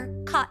ever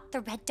caught the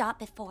red dot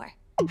before.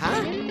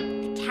 Huh?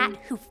 The cat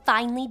who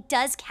finally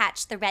does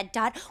catch the red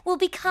dot will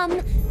become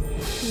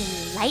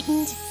the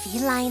enlightened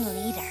feline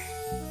leader.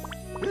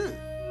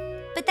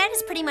 But that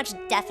is pretty much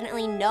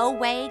definitely no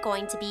way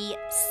going to be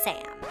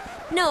Sam.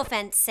 No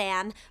offense,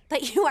 Sam,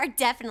 but you are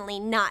definitely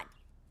not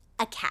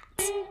a cat.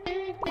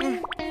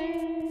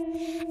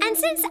 And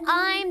since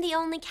I'm the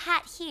only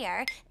cat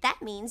here,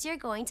 that means you're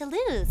going to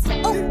lose.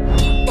 Oh!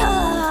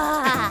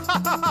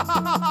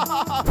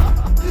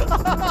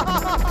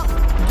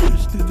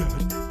 Catch the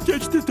dot!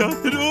 Catch the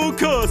dot at all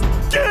costs!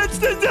 Catch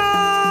the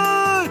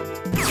dot!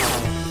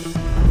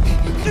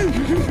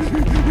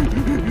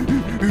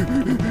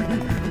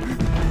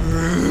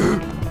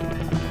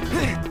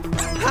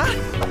 Huh?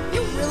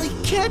 You really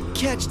can't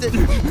catch the...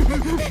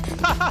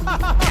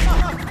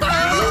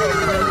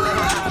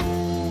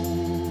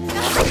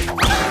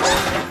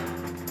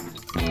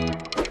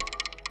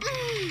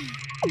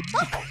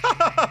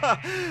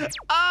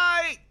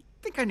 I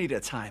think I need a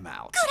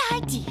timeout.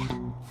 Good idea.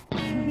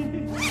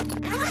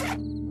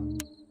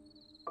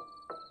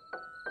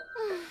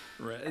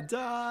 Red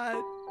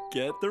dot.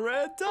 Get the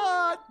red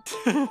dot.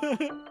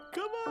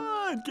 Come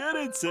on, get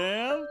it,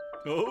 Sam.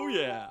 Oh,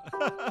 yeah.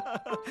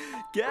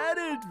 Get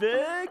it,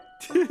 Vic.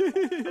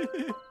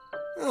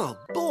 Oh,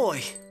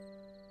 boy.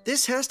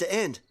 This has to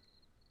end.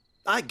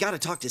 I gotta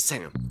talk to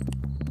Sam.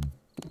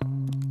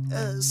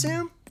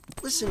 Sam?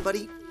 Listen,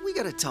 buddy, we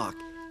gotta talk.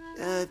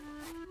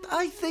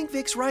 I think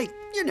Vic's right.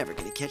 You're never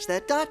gonna catch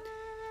that dot.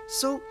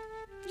 So,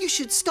 you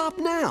should stop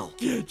now.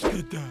 Catch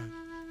the dot.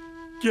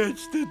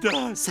 Catch the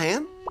dot.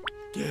 Sam?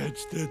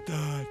 Catch the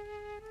dot.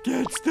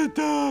 Catch the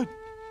dot.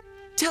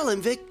 Tell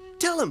him, Vic.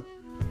 Tell him.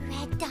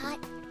 Red dot,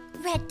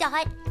 red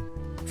dot,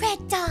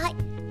 red dot,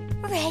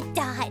 red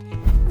dot,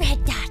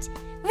 red dot,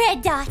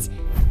 red dot,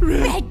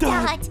 red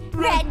dot,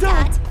 red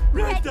dot,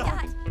 red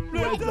dot,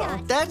 red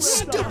dot. That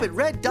stupid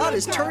red dot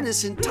has turned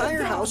this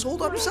entire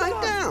household upside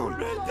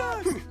down.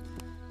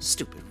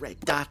 Stupid red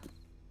dot.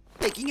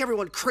 Making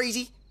everyone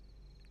crazy.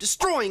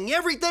 Destroying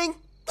everything.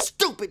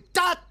 Stupid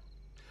dot.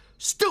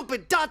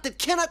 Stupid dot that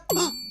cannot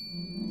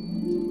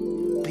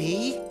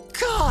be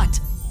caught.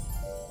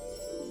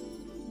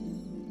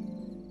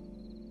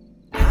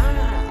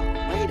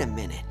 Ah, wait a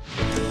minute.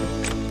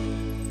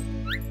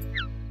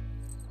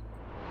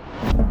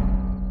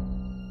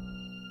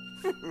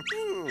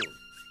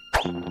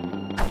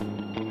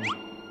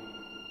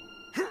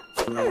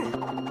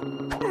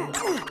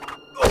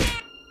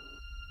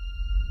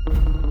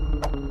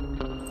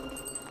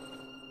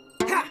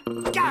 Ha,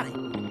 got it.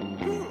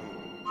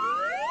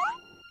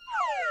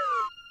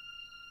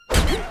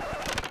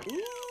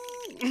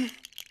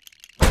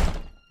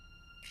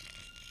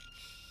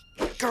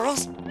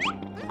 Girls,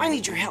 I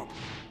need your help.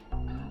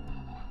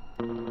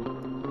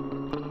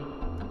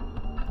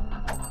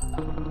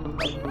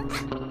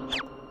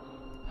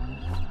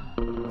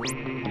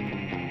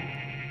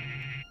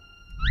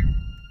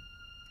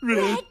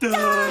 Red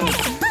dot.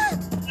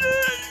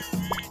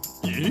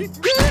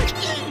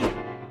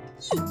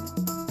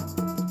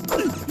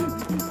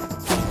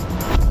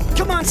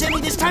 Come on,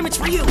 Sammy, this time it's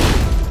for you.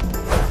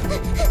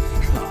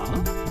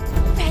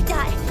 Red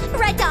dot,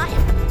 red dot.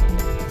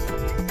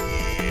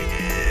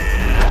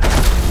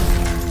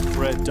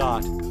 Red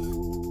dot.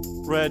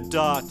 Red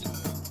dot.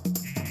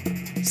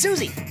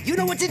 Suzie, you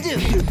know what to do.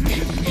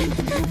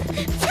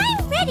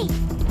 I'm ready.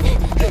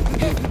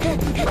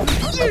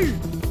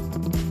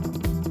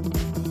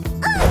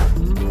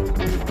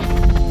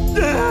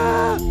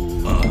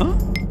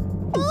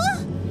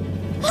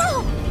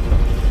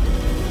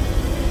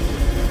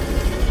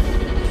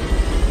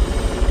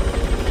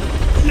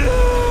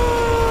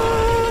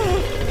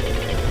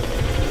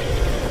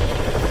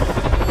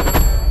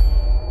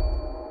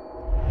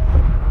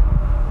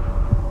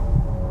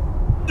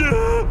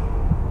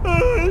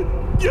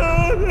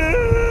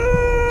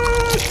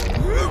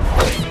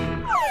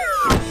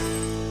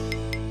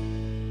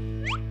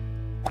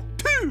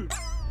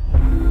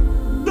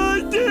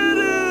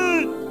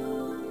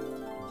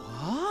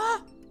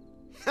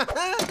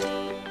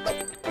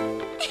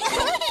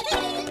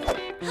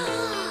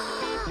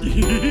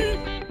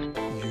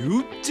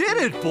 You did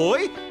it,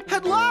 boy!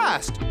 At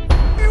last!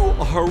 You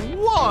are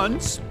one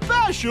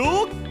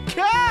special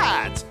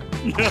cat!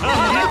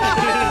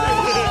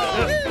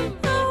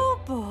 Oh,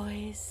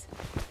 boys.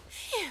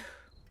 Phew.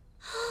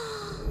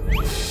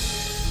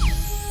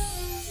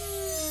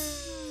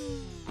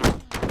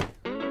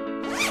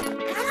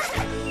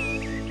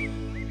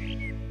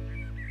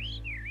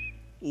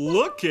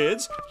 Look,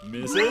 kids,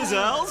 Mrs.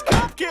 L's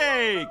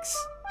cupcakes!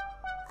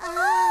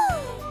 Oh,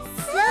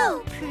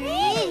 so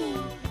pretty.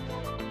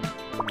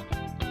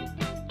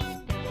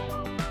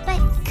 But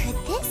could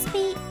this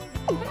be?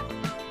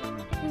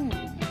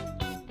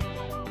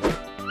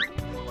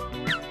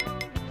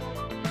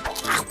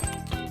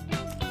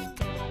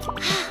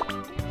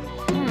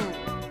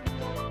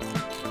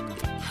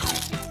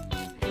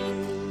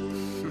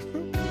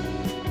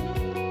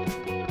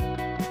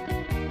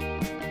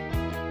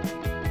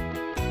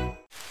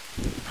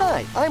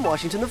 Hi, I'm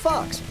Washington the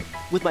Fox.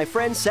 With my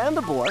friend Sam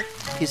the Boar,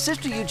 his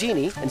sister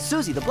Eugénie, and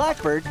Suzie the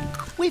Blackbird,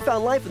 we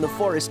found life in the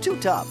forest too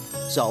tough,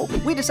 so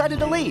we decided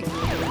to leave.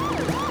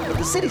 But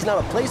the city's not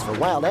a place for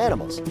wild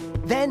animals.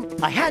 Then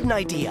I had an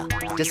idea.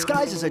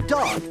 Disguised as a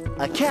dog,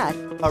 a cat,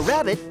 a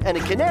rabbit, and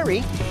a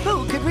canary,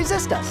 who could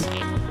resist us?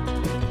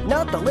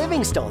 Not the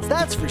Livingstones,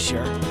 that's for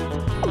sure.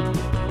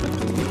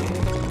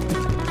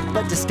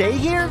 But to stay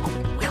here,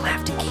 we'll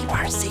have to keep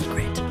our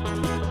secret.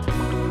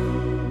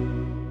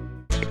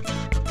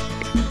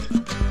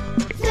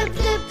 Flip,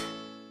 flip.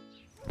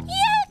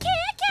 You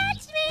can't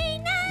catch me.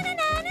 Na na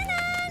na na na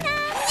na.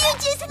 You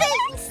just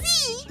wait and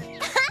see.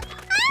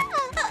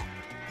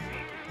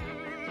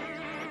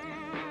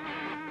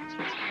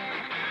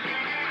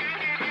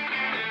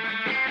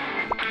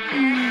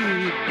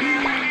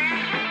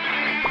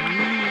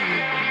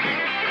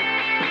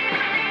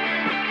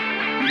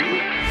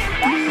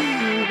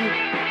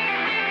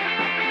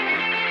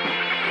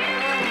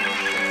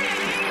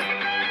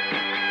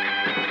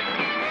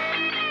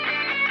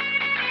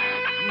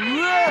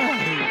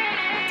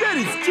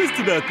 is just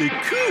about the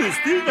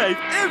coolest thing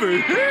I've ever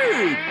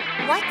heard.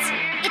 What?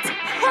 It's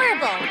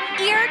horrible.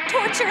 Ear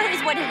torture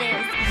is what it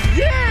is.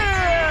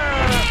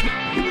 Yeah!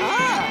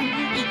 Ah!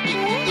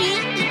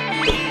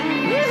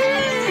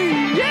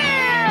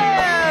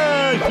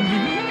 Yeah!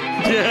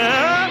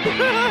 Yeah!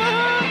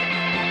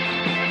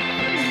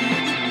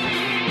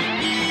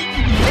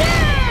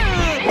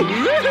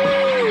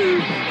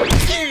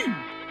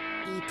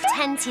 He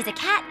pretends he's a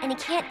cat and he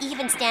can't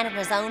even stand on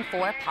his own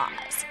 4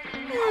 paws.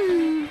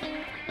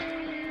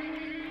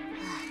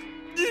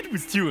 It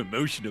was too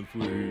emotional for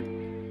her.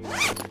 You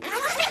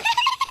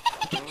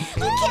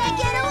can't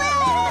get away!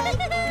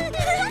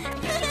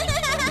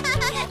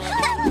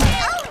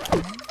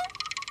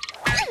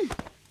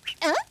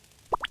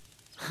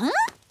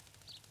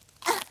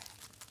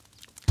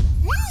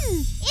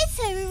 It's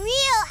a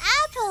real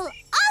apple.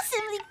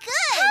 Awesomely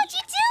good. How'd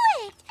you do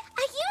it?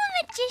 Are you a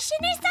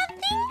magician or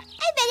something?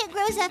 I bet it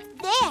grows up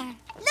there.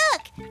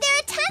 Look, there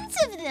are tons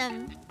of them.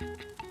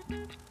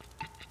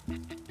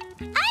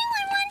 I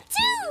want one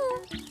too.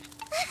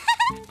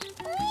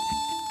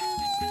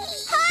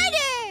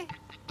 Harder.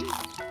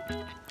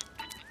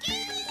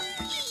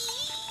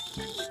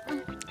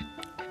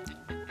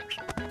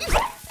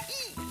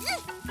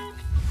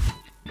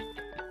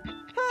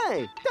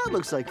 Hey, that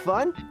looks like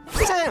fun.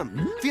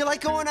 Sam, feel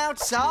like going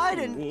outside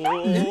and...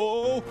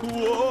 Whoa,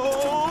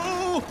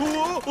 whoa,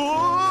 whoa,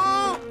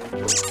 whoa.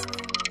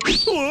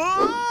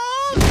 Whoa.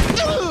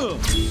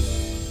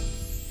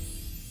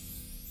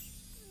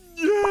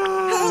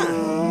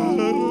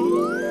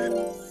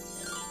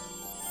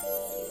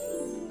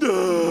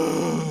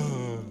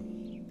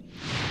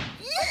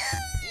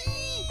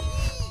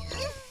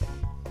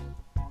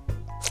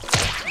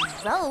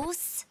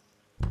 Gross.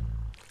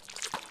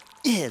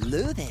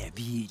 Hello there,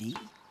 beauty.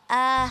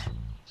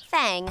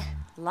 Fang,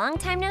 long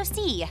time no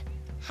see.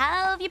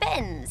 How have you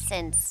been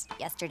since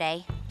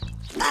yesterday?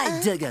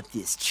 I dug up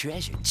this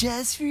treasure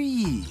just for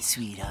you,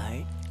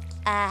 sweetheart.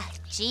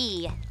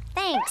 Gee,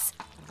 thanks.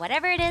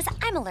 Whatever it is,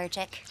 I'm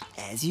allergic.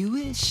 As you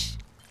wish.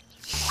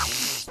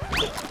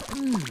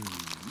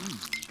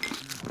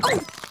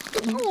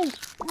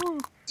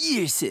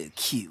 You're so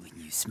cute when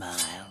you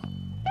smile.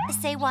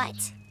 Say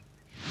what?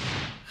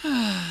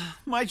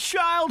 My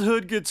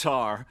childhood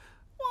guitar.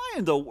 Why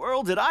in the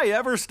world did I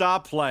ever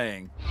stop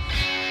playing?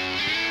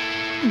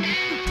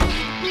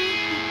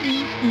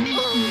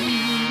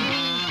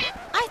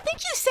 I think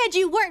you said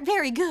you weren't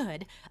very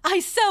good.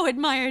 I so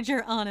admired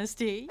your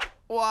honesty.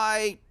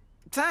 Why,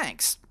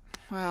 thanks.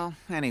 Well,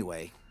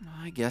 anyway,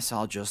 I guess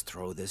I'll just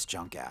throw this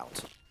junk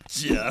out.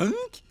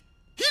 Junk?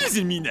 He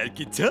doesn't mean that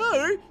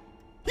guitar.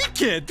 He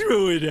can't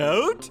throw it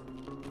out.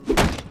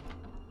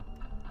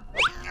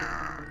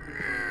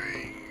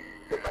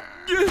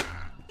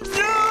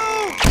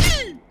 No!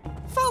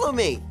 Follow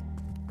me.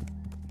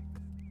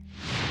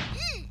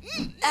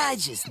 I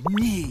just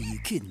knew you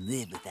couldn't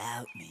live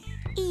without me.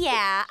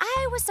 Yeah,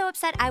 I was so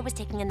upset I was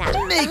taking a nap.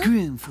 Make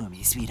room for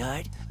me,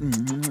 sweetheart.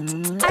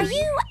 Are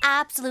you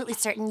absolutely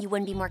certain you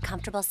wouldn't be more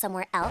comfortable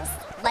somewhere else?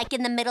 Like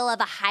in the middle of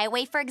a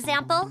highway, for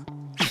example?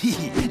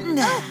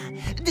 Nah,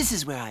 this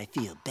is where I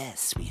feel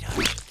best,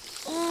 sweetheart.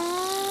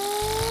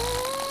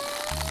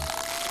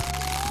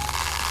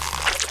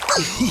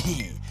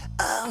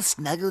 All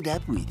snuggled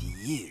up with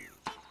you.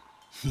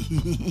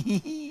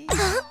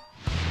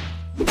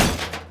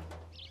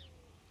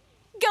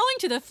 Going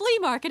to the flea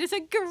market is a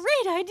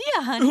great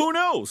idea, honey. Who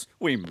knows?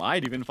 We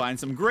might even find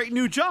some great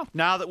new junk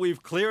now that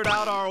we've cleared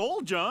out our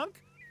old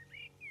junk.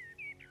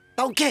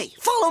 Okay,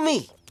 follow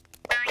me.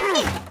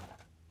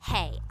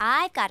 Hey,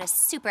 I've got a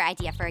super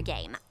idea for a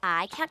game.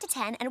 I count to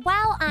 10, and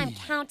while I'm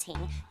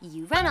counting,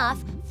 you run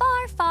off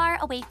far, far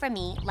away from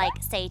me, like,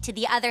 say, to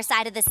the other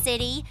side of the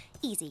city.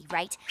 Easy,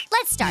 right?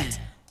 Let's start.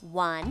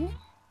 1,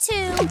 2...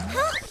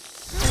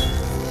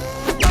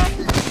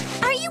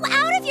 Are you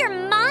out of your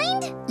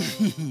mind?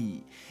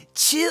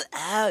 Chill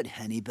out,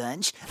 honey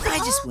bunch. I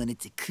just wanted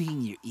to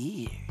clean your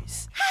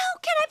ears. How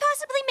can I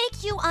possibly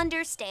make you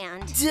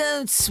understand?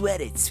 Don't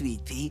sweat it,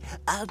 sweet pea.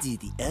 I'll do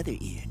the other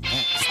ear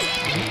next.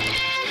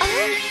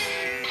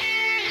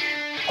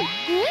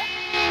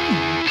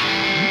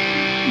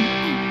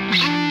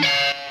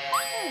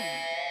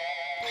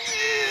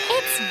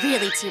 It's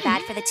really too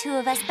bad for the two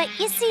of us, but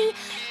you see,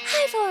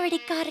 I've already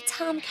got a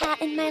tomcat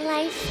in my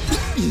life.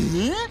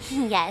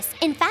 Yes,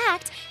 in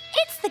fact,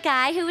 it's the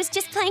guy who was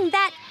just playing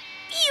that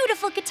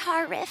beautiful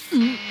guitar riff.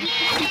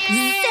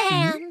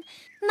 Sam,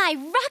 my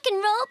rock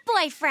and roll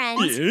boyfriend.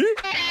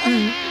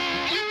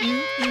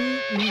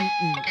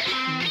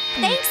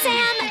 Thanks,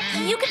 Sam.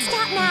 You can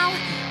stop now.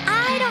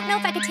 I don't know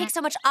if I could take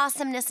so much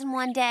awesomeness in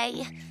one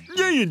day.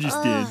 I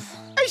understand.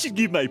 I should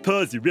give my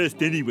paws a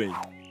rest anyway.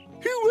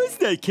 Who was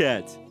that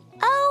cat?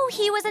 Oh,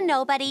 he was a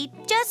nobody.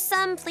 Just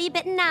some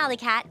flea-bitten alley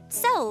cat.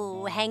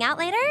 So, hang out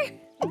later?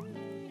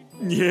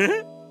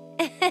 Yeah?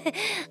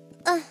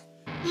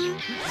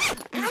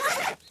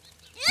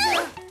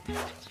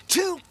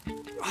 Too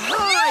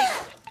high.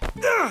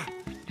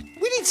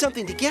 We need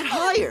something to get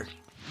higher.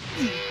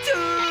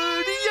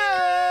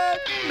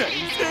 My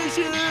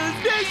special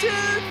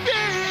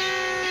friend!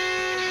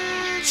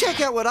 Check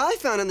out what I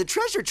found in the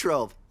treasure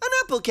trove. An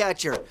apple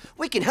catcher.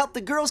 We can help the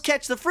girls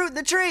catch the fruit in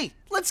the tree.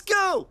 Let's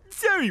go.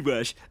 Sorry,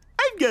 Wash.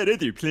 I've got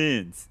other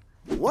plans.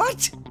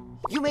 What?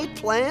 You made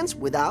plans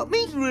without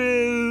me?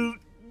 Well,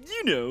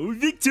 you know,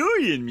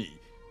 Victoria and me.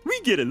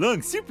 We get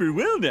along super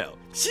well now.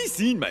 She's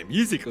seen my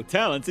musical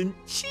talents and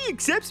she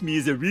accepts me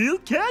as a real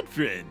cat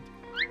friend.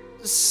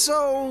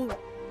 So,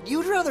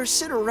 you'd rather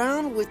sit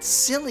around with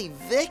silly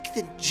Vic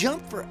than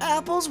jump for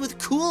apples with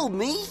cool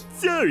me?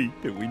 Sorry,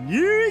 but when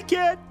you're a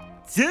cat,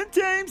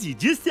 sometimes you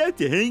just have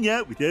to hang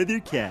out with other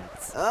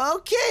cats.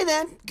 Okay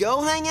then,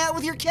 go hang out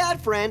with your cat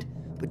friend.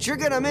 But you're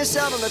gonna miss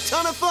out on a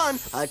ton of fun.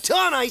 A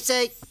ton, I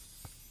say.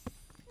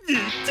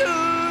 Victoria!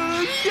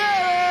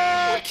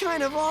 What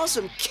kind of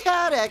awesome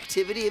cat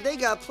activity have they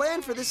got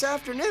planned for this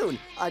afternoon?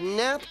 A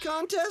nap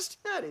contest?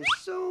 That is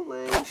so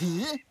lame.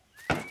 Huh?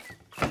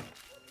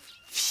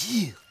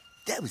 Phew,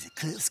 that was a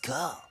close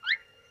call.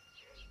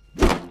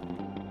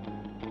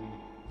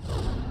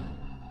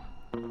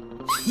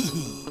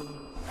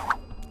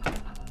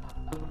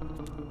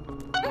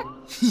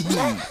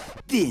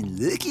 Been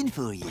looking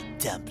for you,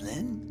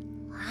 Dumpling.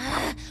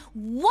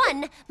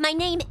 1, my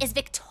name is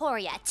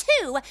Victoria. 2,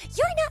 you're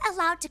not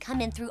allowed to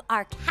come in through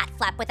our cat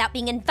flap without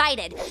being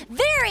invited.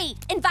 Very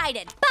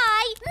invited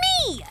by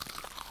me!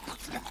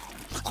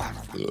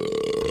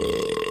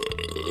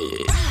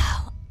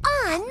 Wow,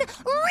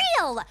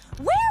 unreal! Where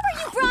were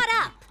you brought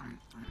up?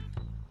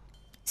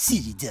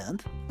 City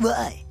Dump?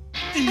 Why?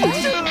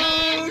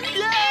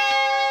 Victoria!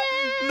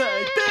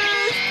 My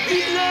best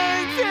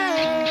feline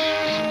friend!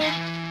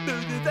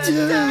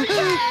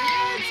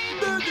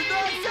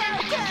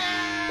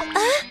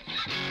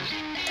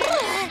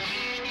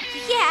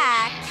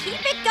 Yeah,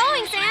 keep it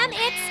going, Sam.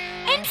 It's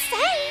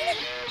insane.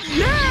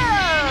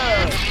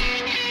 Yeah!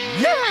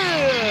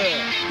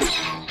 Yeah!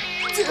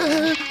 Go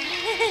on,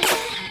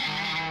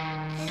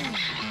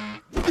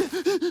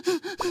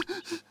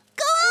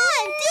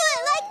 do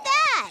it like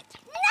that.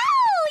 No,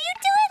 you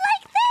do it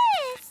like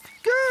this.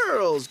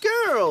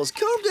 Girls,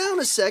 calm down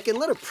a second.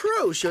 Let a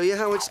pro show you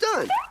how it's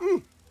done.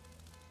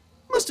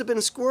 Must have been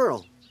a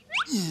squirrel.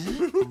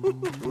 You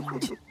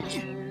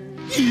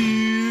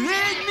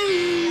and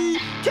me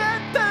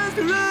can pass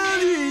for all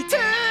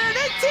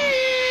eternity!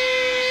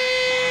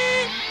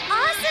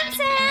 Awesome,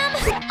 Sam.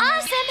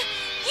 Awesome.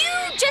 You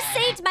just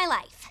saved my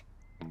life.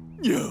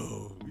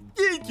 Yo,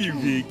 thank you,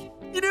 Vic.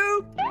 You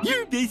know,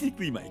 you're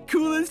basically my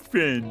coolest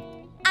friend.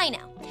 I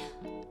know.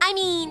 I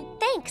mean,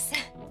 thanks.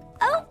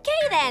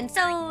 Okay then,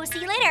 so see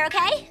you later,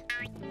 okay?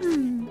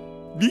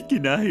 Vic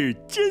and I are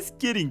just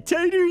getting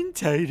tighter and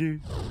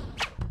tighter.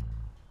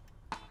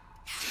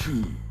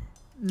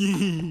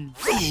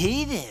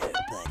 Hey there,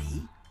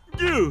 buddy.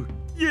 Oh,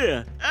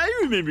 yeah, I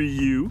remember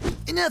you.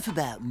 Enough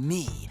about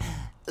me.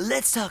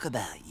 Let's talk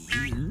about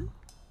you.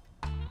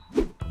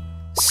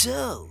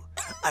 So,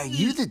 are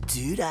you the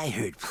dude I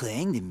heard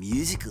playing the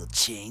musical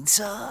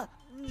chainsaw?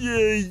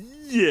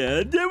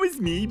 Yeah, that was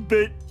me,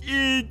 but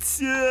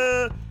it's,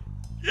 a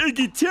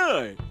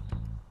guitar.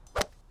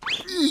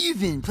 You've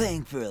been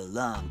playing for a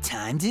long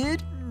time,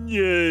 dude?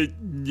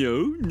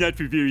 No, not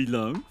for very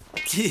long.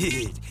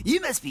 Dude,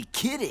 you must be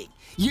kidding.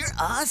 You're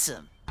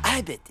awesome.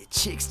 I bet the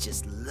chicks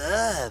just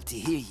love to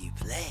hear you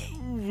play.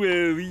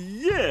 Well,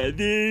 yeah,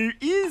 there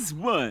is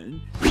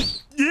one.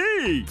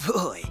 Yay!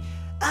 Boy,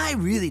 I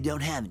really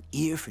don't have an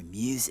ear for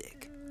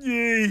music.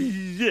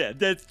 Yeah,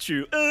 that's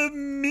true.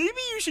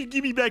 Maybe you should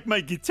give me back my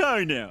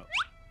guitar now.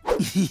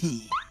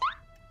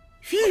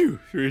 Phew,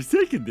 for a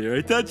second there,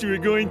 I thought you were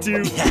going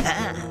to...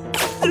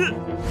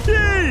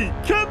 Hey,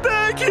 come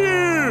back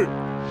here!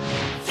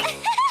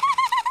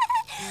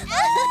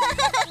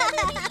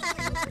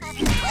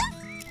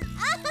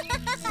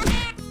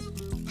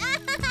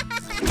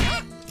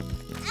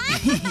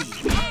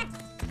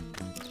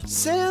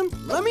 Sam,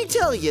 let me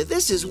tell you,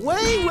 this is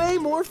way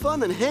more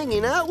fun than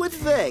hanging out with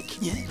Vic.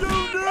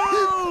 Oh,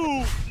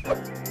 no!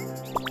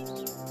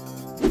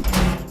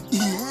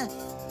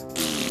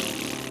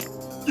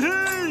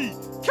 Hey,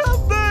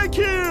 come back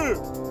here!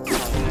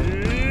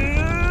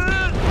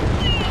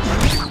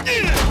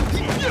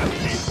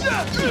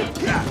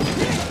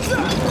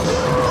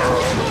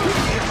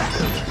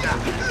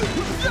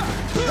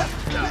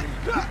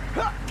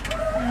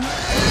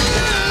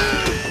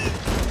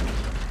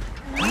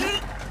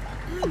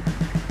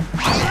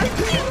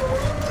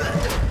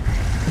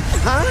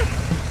 Huh?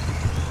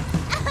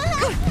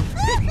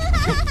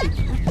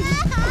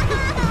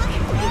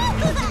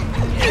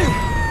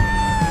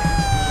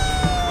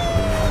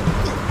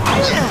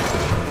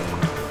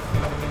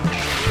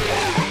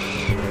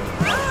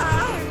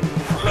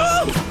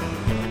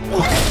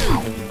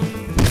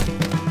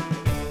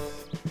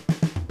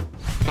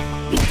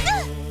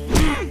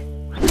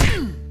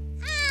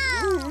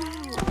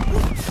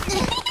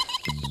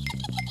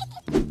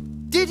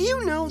 Did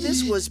you know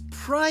this was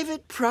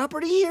private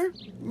property here?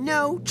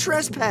 No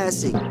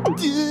trespassing. And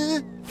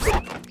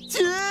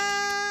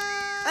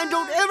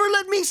don't ever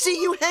let me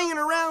see you hanging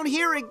around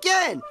here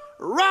again.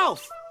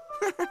 Ralph!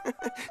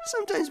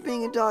 Sometimes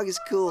being a dog is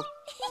cool.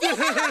 You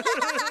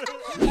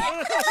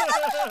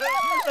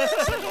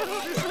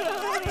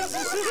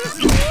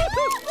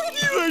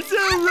are so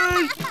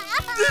right!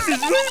 This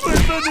is way more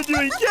fun than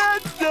doing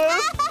cat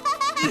stuff!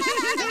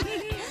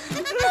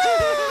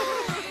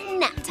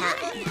 Nap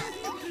time.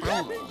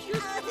 Finally.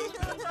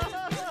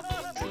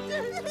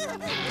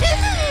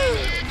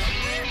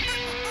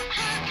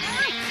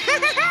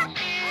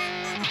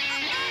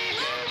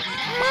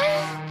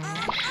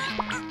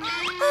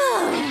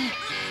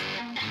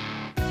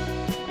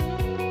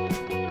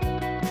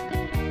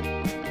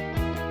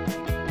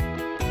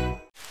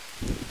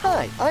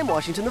 Hi, I'm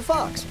Washington the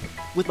Fox.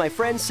 With my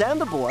friend Sam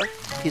the boar,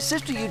 his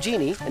sister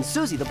Eugénie, and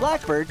Suzie the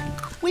blackbird,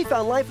 we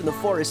found life in the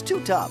forest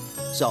too tough.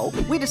 So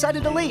we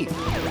decided to leave.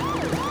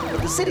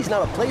 But the city's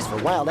not a place for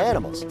wild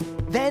animals.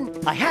 Then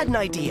I had an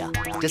idea.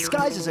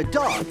 Disguised as a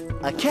dog,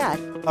 a cat,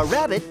 a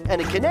rabbit,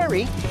 and a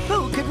canary,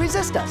 who could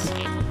resist us?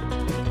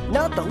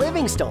 Not the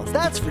Livingstones,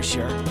 that's for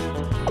sure.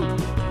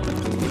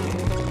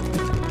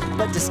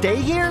 But to stay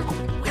here,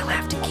 we'll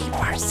have to keep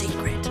our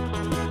secret.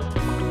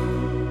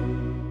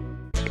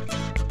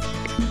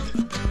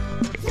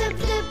 Flip,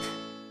 flip.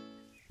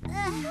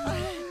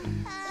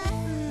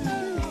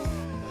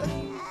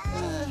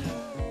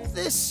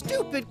 This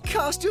stupid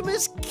costume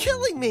is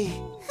killing me.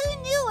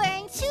 Who knew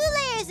wearing 2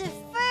 layers of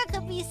fur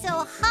could be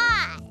so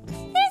hot?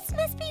 This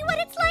must be what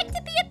it's like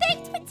to be a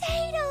baked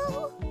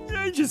potato.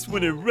 I just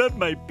want to rub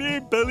my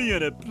bare belly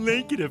on a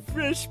blanket of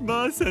fresh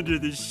moss under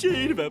the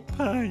shade of a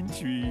pine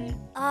tree.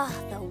 Oh,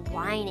 the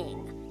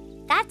whining.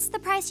 That's the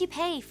price you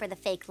pay for the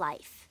fake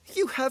life.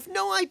 You have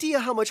no idea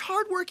how much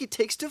hard work it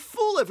takes to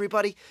fool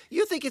everybody.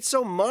 You think it's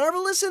so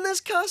marvelous in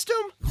this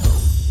costume?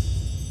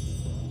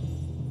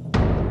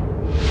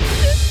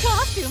 This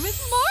costume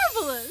is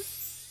marvelous.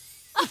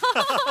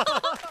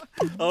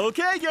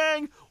 Okay,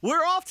 gang,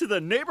 we're off to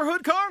the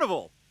neighborhood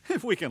carnival.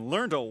 If we can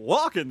learn to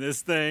walk in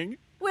this thing.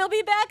 We'll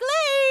be back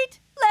late.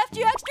 Left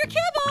you extra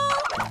kibble.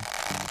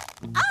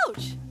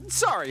 Ouch.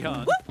 Sorry,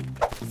 hon.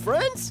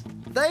 Friends,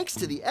 thanks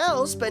to the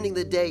elves spending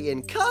the day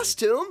in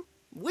costume,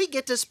 we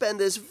get to spend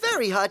this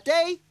very hot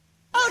day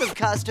out of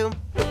costume.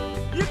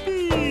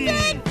 Yippee!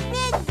 Red,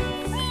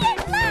 see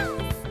at last.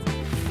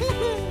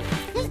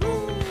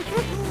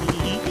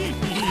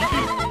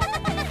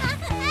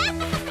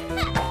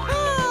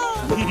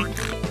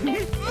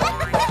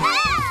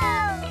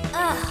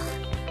 Ugh.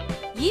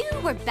 You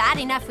were bad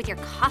enough with your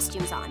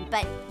costumes on,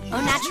 but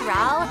au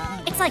natural,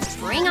 it's like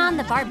bring on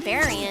the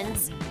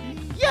barbarians.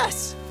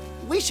 Yes!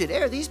 We should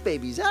air these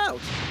babies out.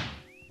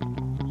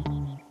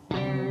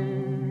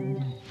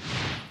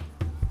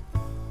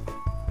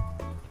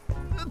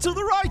 To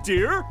the right,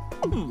 dear.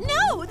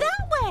 No,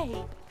 that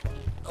way.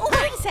 Oh,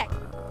 wait a sec.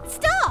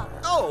 Stop.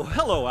 Oh,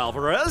 hello,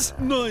 Alvarez.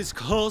 Nice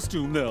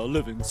costume there,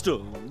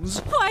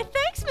 Livingstones. Why,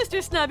 thanks,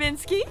 Mr.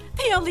 Snubinski.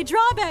 The only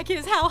drawback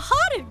is how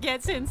hot it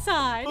gets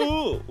inside.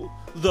 Oh,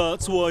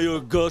 that's why you're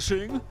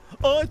gushing?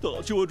 I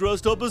thought you were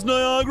dressed up as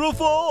Niagara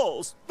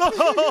Falls.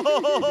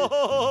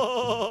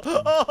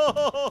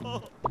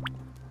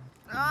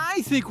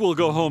 I think we'll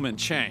go home and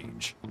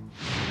change.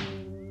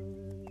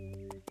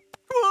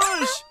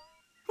 Wash!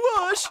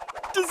 Wash!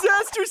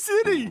 Disaster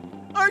City!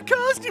 Our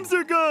costumes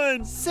are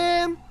gone!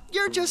 Sam,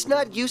 you're just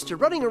not used to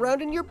running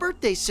around in your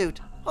birthday suit.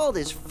 All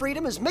this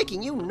freedom is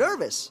making you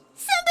nervous.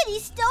 Somebody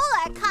stole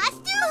our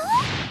costume.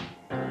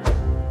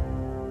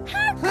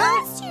 Our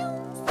costumes.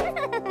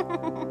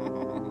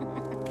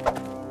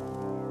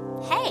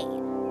 Hey,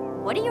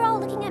 what are you all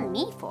looking at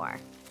me for?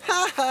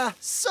 Ha ha,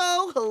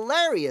 so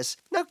hilarious.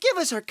 Now give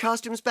us our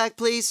costumes back,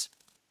 please.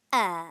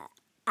 I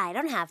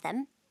don't have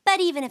them. But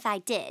even if I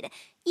did,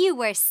 you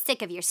were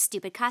sick of your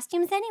stupid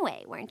costumes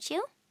anyway, weren't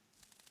you?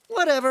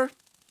 Whatever.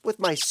 With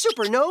my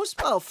super nose,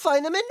 I'll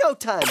find them in no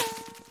time.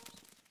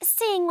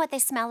 Seeing what they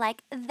smell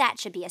like, that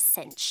should be a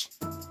cinch.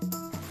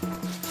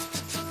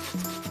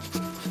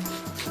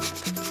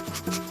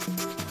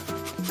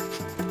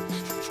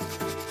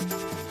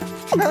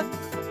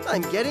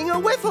 I'm getting a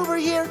whiff over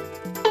here.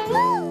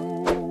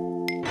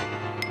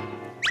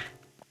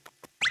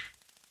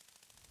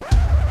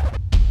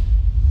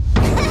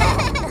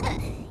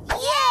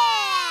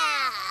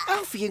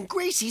 Alfie and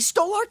Gracie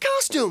stole our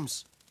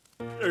costumes.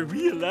 Are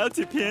we allowed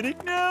to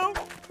panic now?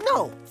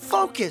 No,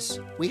 focus.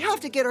 We have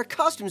to get our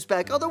costumes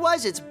back,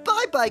 otherwise it's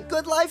bye-bye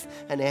good life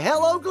and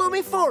hello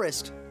gloomy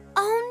forest.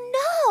 Oh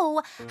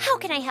no! How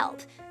can I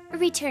help?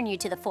 Return you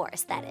to the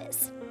forest, that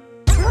is.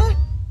 Huh?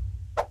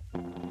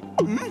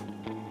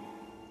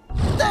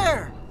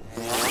 There!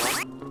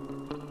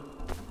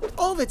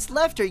 All that's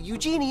left are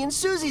Eugénie and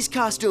Suzie's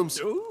costumes.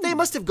 Ooh. They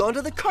must have gone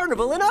to the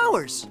carnival in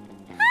hours.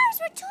 Ours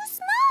were too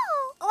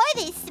small. Or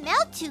they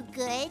smell too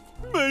good.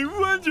 My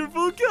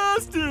wonderful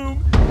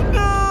costume!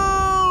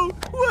 No!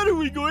 What are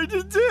we going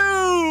to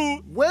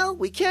do? Well,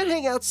 we can't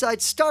hang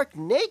outside stark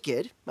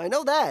naked. I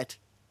know that.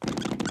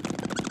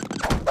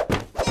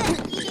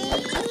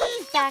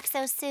 Back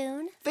so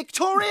soon?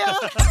 Victoria!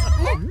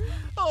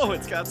 Oh,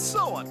 it's got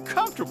so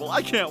uncomfortable.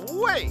 I can't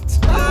wait.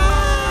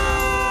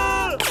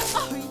 Ah!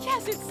 Oh,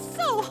 yes, it's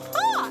so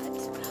hot.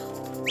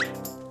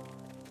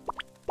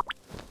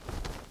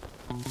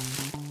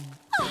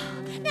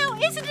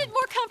 Isn't it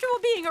more comfortable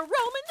being a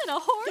Roman than a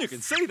horse? You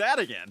can say that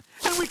again.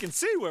 And we can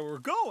see where we're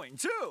going,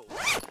 too.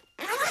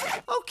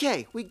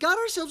 Okay, we got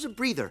ourselves a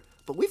breather,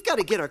 but we've got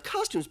to get our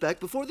costumes back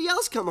before the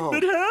owls come home.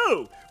 But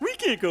how? We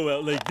can't go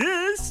out like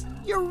this.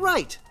 You're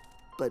right.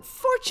 But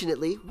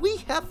fortunately, we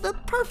have the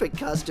perfect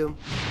costume.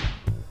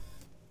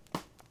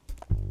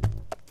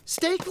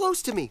 Stay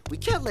close to me. We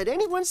can't let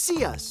anyone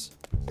see us.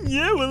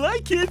 Yeah, well, I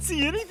can't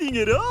see anything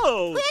at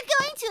all. We're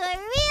going to a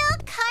real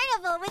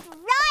carnival with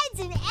rides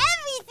and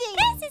everything.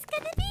 This is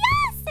going to be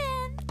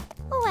awesome.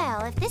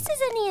 Well, if this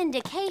is any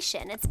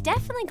indication, it's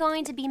definitely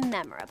going to be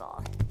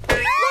memorable.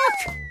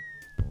 Look!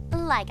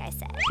 Like I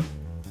said.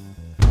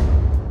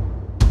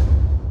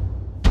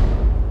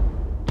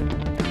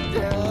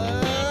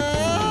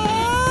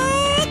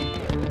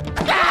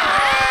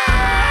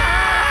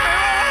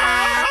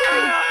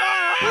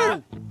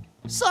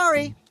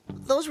 Sorry,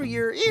 those were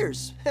your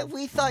ears.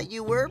 We thought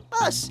you were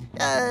us.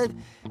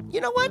 You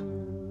know what?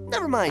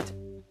 Never mind.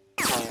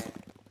 Hey,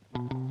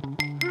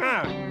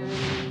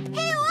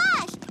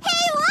 Wash!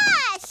 Hey,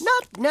 Wash!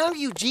 Not now,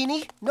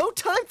 Eugénie. No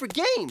time for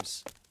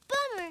games.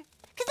 Bummer,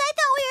 because I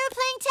thought we were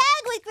playing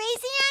tag with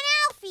Gracie and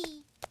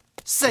Alfie.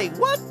 Say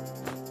what?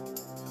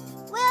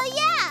 Well,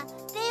 yeah,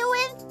 they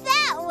went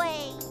that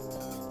way.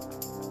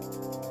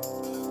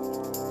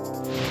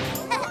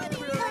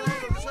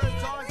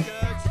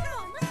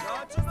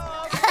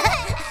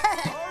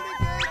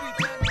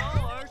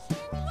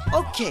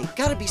 Okay,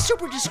 gotta be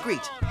super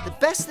discreet. The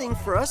best thing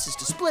for us is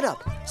to split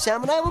up.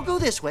 Sam and I will go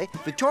this way.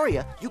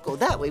 Victoria, you go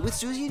that way with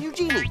Suzie and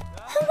Eugénie.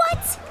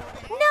 What?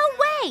 No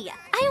way!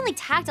 I only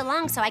tagged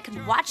along so I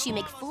could watch you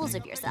make fools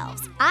of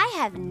yourselves. I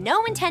have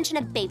no intention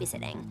of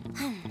babysitting.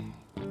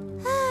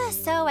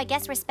 So I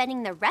guess we're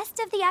spending the rest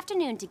of the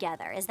afternoon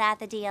together. Is that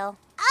the deal?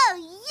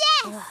 Oh,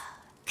 yes!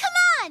 Come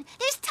on!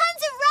 There's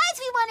tons of rides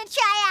we want to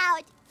try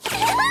out!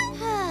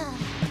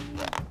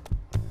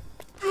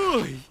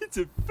 Boy, it's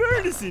a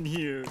furnace in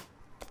here.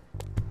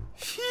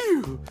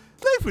 Phew,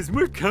 life was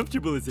more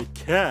comfortable as a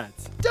cat.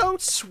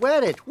 Don't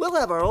sweat it. We'll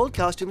have our old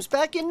costumes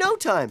back in no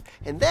time.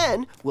 And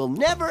then we'll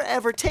never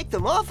ever take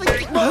them off again.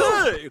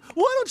 Hey,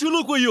 why don't you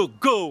look where you're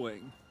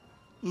going?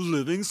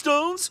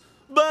 Livingstones?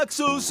 Back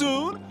so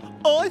soon?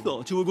 I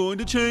thought you were going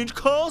to change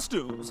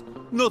costumes.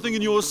 Nothing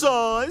in your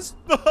size.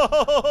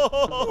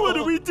 What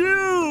do we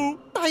do?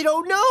 I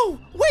don't know.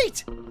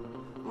 Wait.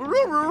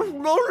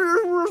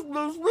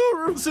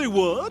 Say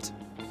what?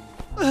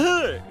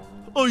 Hey,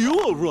 are you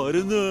all right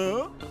in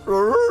there?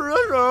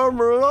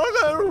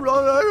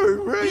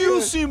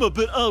 You seem a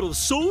bit out of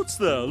sorts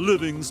there,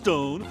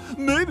 Livingstone.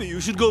 Maybe you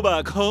should go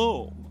back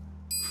home.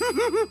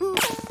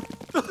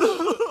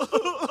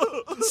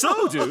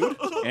 So, dude,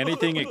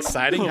 anything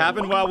exciting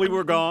happened while we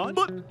were gone?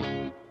 But,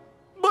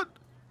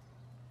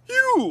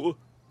 you,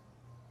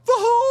 the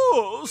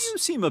horse. You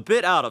seem a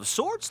bit out of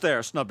sorts there,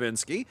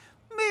 Snubinsky.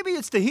 Maybe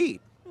it's the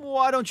heat.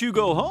 Why don't you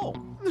go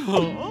home?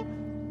 Huh?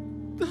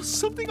 There's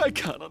something I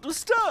can't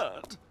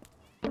understand.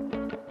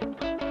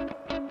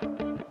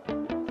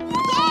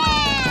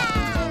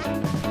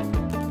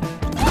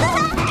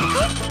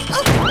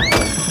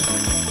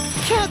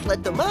 Can't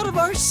let them out of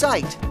our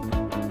sight.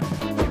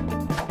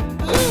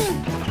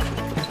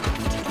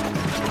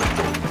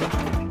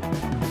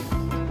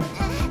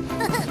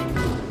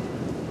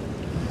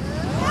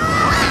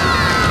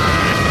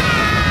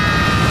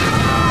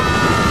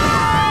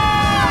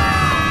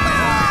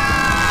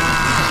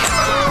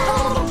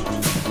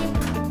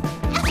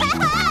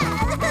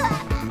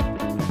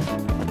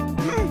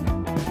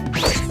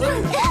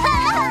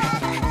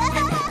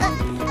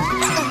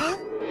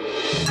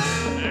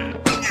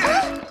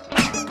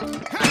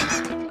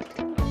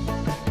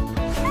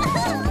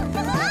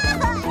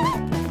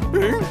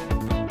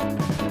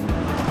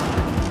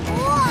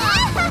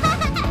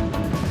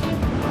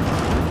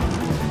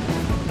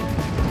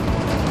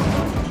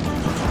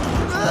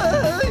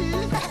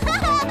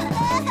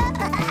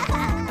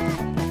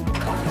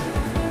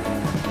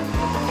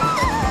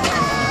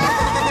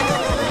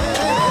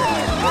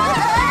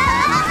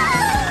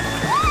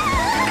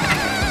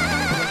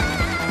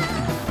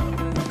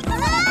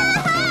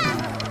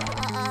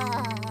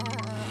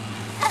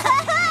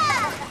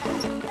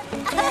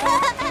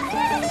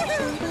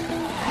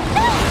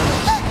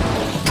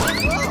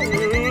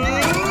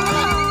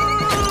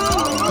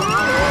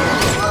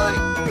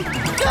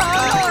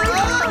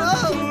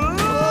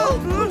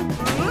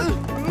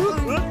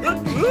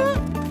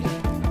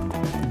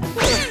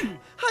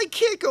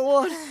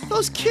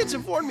 Those kids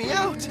have worn me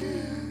out.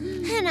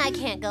 And I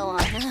can't go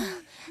on.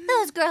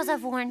 Those girls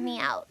have worn me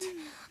out. We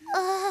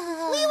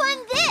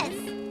won this!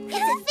 It's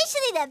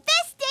officially the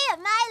best day of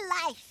my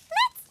life.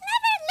 Let's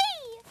never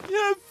leave!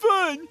 Have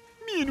fun!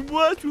 Me and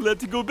Wash will have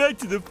to go back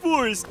to the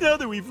forest now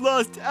that we've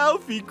lost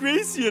Alfie,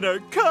 Gracie, and our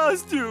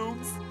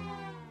costumes.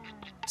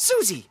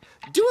 Suzie,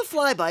 do a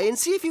flyby and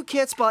see if you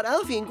can't spot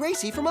Alfie and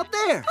Gracie from up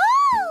there.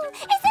 Oh! Is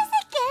this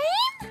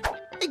a game?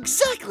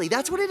 Exactly,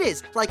 that's what it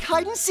is, like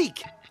hide and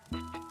seek.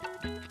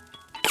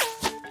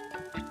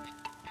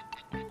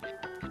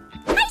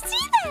 I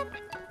see them!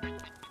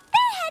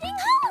 They're heading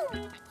home!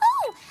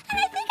 Oh, and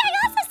I think I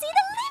also see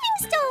the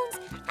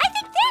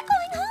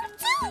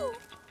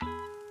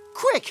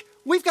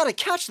gotta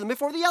catch them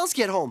before the elves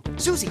get home.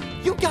 Suzie,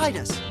 you guide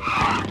us.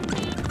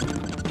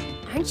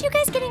 Aren't you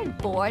guys getting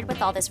bored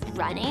with all this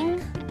running?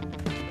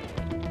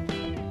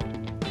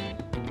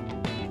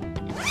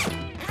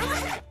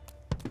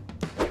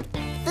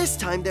 This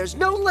time there's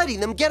no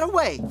letting them get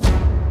away.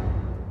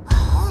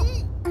 What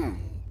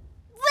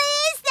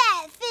is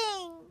that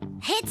thing?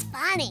 It's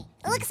funny.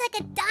 It looks like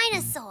a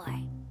dinosaur.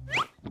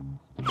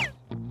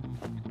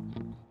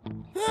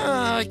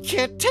 I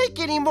can't take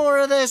any more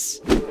of this.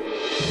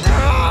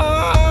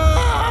 Wild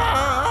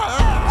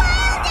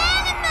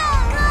animal!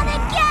 Gonna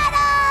get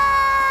us!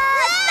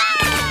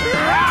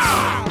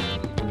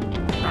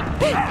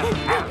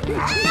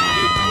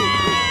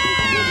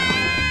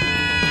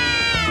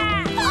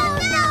 Oh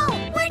no!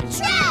 We're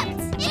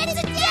trapped! It's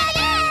a dead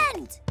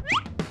end!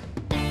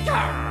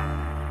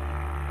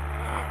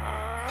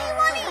 They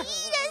want to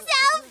eat us,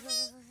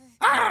 Alfie!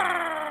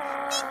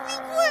 They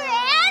think we're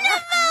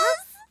animals!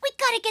 We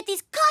gotta get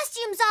these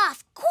costumes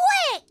off,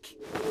 quick!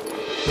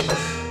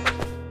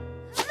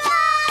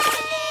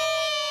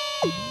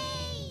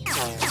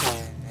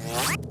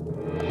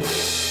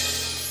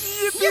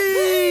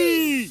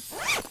 Yippee!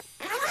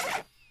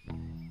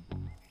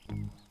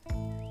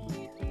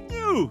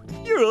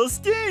 You're all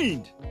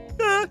stained.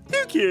 Who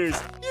cares?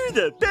 You're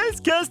the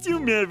best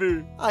costume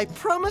ever. I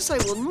promise I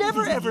will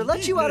never ever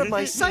let you out of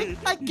my sight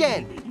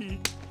again.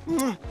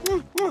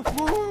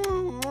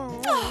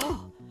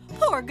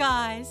 Poor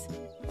guys.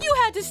 You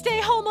had to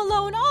stay home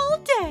alone all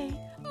day.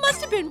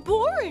 Must have been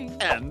boring.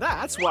 And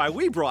that's why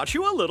we brought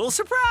you a little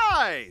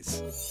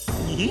surprise.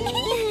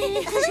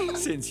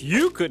 Since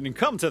you couldn't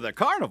come to the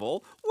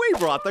carnival, we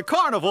brought the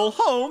carnival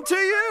home to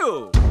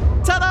you.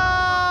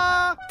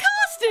 Ta-da!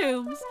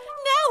 Costumes!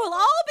 Now we'll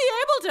all be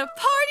able to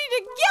party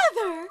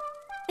together.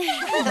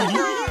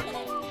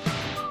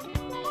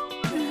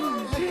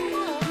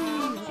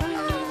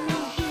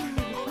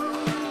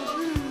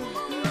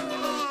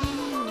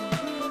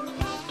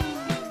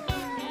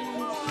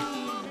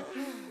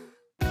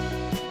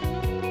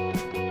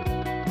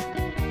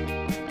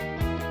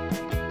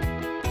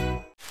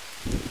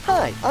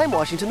 Hi, I'm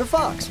Washington the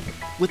Fox.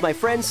 With my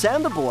friend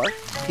Sam the Boar,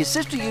 his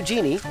sister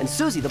Eugénie, and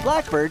Suzie the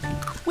Blackbird,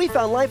 we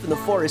found life in the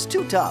forest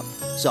too tough,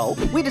 so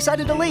we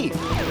decided to leave.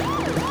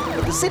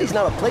 But the city's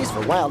not a place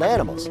for wild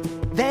animals.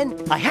 Then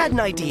I had an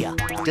idea.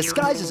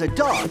 Disguised as a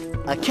dog,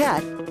 a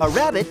cat, a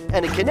rabbit,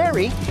 and a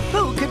canary,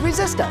 who could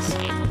resist us?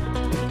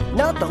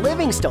 Not the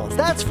Livingstones,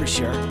 that's for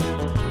sure.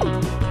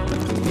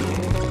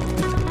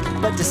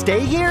 But to stay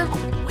here,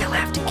 we'll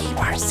have to keep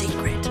our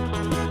secret.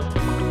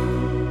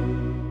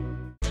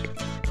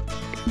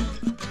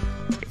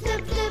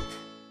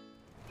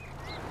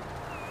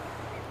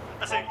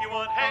 I say you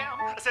want ham,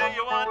 I say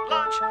you want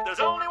lunch. There's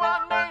only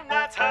one name,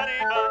 that's Honey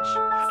Bunch.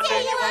 I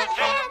Say you want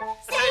ham,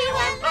 say you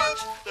want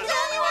lunch. There's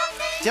only one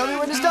thing. Tell me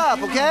when to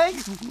stop, okay?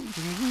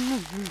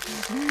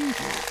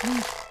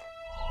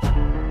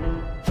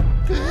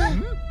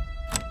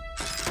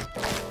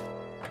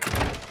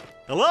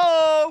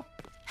 Hello?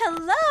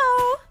 Hello?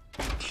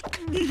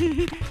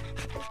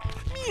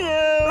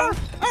 Meow.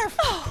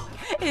 Oh,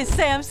 is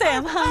Sam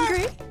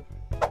hungry?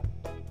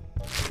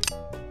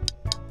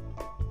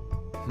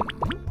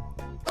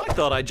 I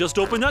thought I just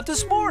opened that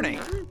this morning.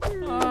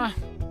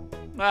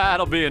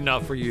 That'll be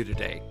enough for you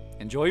today.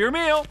 Enjoy your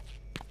meal.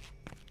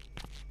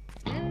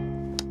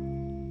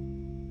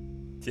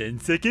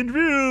 10-second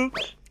rule.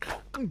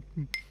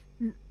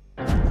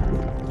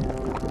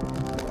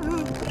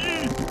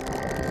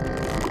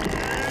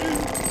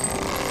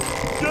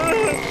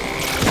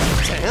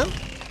 Sam?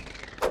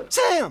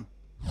 Sam!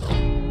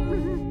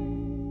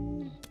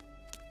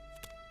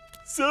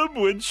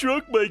 Someone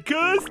shrunk my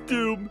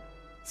costume.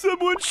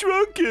 Someone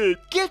shrunk it.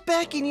 Get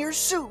back in your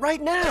suit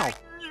right now.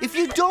 If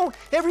you don't,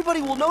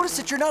 everybody will notice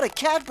that you're not a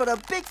cat but a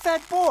big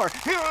fat boar.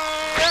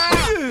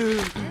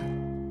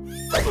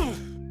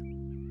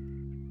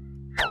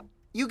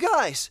 You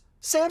guys,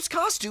 Sam's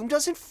costume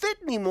doesn't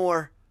fit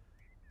anymore.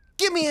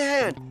 Give me a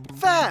hand,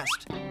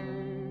 fast.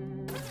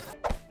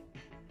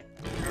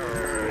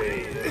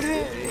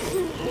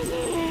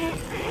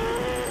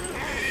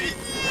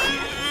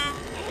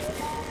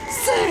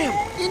 Sam,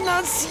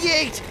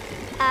 enunciate.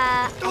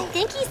 I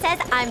think he says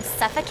I'm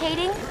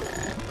suffocating.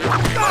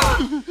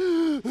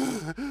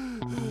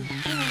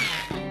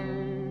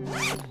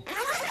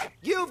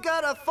 You've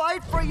got to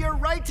fight for your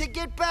right to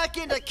get back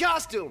into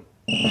costume.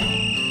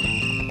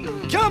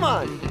 Come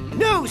on,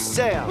 no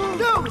Sam,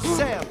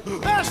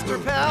 faster,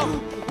 pal.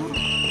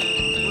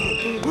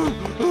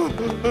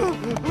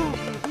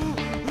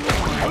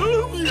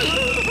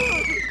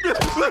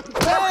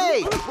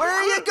 Hey, where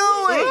are you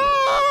going?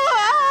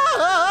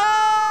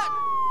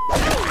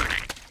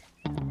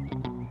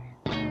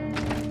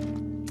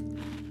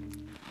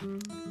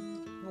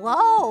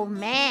 Whoa,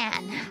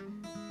 man.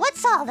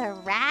 What's all the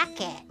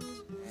racket?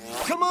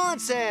 Come on,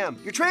 Sam,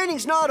 your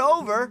training's not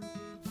over.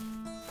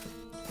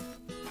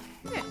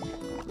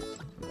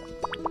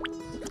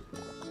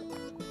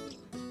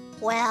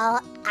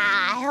 Well,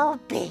 I'll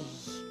be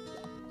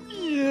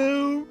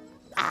Meow.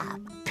 a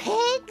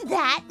pig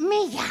that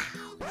meows.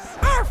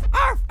 Arf,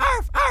 arf,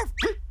 arf, arf.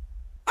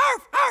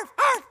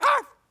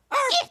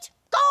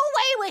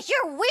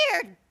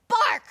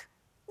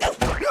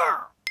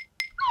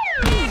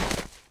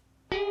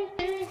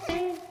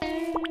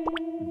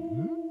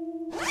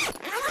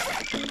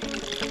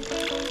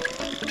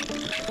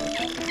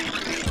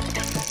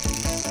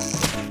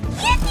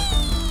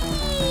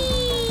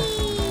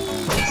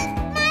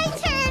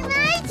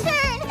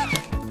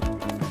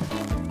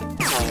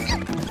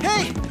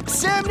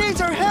 Sam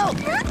needs our help!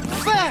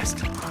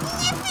 Fast!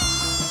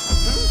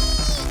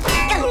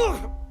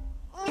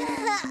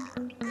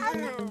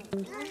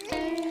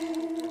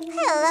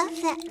 I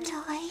love that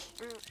toy.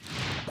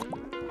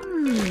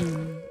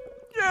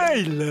 I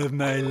love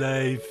my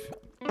life.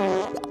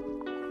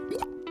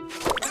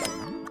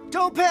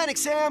 Don't panic,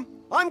 Sam.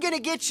 I'm gonna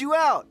get you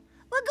out.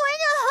 We're going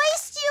to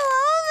hoist you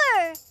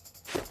over.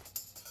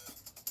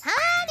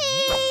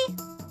 Honey,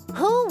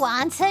 who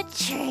wants a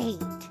treat?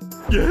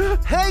 Yeah?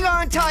 Hang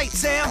on tight,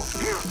 Sam.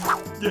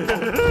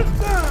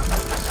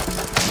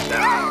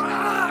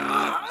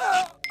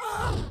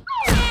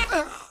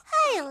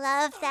 I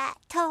love that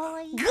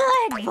toy.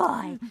 Good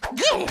boy.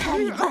 Get it,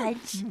 Honey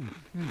Bunch.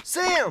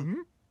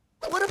 Sam,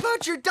 what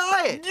about your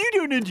diet? You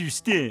don't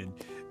understand.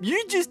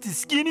 You're just a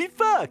skinny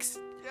fox.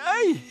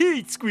 I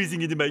hate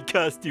squeezing into my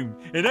costume,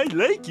 and I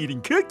like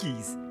eating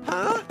cookies.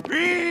 Huh?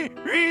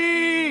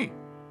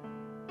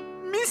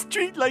 Miss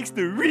Treat likes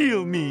the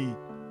real me.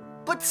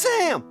 But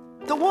Sam,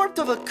 the warmth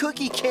of a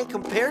cookie can't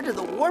compare to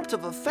the warmth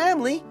of a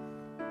family.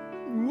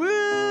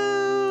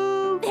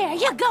 Well... There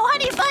you go,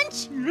 Honey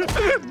Bunch.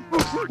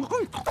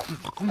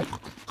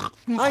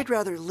 I'd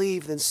rather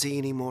leave than see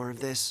any more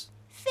of this.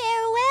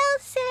 Farewell,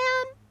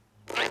 Sam.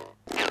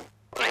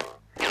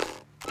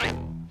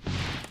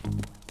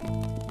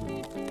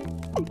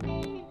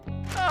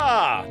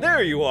 Ah,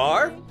 there you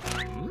are.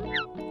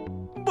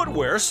 But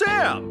where's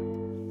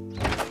Sam?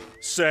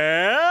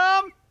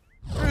 Sam?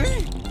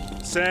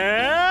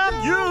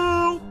 Sam,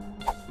 you!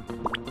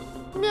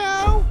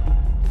 Meow.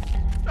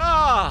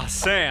 Ah,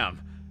 Sam.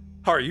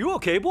 Are you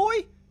okay,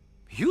 boy?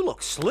 You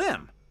look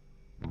slim.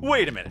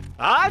 Wait a minute.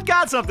 I've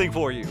got something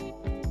for you.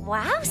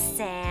 Wow,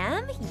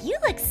 Sam, you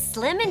look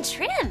slim and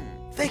trim.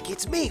 Vic,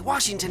 it's me,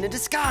 Washington in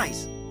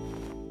disguise.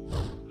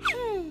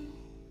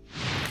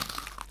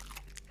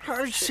 How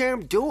does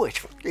Sam do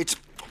it? It's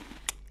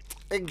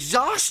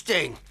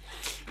exhausting.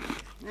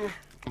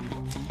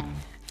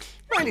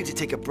 I need to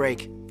take a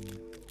break.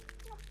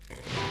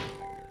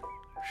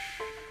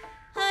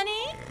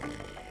 Honey,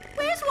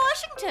 where's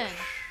Washington?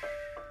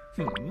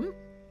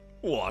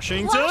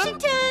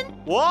 Washington?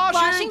 Washington!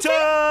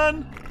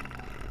 Washington!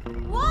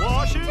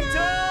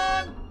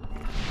 Washington!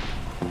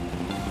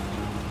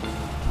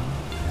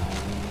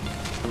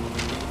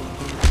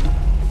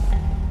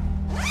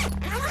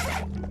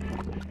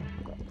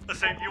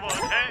 Say you want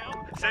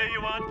ham, say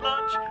you want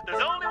lunch.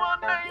 There's only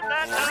one name,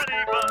 that's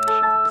Honey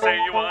Bunch. Say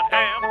you want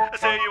ham,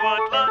 say you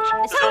want lunch.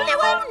 There's only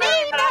one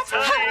name, that's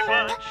Honey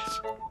Bunch.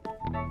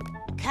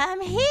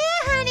 Come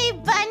here, Honey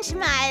Bunch,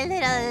 my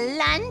little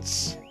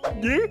lunch.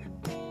 Yeah?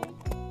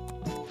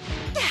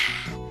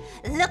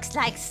 Looks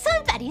like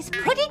somebody's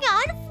putting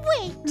on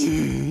weight.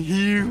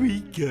 Here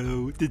we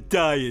go, the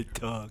diet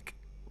talk.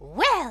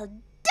 Well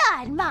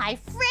done, my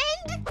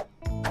friend.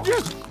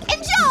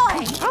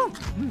 Enjoy!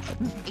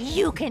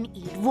 You can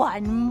eat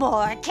one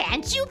more,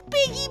 can't you,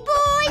 Piggy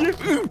boy?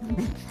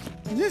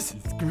 This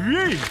is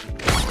great.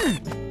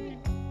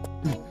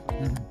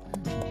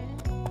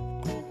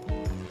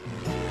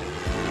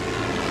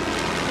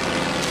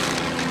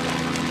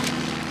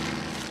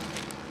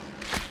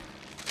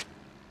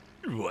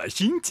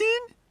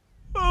 Washington?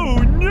 Oh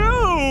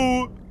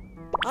no!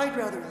 I'd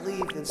rather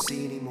leave than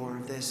see any more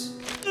of this.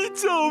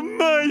 It's all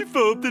my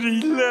fault that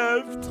he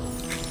left.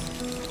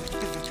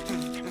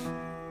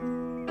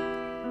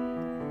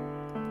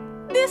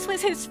 This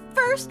was his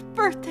first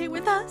birthday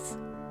with us.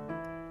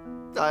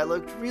 I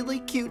looked really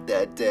cute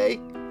that day.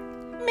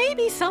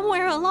 Maybe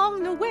somewhere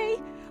along the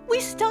way, we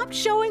stopped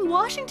showing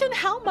Washington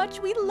how much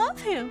we love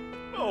him.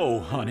 Oh,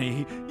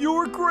 honey,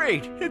 you're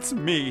great. It's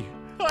me.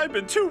 I've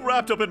been too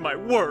wrapped up in my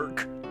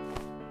work.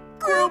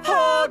 Group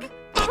hug!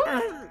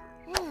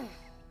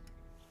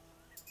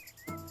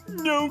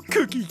 No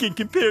cookie can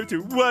compare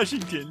to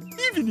Washington,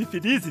 even if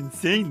it is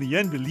insanely,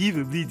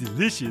 unbelievably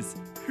delicious.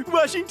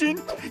 Washington,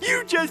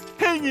 you just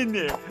hang in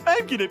there.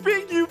 I'm gonna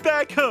bring you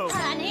back home.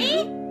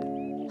 Honey?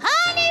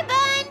 Honey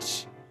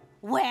Bunch!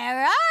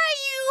 Where are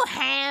you,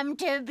 ham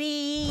to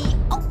be?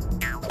 Oh.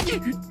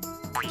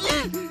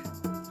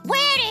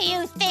 Where do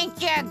you think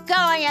you're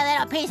going, you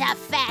little piece of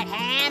fat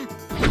ham?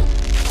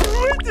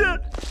 What the?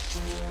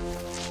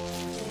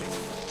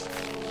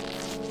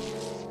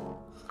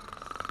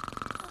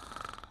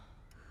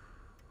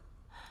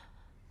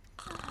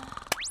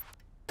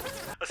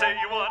 I say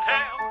you want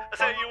ham, I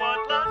say you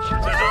want lunch.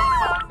 There's only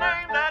one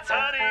name, that's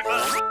Honey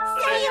Bunch.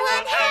 Say you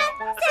want ham,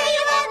 say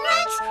you want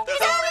lunch.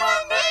 There's only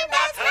one name,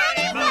 that's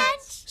Honey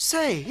Bunch.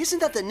 Say, isn't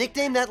that the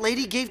nickname that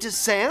lady gave to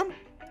Sam?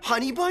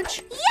 Honey Bunch?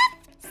 Yep,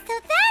 so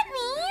that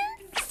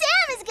means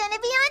Sam is gonna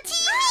be on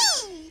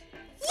TV.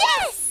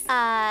 Yes!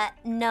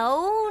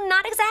 No,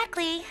 not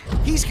exactly.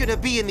 He's gonna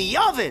be in the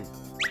oven.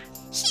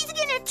 She's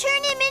gonna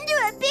turn him into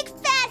a big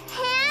fat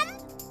ham?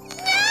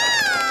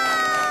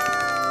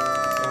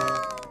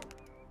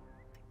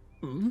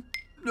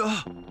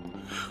 No!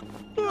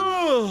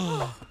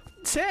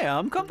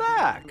 Sam, come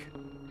back.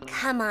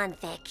 Come on,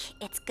 Vic.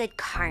 It's good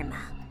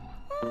karma.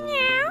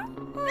 Meow,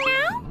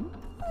 meow,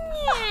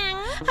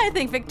 meow. I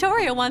think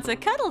Victoria wants a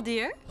cuddle,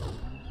 dear.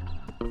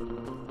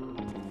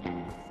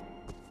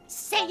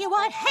 Say you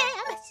want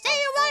ham, say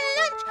you want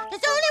lunch.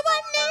 There's only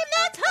one name,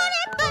 that's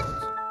Honey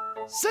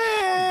Bunch.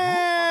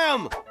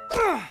 Sam!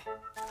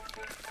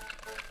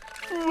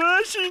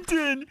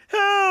 Washington,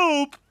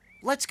 help!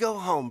 Let's go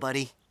home,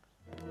 buddy.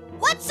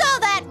 What's all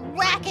that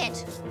racket?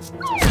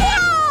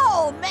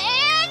 Whoa,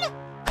 man!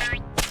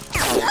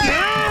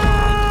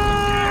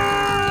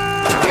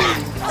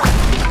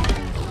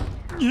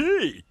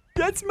 Hey,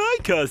 that's my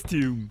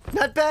costume.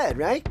 Not bad,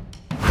 right?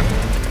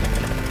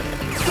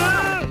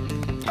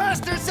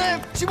 Faster,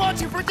 Sam! She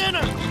wants you for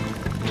dinner! Come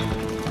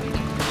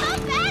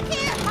back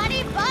here,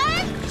 Honey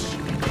Bunch!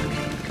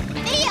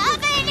 The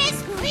oven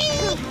is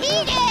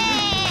preheated!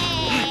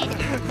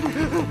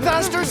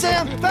 Faster,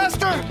 Sam!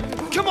 Faster!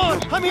 Come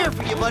on, I'm here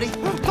for you, buddy.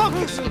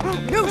 Focus!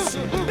 No,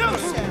 Sam! No,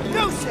 Sam!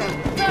 No,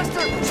 Sam!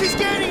 Faster! She's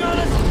gaining on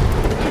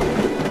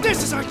us!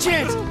 This is our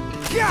chance!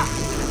 Yeah!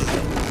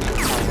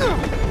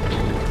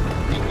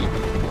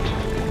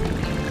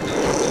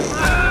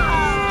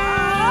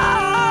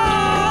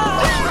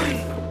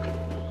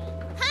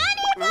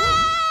 Honey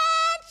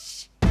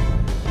Bunch!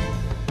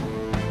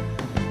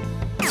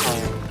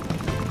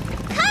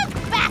 Come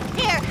back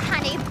here,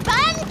 Honey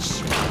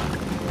Bunch!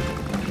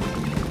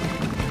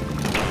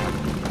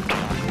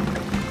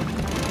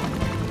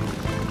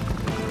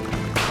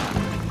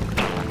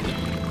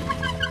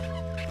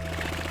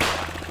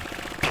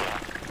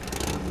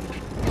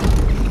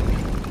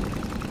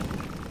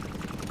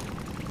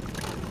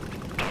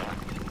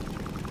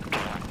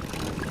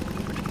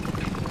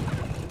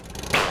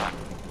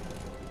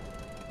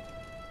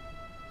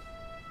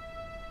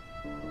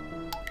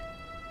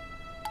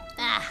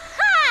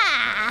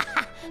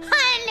 Aha!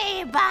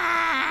 Honey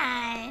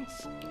Bunch!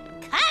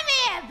 Come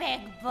here,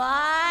 big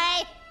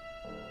boy!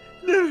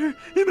 Never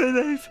in my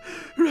life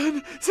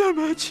run so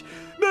much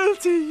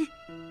melting.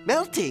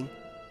 Melting?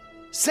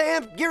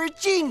 Sam, you're a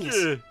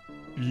genius!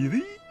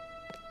 Really?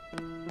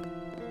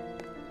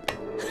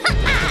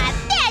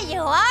 There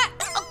you are!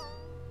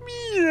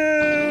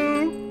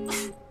 Meow.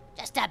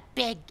 Just a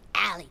big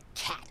alley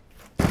cat.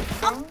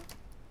 Oh,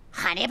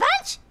 Honey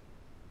Bunch?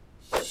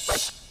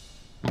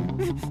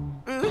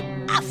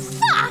 A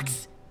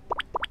fox!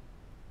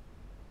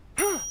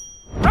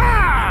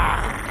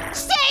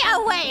 Stay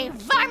away,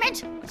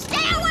 varmint!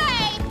 Stay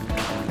away!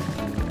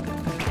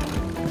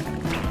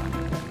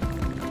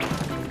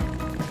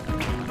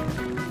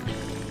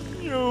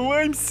 Oh,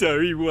 I'm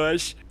sorry,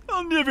 Wash.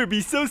 I'll never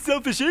be so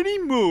selfish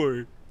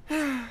anymore.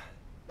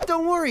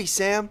 Don't worry,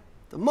 Sam.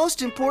 The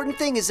most important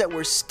thing is that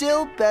we're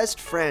still best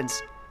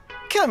friends.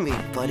 Come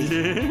here,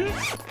 buddy.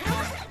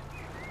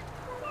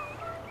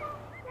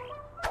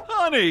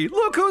 Honey,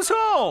 look who's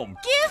home!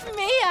 Give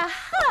me a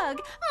hug,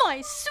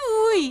 my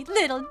sweet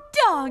little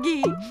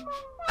doggy.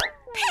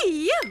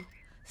 P.U.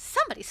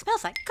 Somebody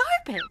smells like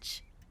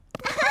garbage.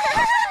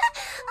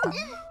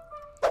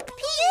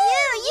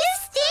 P.U., you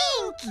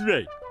stink!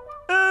 Right.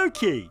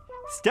 Okay.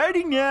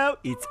 Starting now,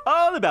 it's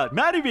all about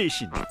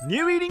moderation.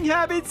 New eating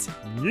habits,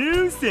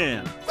 new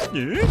Sam.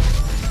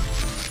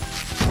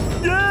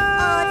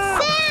 Ah!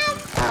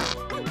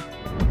 Sam!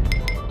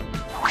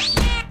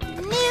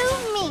 New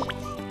me.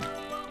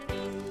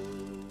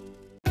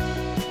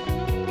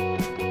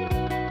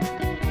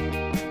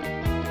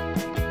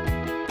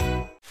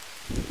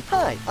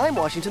 Hi, I'm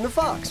Washington the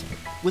Fox.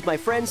 With my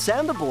friend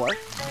Sam the boar,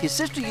 his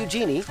sister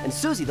Eugénie, and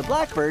Suzie the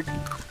blackbird,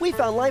 we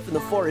found life in the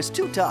forest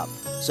too tough.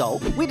 So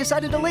we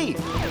decided to leave.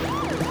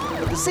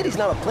 But the city's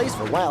not a place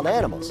for wild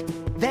animals.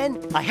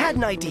 Then I had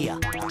an idea.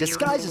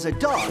 Disguised as a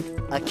dog,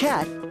 a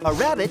cat, a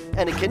rabbit,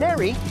 and a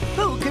canary,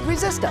 who could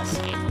resist us?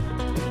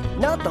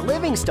 Not the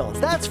Livingstones,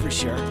 that's for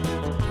sure.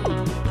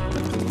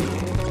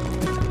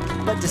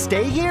 But to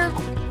stay here,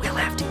 we'll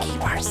have to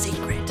keep our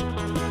secret.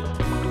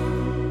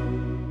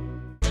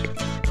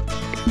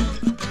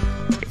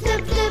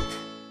 Flip, flip.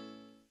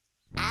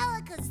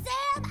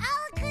 Alakazam,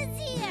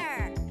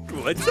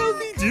 Alakazir. What's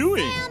Alfie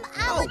doing? Sam,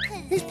 Oh,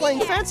 Alakazir. he's playing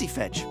fancy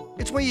fetch.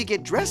 It's where you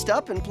get dressed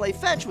up and play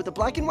fetch with a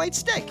black and white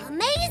stick.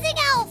 Amazing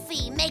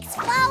Alfie makes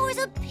flowers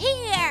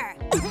appear.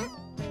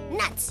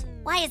 Nuts.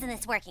 Why isn't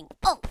this working?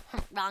 Oh,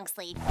 wrong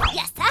sleeve.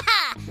 Yes,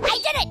 haha! I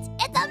did it!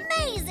 It's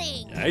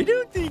amazing! I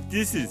don't think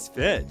this is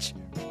fetch.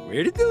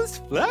 Where did those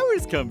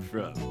flowers come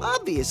from?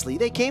 Obviously,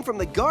 they came from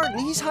the garden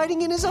he's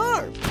hiding in his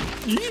arm.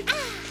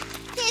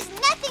 There's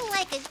nothing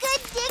like a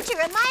good dig to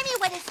remind me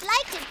what it's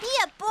like to be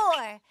a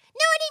boar.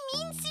 Know what I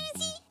mean,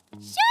 Suzie?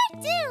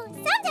 Sure do.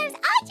 Sometimes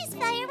I just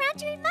fly around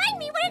to remind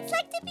me what it's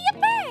like to be a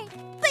bird.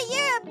 But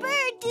you're a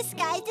bird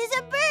disguised as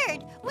a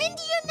bird. When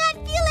do you not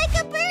feel like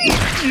a bird?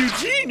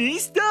 Eugénie,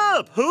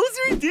 stop! Holes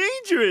are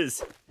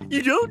dangerous.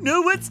 You don't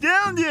know what's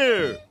down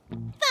there.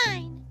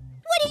 Fine.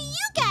 What are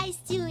you guys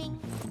doing?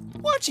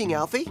 Watching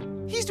Alfie.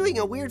 He's doing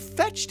a weird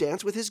fetch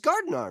dance with his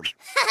garden arm.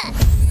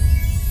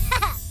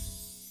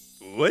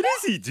 What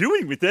is he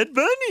doing with that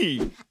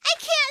bunny? I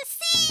can't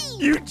see!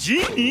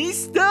 Eugénie,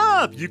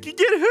 stop! You could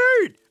get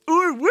hurt!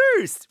 Or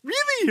worse,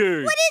 really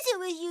hurt! What is it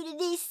with you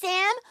today,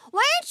 Sam?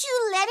 Why aren't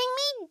you letting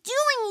me do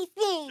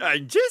anything?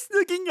 I'm just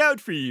looking out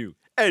for you.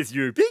 As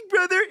your big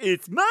brother,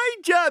 it's my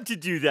job to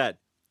do that.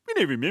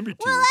 and I remember to.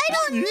 Well, I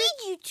don't need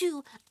you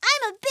to.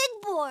 I'm a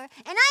big boar,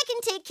 and I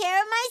can take care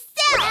of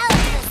myself.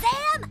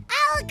 Alakazam!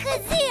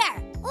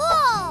 Alakazir!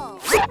 Whoa!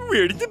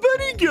 Where did the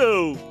bunny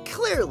go?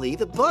 Clearly,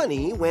 the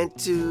bunny went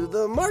to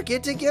the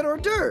market to get hors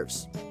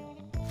d'oeuvres.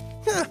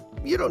 Huh,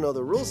 you don't know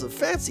the rules of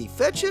fancy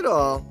fetch at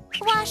all.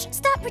 Wash,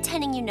 stop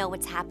pretending you know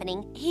what's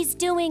happening. He's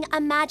doing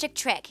a magic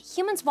trick.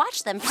 Humans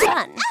watch them for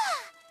fun.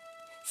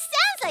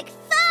 Sounds like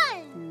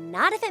fun!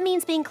 Not if it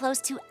means being close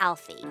to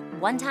Alfie.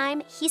 One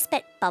time, he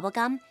spit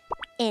bubblegum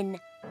in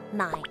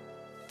my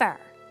fur.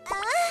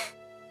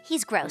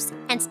 He's gross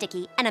and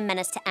sticky and a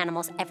menace to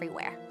animals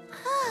everywhere.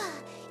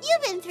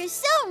 You've been through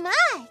so much.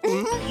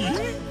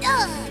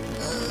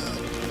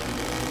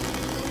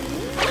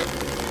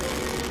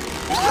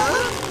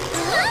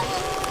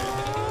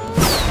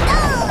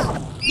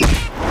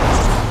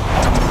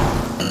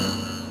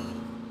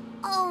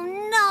 Oh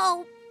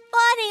no,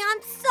 Bunny,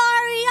 I'm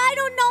sorry. I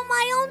don't know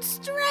my own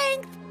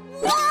strength.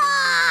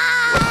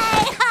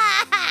 Why?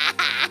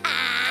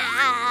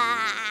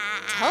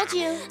 Told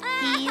you,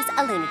 he's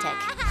a lunatic.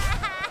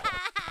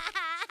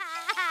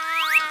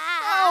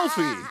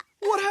 Alfie,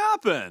 what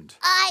happened?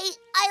 I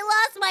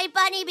lost my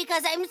bunny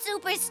because I'm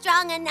super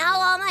strong, and now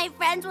all my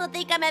friends will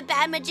think I'm a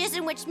bad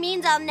magician, which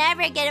means I'll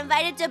never get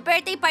invited to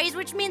birthday parties,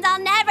 which means I'll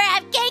never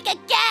have cake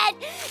again.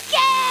 Cake!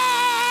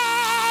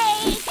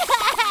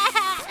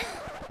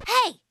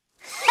 Hey,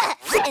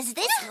 Is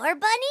this your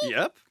bunny?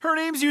 Yep. Her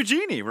name's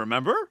Eugénie,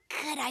 remember?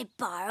 Could I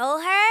borrow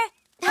her?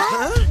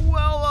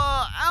 Well,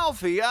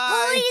 Alfie,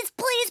 Please,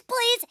 please,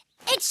 please!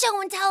 It's show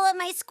and tell at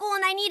my school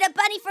and I need a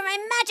bunny for my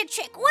magic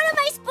trick. What am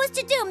I supposed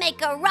to do?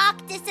 Make a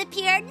rock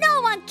disappear?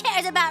 No one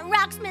cares about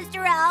rocks,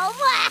 Mr. L.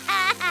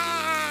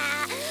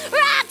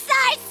 Rocks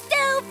are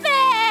stupid!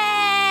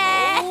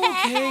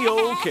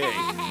 Okay.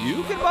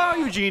 You can borrow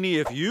Eugénie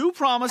if you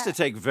promise to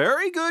take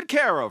very good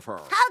care of her.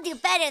 I'll do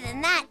better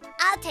than that.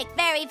 I'll take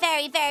very,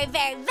 very, very,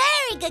 very,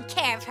 very good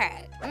care of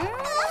her.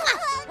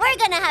 We're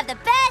gonna have the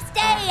best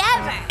day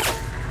ever.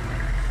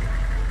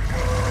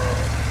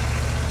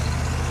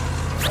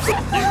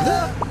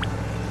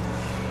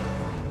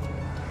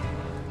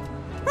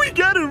 We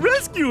gotta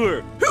rescue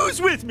her!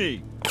 Who's with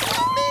me?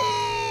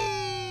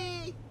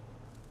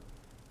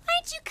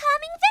 aren't you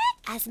coming,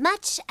 Vic? As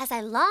much as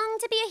I long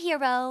to be a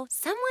hero,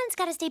 someone's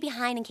got to stay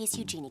behind in case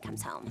Eugénie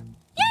comes home.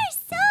 You're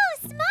so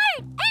smart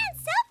and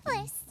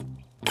selfless.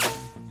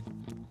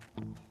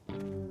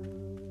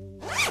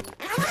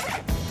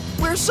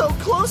 We're so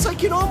close, I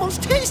can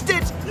almost taste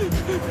it!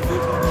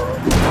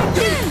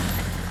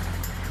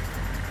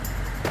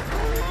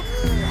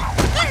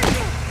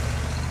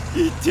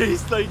 It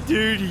tastes like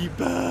dirty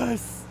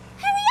bus.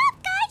 Hurry up,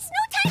 guys!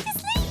 No time to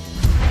sleep!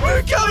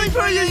 We're coming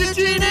for you,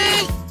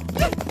 Eugénie!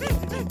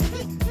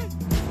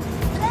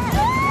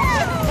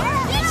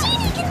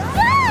 Eugénie can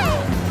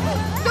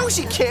fly! No,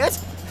 she can't!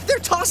 They're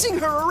tossing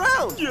her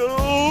around!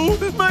 Yo,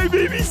 my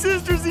baby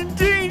sister's in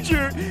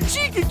danger.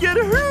 She could get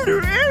hurt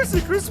or air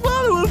sick or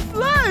swallow a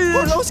fly.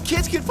 Or those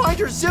kids can find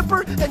her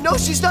zipper and know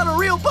she's not a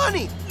real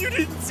bunny! You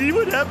didn't see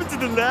what happened to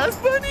the last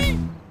bunny?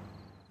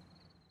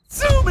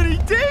 So many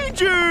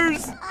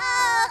dangers!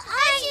 Oh,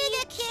 aren't you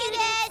the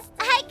cutest?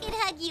 I could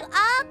hug you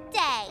all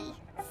day.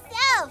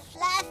 So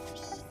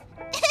fluffy.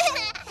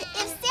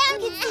 If Sam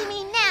could see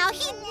me now,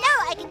 he'd know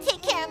I can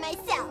take care of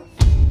myself.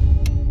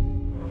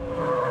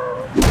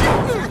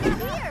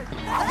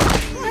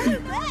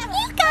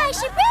 You guys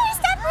should really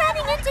stop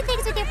running into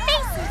things with your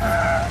faces.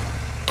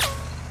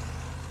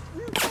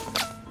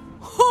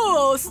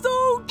 Oh,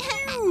 so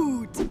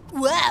cute!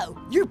 Wow,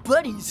 your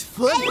buddy's I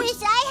funny.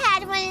 wish I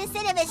had one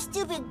instead of a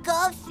stupid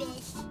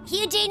goldfish.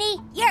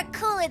 Eugénie, you're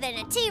cooler than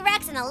a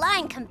T-Rex and a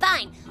lion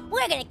combined.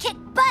 We're gonna kick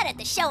butt at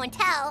the show and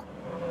tell.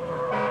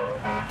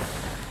 I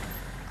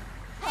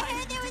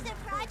heard there was a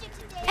project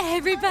today.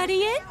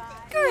 Everybody in?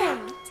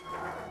 Great.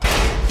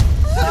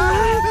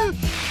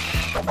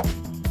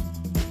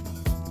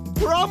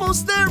 We're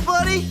almost there,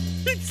 buddy!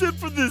 Except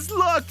for this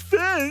locked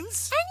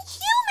fence. And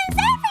humans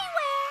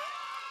everywhere!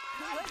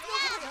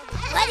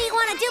 What do you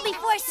want to do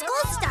before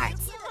school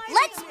starts?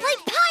 Let's play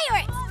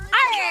pirates!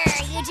 Arr,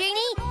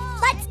 Eugénie!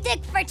 Let's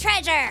dig for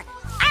treasure!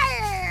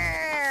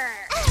 Arr!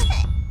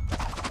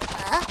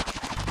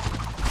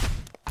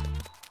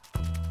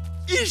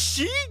 Is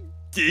she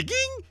digging?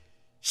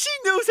 She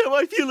knows how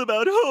I feel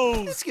about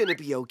holes. It's gonna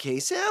be okay,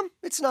 Sam.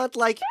 It's not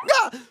like...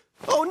 Ah!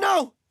 Oh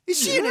no! Is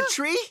she in a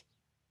tree?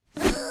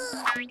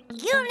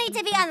 You need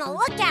to be on the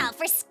lookout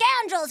for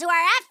scoundrels who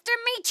are after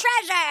me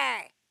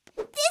treasure!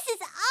 This is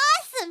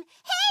awesome!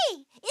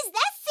 Hey, is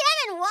that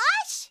Sam and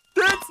Wash?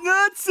 That's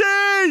not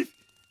safe!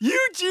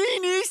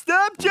 Eugénie,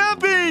 stop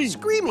jumping!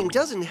 Screaming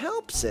doesn't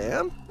help,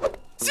 Sam.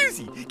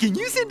 Suzie, can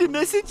you send a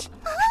message?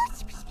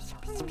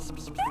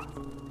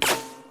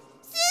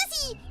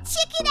 Suzie,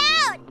 check it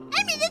out!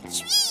 I'm in the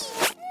tree!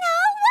 No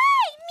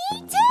way! Me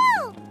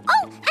too!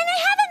 Oh, and I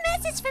have a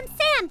message from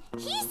Sam.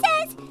 He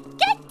says,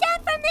 get down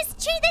from this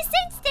tree this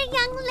instant,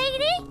 young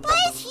lady! Why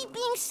is he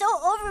being so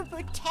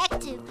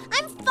overprotective?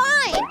 I'm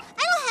fine.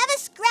 I don't have a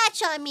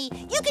scratch on me.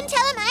 You can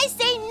tell him I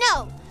say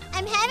no.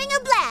 I'm having a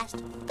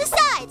blast.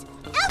 Besides,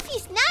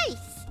 Alfie's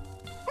nice.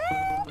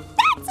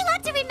 That's a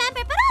lot to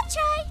remember, but I'll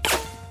try.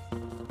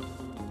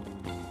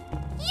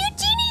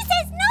 Eugénie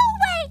says no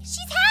way.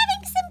 She's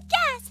having some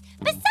gas.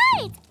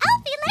 Besides,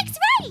 Alfie likes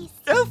rice.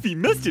 Alfie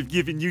must have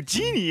given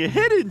Eugénie a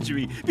head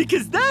injury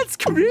because that's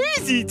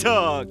crazy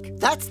talk.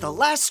 That's the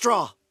last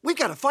straw. We've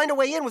got to find a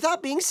way in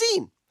without being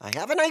seen. I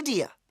have an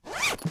idea.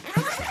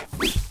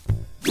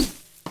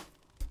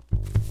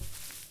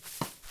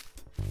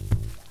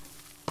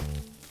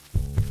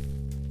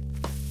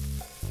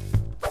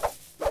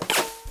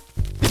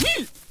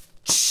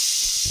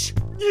 Shh!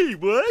 Hey,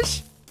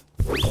 Wash.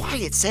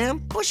 Quiet, Sam.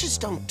 Bushes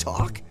don't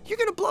talk. You're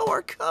gonna blow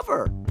our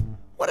cover.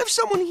 What if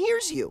someone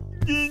hears you?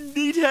 Then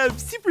they'd have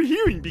super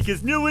hearing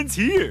because no one's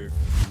here.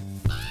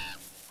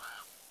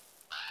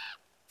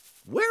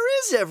 Where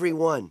is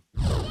everyone?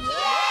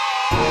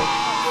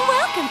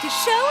 Welcome to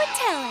Show and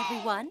Tell,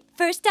 everyone.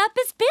 First up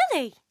is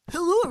Billy.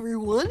 Hello,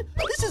 everyone.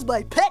 This is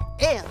my pet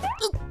ant.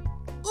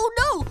 Oh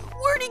no!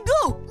 Where'd he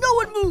go? No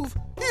one move!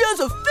 He has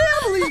a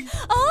family!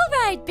 All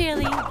right,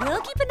 Billy.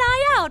 We'll keep an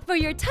eye out for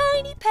your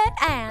tiny pet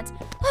ant.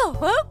 Oh,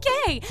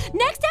 okay.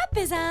 Next up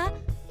is,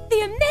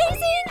 the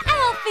amazing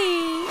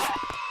Alfie.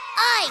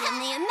 I am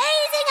the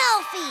amazing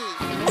Alfie.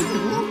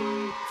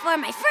 For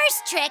my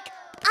first trick,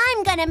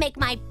 I'm gonna make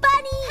my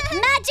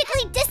bunny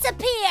magically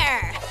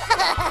disappear.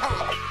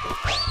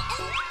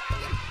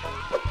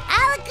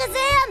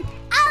 Alakazam,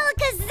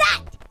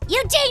 alakazat!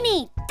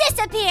 Eugénie,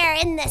 disappear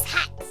in this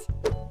hat.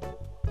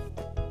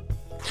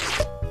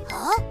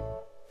 Huh?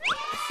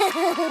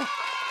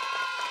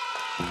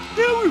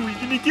 How are we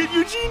gonna get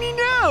Eugénie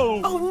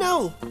now? Oh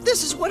no!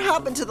 This is what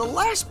happened to the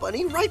last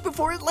bunny right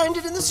before it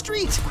landed in the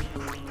street.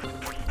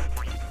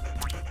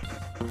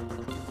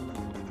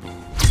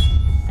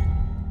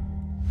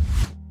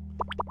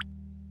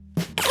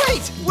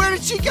 Wait! Where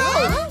did she go?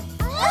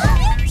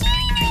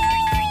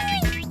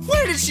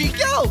 Where did she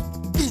go?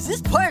 Is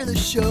this part of the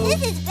show?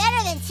 This is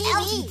better than TV.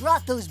 Alfie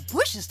brought those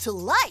bushes to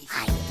life.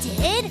 I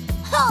did?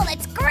 Oh,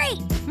 that's great!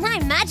 My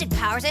magic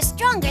powers are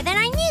stronger than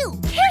I knew.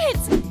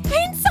 Kids,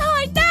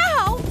 inside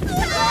now!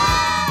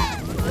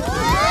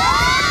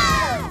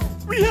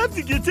 We have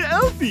to get to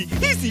Alfie.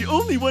 He's the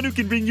only one who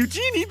can bring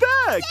Eugénie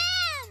back.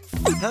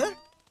 Huh?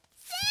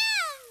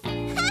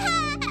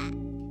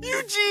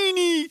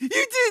 Eugénie, you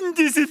didn't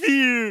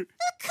disappear.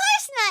 Of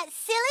course not,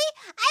 silly.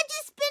 I've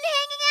just been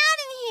hanging out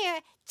in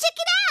here. Check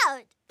it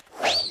out.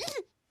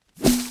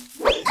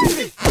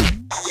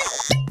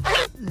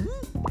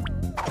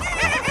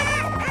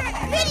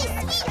 Pretty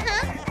sweet,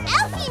 huh?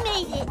 Alfie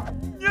made it.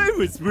 I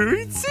was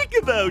worried sick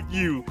about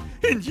you,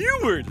 and you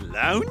were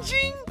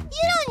lounging?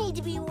 You don't need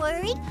to be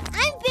worried.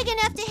 I'm big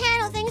enough to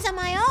handle things on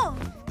my own.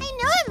 I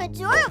know I'm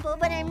adorable,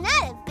 but I'm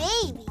not a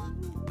baby.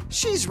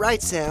 She's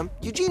right, Sam.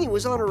 Eugénie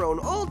was on her own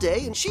all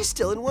day, and she's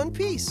still in one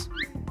piece.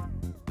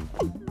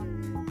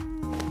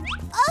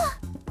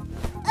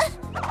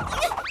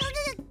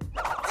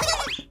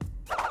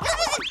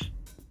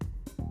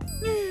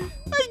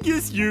 I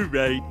guess you're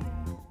right.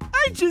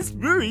 I just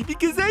worry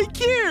because I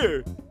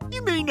care.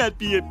 You may not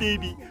be a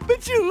baby,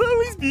 but you'll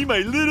always be my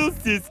little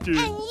sister.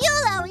 And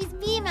you'll always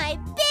be my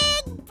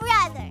big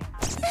brother.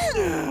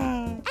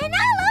 And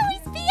I'll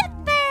always be a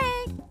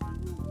bird.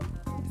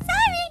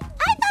 Sorry,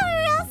 I thought we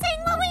were all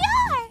saying what we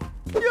are.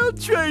 I'll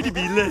try to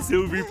be less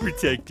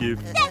overprotective.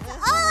 That's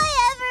all I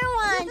ever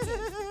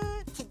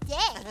wanted.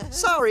 Today.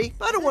 Sorry,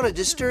 I don't want to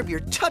disturb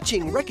your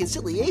touching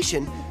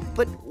reconciliation,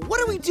 but what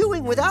are we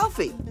doing with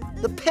Alfie?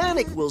 The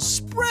panic will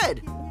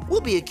spread.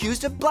 We'll be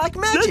accused of black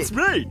magic. That's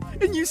right,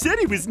 and you said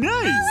he was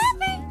nice.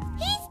 However,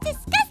 he's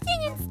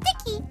disgusting and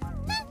sticky.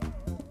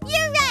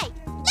 You're right.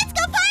 Let's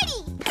go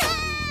party.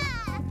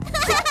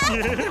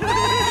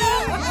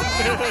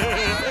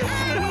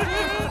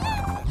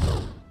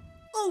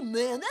 Oh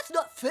man, that's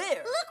not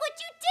fair. Look what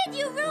you did.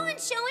 You ruined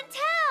show and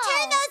tell.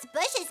 Turn those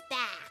bushes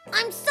back.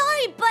 I'm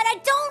sorry, but I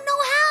don't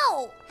know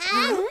how.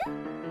 Huh?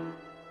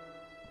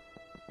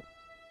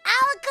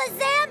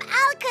 Alakazam,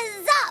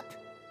 alakazap.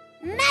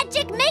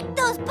 Magic, make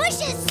those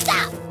bushes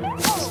stop. Oh.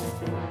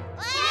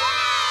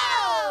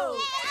 Wow!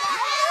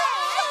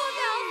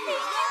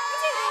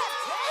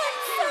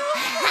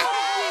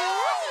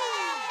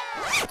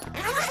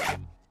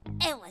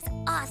 It was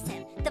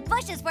awesome. The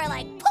bushes were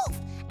like poof,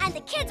 and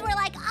the kids were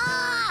like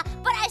ah,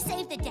 but I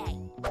saved the day.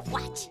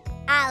 Watch.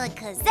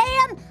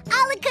 Alakazam,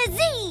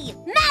 alakazee.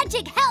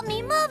 Magic, help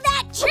me move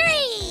that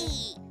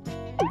tree.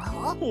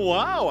 Huh?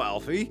 Wow,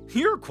 Alfie,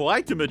 you're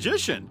quite the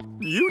magician.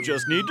 You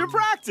just need to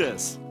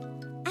practice.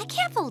 I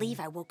can't believe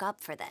I woke up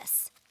for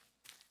this.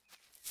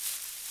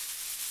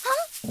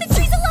 Huh? The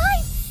tree's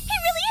alive! It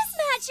really is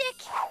magic!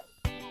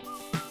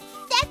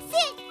 That's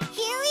it!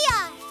 Here we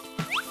are!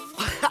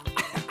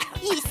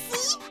 You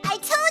see? I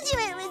told you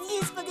it was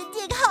useful to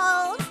dig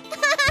holes!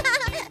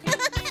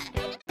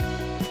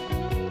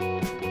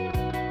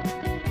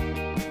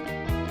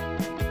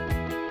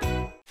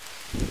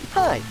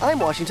 Hi, I'm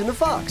Washington the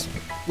Fox.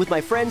 With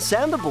my friend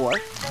Sam the boar,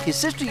 his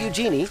sister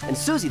Eugénie, and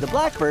Suzie the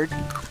blackbird,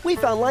 we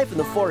found life in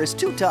the forest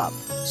too tough.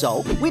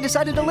 So we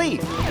decided to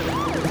leave.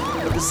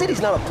 but the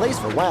city's not a place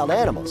for wild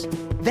animals.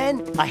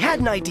 Then I had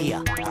an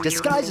idea.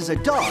 Disguised as a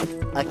dog,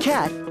 a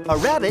cat, a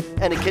rabbit,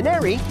 and a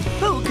canary,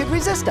 who could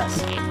resist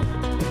us?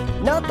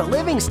 Not the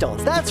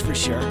Livingstones, that's for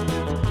sure.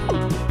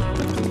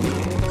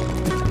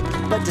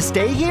 But to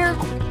stay here,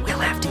 we'll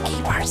have to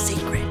keep our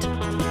secret.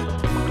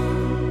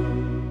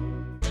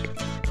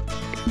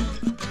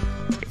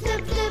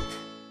 Flip, flip.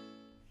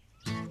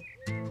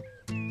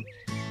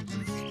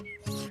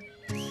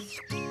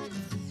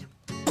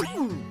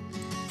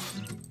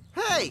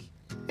 Hey,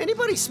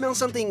 anybody smell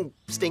something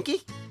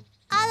stinky?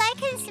 All I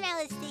can smell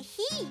is the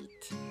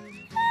heat.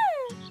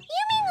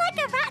 You mean like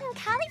a rotten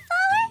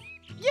cauliflower?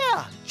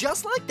 Yeah,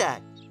 just like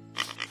that.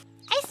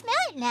 I smell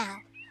it now,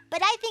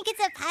 but I think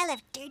it's a pile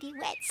of dirty,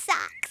 wet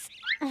socks.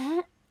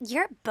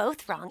 You're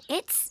both wrong.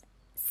 It's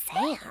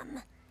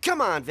Sam.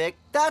 Come on, Vic,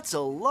 that's a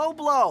low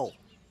blow.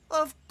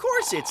 Of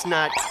course it's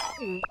not.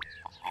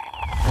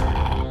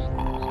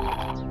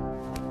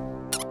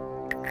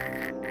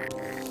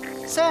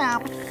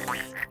 Sam,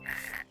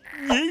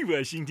 Hey,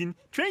 Washington.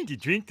 Trying to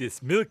drink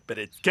this milk, but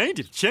it's kind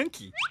of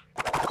chunky.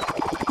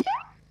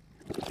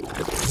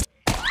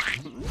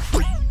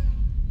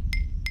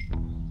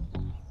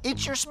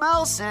 it's your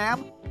smell,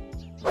 Sam.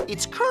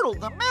 It's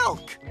curdled the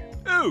milk.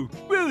 Oh,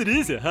 well, it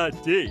is a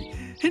hot day,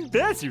 and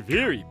baths are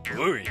very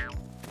boring.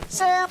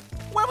 Sam,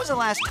 when was the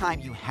last time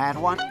you had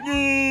one?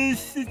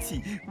 Let's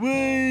see.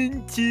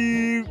 1,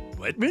 2...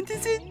 What month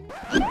is it?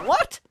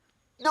 What?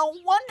 No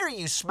wonder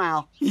you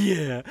smell.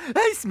 Yeah,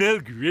 I smell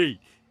great.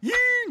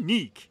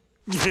 Unique.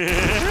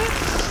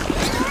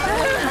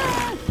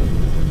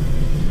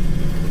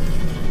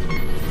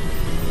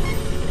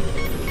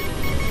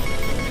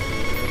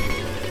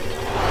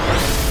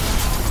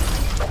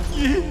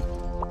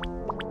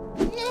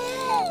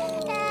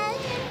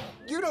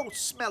 You don't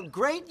smell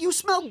great, you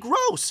smell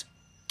gross.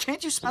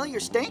 Can't you smell your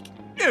stink?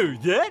 Oh,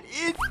 that?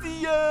 It's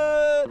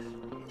the,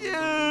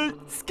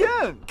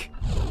 skunk.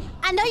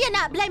 I know you're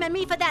not blaming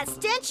me for that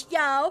stench,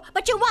 yo,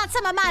 but you want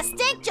some of my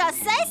stink, just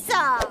say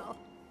so.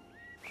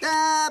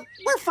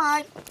 We're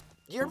fine.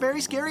 You're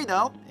very scary,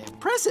 though.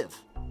 Impressive.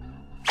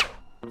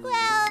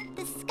 Well,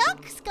 the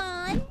skunk's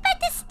gone, but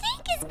the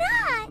stink is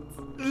not.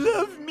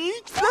 Love me?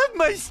 Love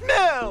my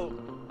smell.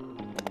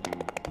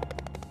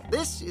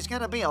 This is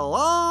gonna be a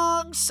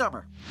long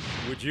summer.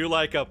 Would you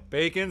like a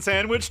bacon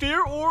sandwich,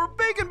 dear, or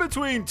bacon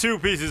between 2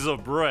 pieces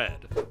of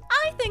bread?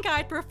 I think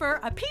I'd prefer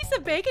a piece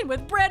of bacon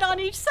with bread on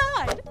each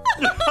side.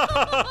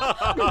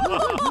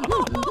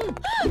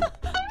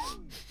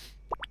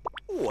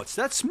 What's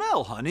that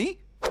smell, honey?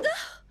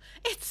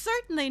 It's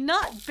certainly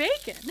not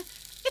bacon.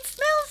 It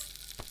smells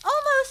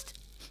almost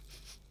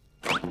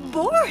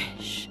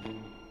boorish.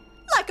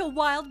 Like a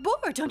wild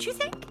boar, don't you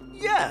think?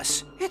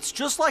 Yes, it's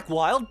just like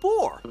wild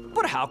boar.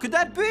 But how could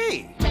that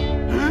be?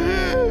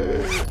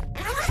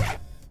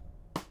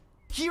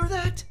 Hear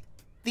that?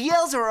 The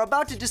elves are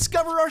about to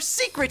discover our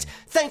secret,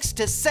 thanks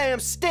to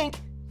Sam's stink.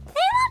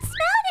 They won't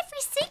smell it if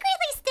we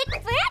secretly stick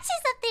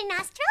branches up their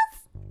nostrils.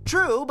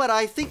 True, but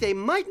I think they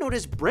might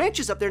notice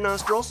branches up their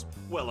nostrils.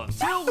 Well,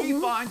 until we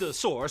find the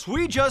source,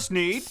 we just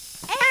need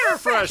air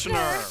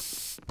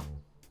freshener.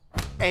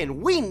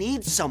 And we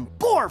need some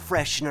boar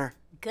freshener.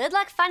 Good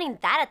luck finding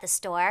that at the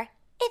store.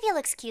 If you'll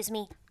excuse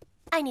me,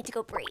 I need to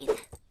go breathe.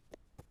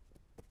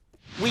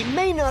 We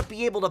may not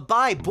be able to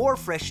buy boar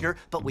freshener,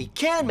 but we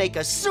can make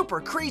a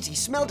super crazy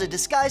smell to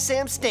disguise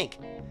Sam's stink.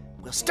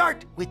 We'll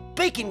start with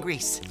bacon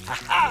grease.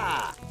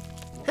 Ha-ha!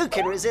 Who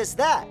can resist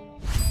that?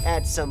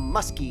 Add some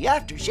musky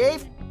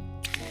aftershave.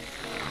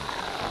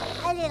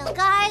 A little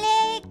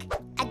garlic,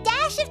 a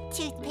dash of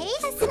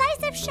toothpaste, A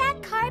slice of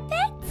shag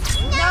carpet?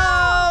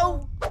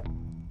 No!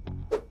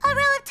 a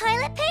roll of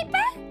toilet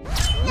paper,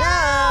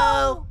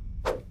 No!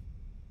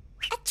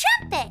 a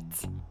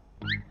trumpet.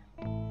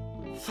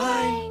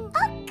 Fine.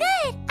 Oh,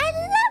 good. I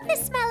love the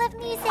smell of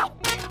music.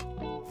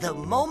 The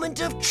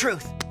moment of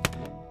truth.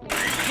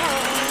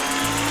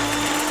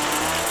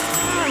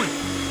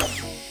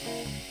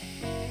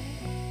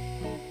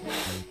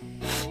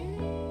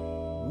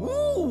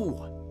 Ooh,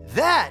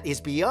 that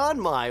is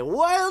beyond my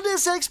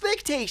wildest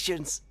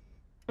expectations.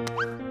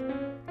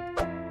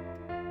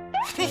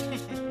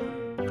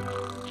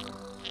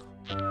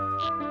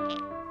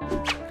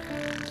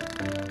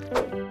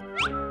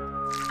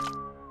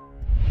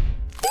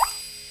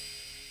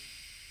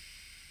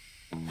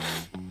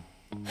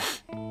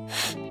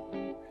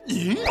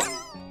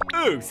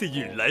 Oh, so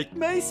you like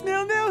my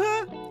smell now,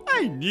 huh?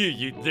 I knew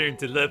you'd learn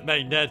to love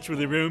my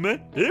natural aroma.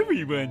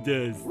 Everyone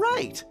does.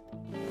 Right.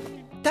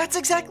 That's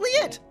exactly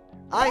it.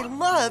 I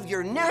love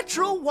your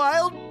natural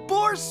wild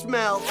boar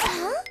smell.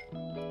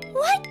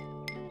 What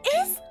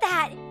is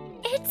that?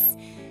 It's...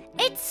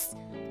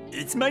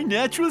 It's my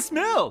natural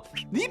smell.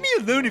 Leave me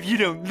alone if you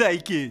don't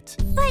like it.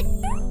 But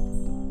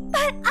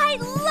I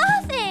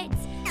love it!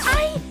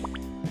 I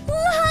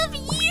love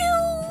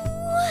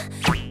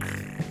you!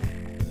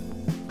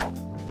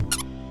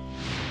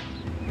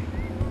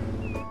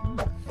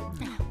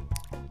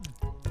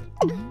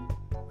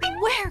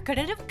 Where could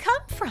it have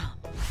come from?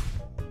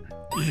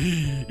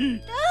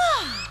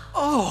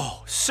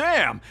 Oh,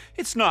 Sam,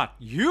 it's not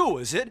you,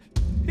 is it?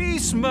 He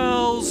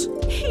smells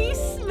He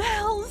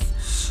smells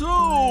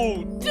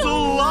so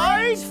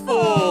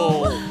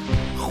delightful.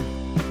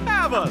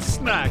 Have a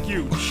snack,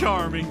 you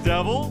charming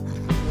devil.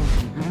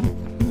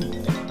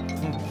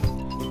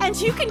 And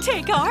you can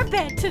take our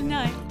bed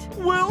tonight.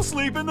 We'll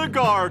sleep in the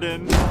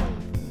garden.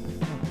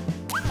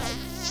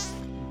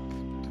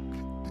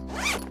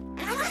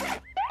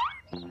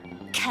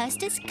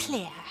 Coast is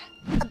clear.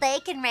 A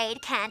bacon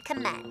raid can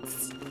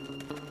commence.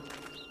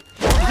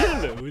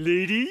 Hello,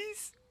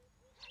 ladies.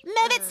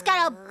 Move it,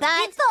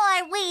 Scuttlebutt.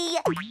 Before we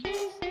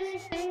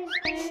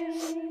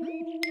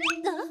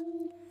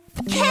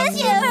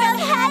kiss you from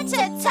head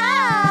to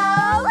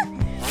toe.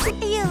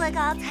 You look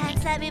all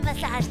tense. Let me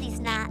massage these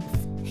nuts.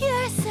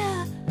 You're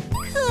so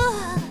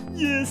cool.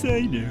 Yes,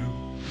 I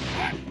know.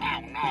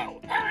 Oh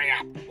no! Hurry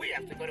up! We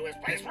have to go to his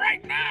place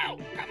right now!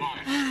 Come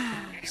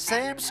on!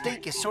 Sam's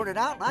stink is sorted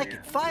out and I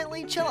can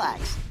finally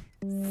chillax.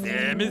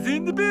 Sam is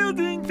in the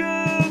building,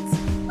 fans.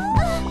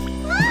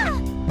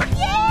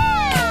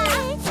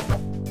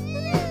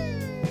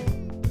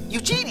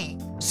 Eugénie!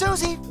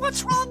 Suzie,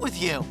 what's wrong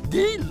with you?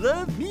 They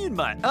love me and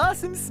my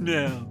awesome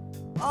smell.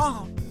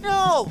 Oh,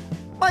 no!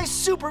 My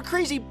super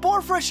crazy boar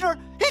freshener,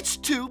 it's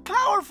too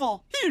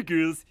powerful! Here,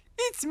 girls,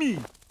 it's me.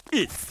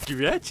 It's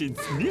Scratch and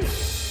Sniff.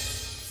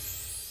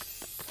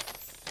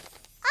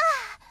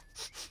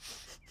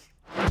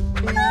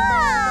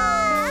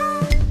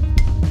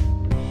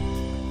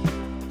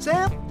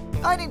 Sam,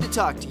 I need to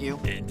talk to you.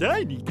 And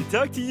I need to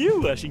talk to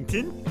you,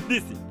 Washington.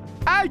 Listen,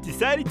 I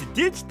decided to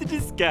ditch the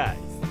disguise.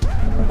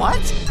 What?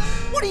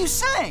 What are you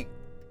saying?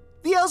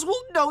 The elves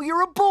will know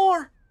you're a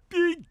boar.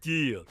 Big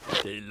deal.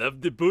 They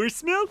love the boar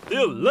smell,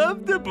 they'll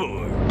love the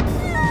boar.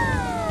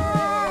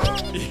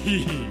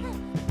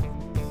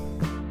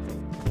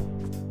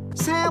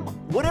 Sam,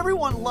 what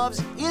everyone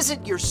loves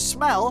isn't your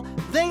smell.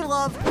 They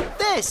love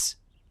this.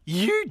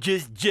 You're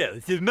just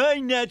jealous of my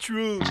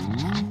natural...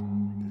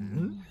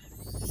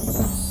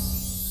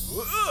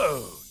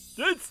 Whoa,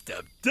 that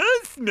stuff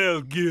does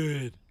smell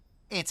good.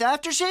 It's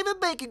aftershave and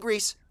bacon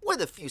grease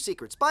with a few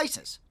secret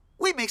spices.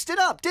 We mixed it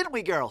up, didn't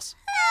we, girls?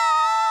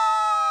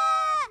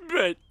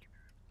 But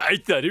I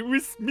thought it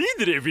was me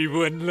that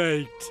everyone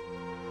liked.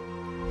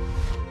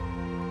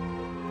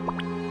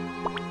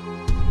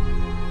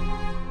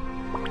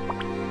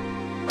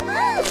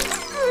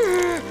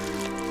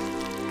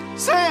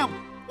 Sam,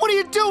 what are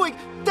you doing?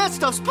 That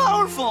stuff's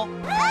powerful.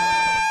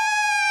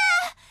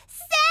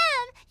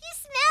 Sam, you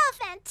smell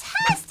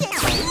fantastic.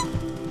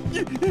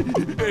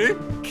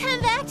 Come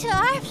back to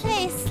our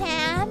place,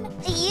 Sam.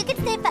 You can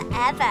stay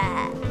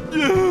forever.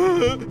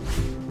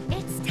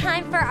 It's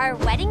time for our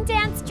wedding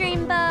dance,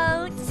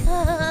 dreamboat.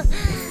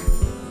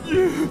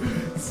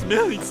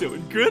 Smelling so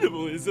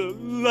incredible is a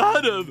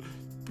lot of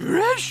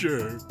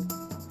pressure.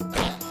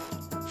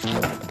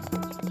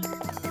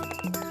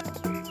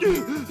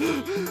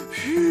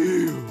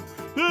 Phew,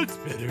 that's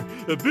better.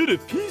 A bit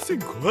of peace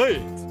and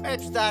quiet.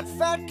 It's that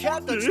fat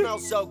cat that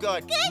smells so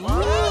good. Good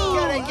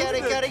Get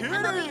it.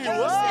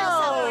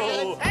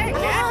 Wow. Hey,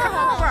 cat, come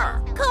over!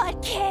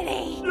 Good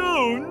kitty.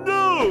 No,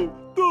 no!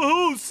 The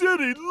whole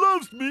city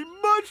loves me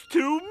much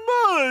too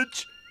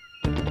much!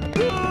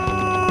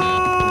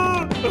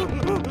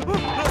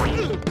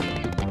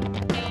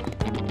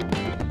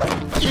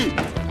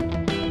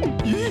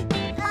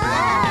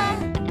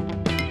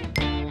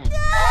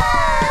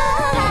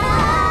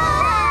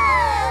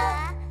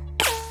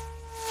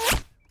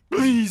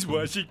 Please,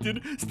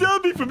 Washington,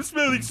 stop me from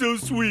smelling so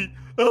sweet.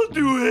 I'll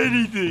do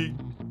anything.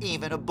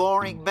 Even a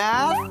boring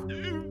bath?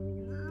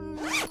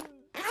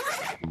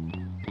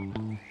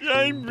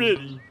 I'm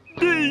ready.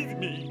 Bathe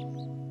me.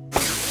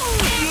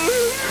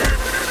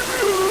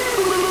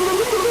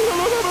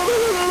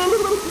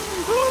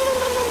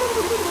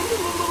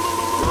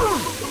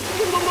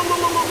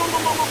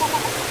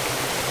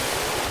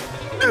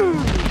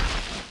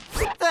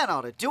 That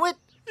ought to do it.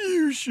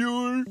 You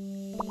sure?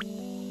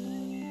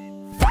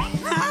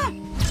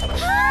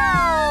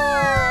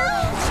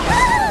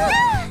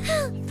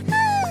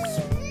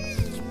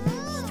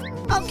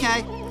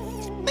 Okay,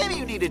 maybe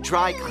you need a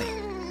dry clean.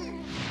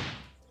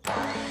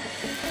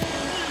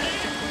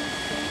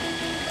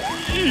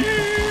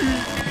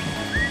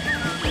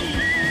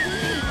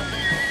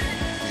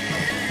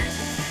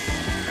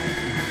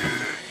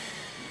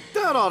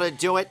 That ought to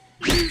do it.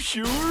 You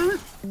sure?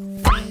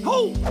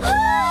 Oh!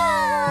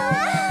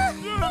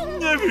 I'm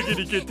never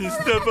gonna get this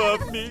stuff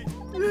off me.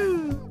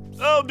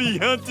 I'll be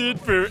hunted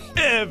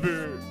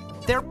forever.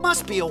 There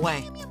must be a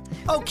way.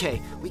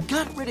 Okay, we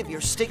got rid of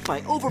your stink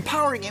by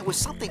overpowering it with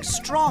something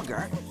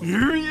stronger.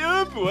 Hurry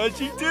up,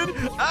 Washington.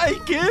 I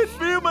can't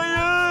feel my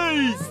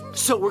eyes.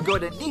 So we're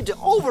going to need to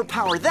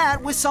overpower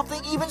that with something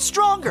even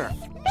stronger.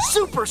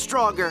 Super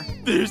stronger.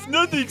 There's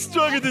nothing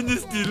stronger than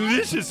this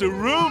delicious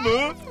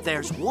aroma.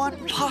 There's one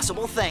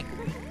possible thing,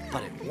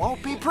 but it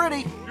won't be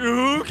pretty.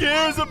 Who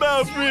cares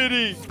about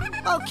pretty?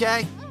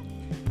 Okay.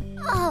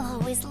 I'll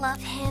always love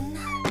him.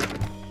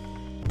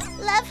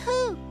 Love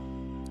who?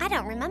 I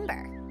don't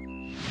remember.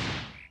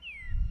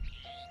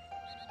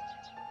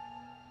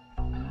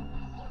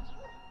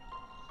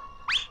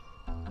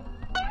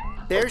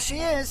 There she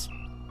is.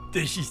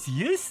 Does she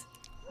see us?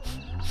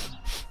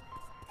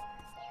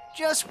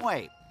 Just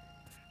wait.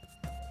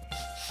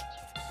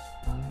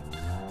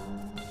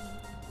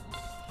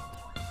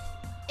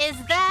 Is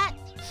that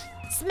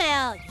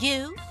smell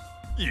you?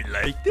 You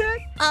like that?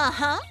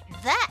 Uh-huh.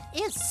 That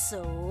is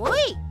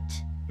sweet.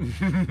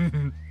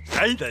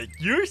 I like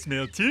your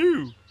smell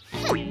too.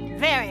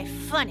 Very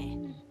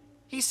funny.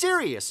 He's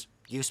serious.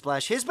 You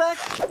splash his back,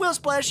 we'll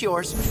splash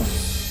yours.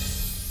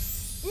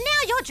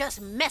 Now you're just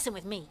messing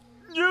with me.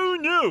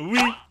 No, we...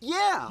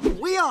 Yeah,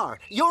 we are.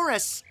 You're a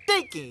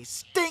stinky,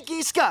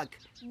 stinky skunk.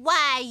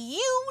 Why,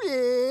 you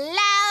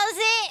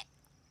lousy...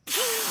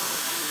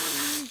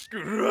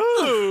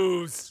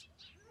 Gross.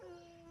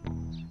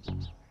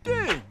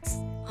 Thanks.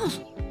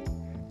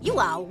 You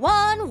are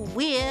one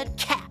weird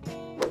cat.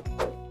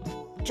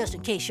 Just in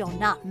case you're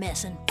not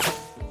messing.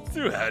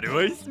 So how do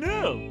I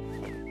smell?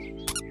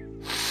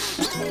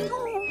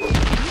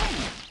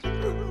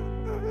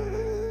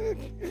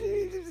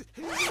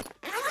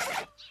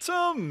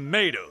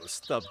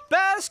 Tomatoes, the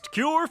best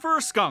cure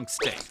for skunk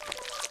stink.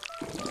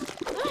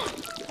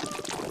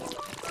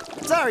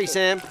 Sorry,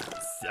 Sam.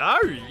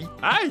 Sorry,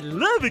 I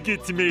love a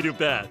good tomato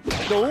bath.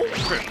 No.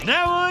 From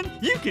now on,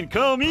 you can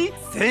call me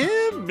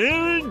Sam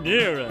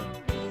Marinara.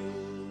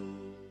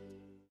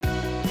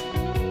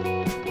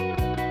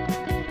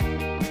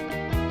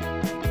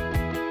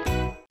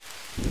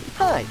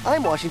 Hi,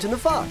 I'm Washington the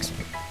Fox.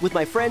 With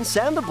my friend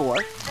Sam the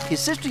Boar, his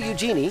sister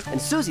Eugénie,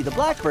 and Suzie the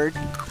Blackbird,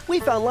 we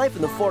found life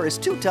in the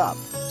forest too tough,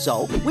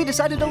 so we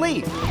decided to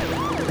leave.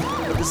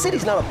 But the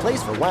city's not a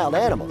place for wild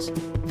animals.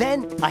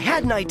 Then I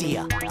had an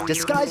idea.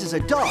 Disguised as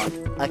a dog,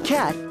 a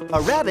cat,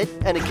 a rabbit,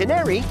 and a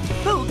canary,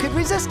 who could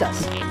resist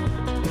us?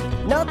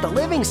 Not the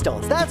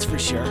Livingstones, that's for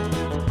sure.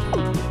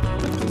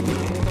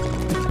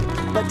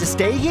 But to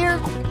stay here,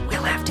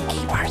 we'll have to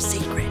keep our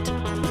secret.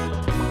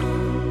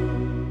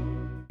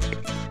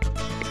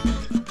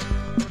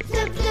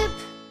 Flip, flip.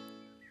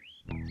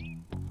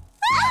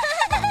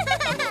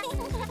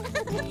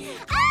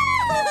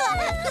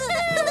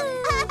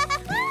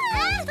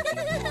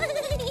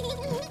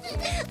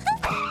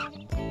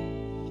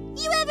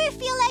 You ever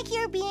feel like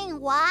you're being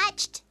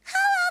watched? Oh,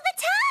 all the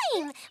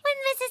time! When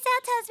Mrs.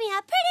 L tells me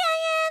how pretty I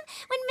am,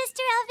 when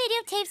Mr. L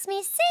videotapes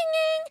me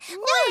singing,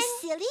 No,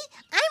 silly.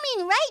 I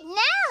mean right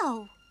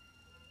now.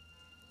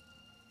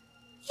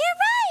 You're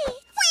right!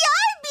 We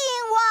are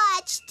being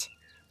watched.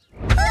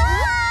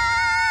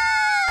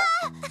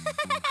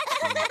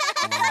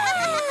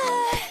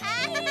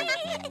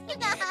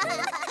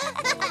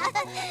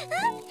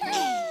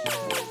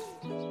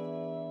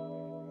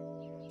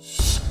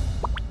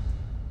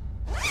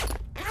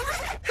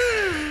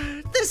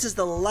 This is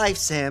the life,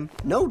 Sam.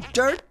 No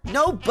dirt,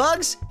 no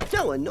bugs,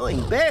 no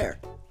annoying bear.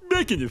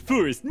 Back in the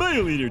forest, my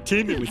only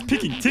entertainment was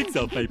picking ticks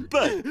off my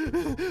butt.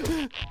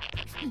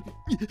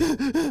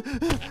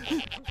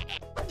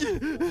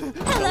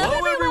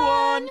 Hello,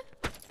 everyone!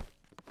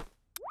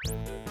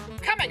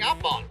 Coming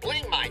up on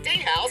Bling My Day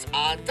House,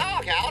 a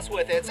doghouse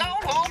with its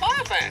own home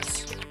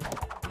office.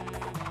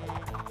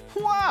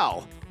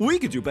 Wow, we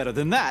could do better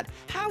than that.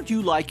 How'd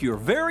you like your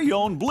very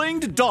own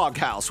blinged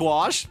doghouse,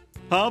 Wash?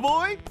 Huh,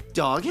 boy?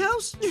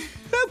 Doghouse?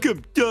 How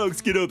come dogs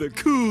get all the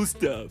cool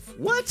stuff?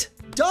 What?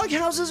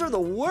 Doghouses are the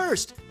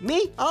worst.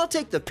 Me, I'll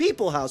take the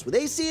people house with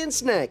AC and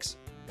snacks.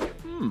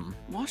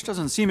 Wash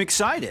doesn't seem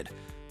excited.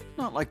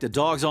 Not like the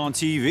dogs on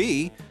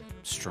TV.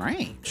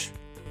 Strange.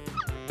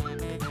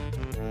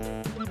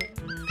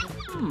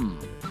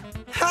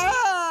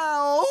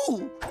 How?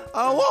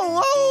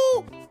 Oh,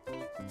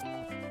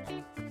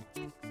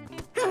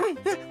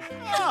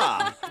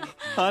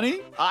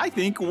 Honey, I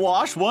think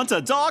Wash wants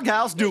a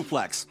doghouse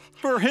duplex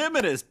for him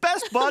and his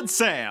best bud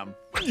Sam.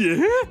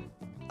 Yeah?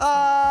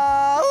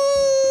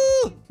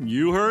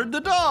 You heard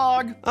the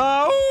dog.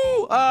 Oh,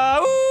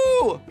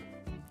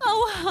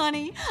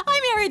 honey,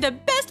 I married the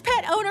best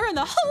pet owner in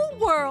the whole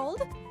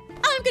world.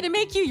 I'm gonna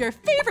make you your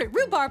favorite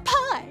rhubarb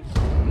pie.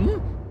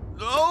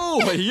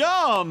 Oh,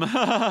 yum!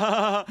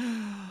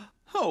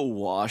 Oh,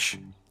 Wash,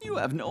 you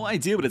have no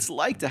idea what it's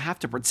like to have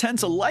to pretend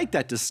to like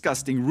that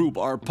disgusting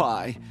rhubarb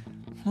pie.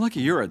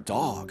 Lucky you're a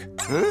dog.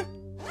 Huh?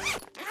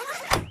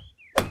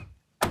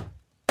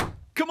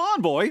 Come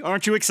on, boy,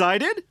 aren't you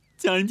excited?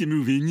 Time to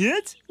move in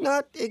yet?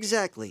 Not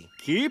exactly.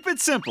 Keep it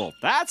simple.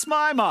 That's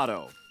my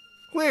motto.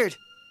 Weird.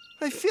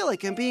 I feel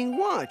like I'm being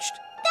watched.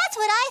 That's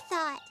what I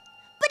thought.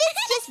 But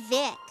it's just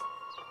Vic.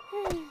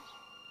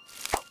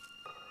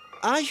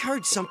 I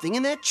heard something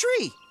in that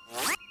tree.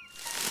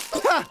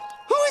 Ha!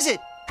 Who is it?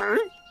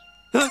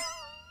 Huh?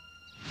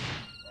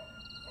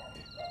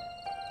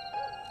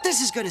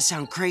 This is gonna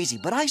sound crazy,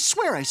 but I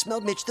swear I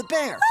smelled Mitch the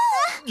bear.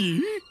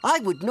 I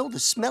would know the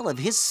smell of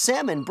his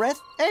salmon breath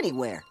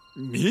anywhere.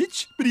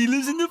 Mitch? But he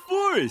lives in the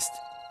forest.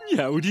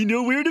 How would he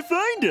know where to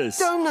find us?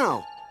 Don't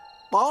know.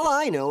 All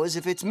I know is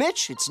if it's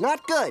Mitch, it's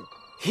not good.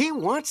 He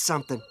wants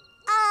something.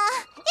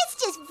 It's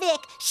just Vic.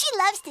 She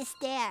loves to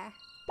stare.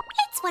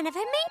 It's one of her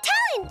main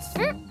talents.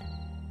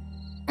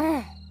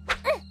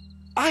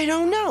 I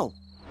don't know.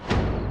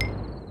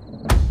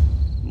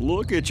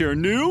 Look at your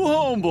new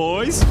home,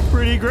 boys.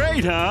 Pretty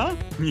great, huh?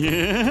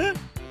 Yeah?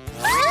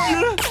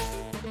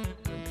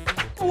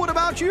 What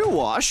about you,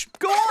 Wash?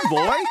 Go on,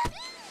 boy.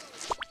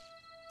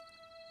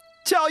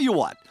 Tell you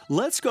what,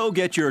 let's go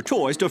get your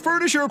toys to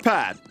furnish your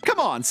pad.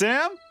 Come on,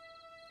 Sam.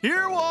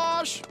 Here,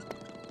 Wash.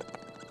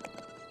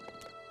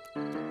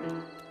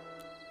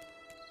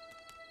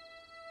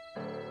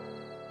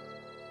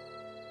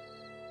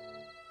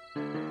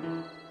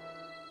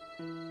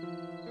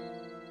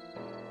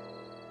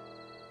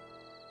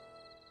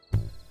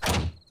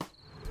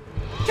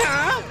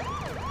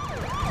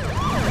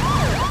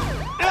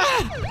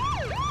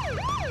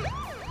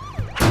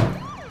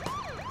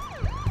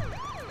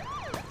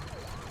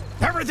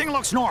 Everything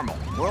looks normal.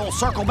 We'll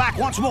circle back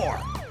once more.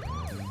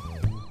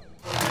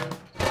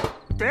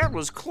 That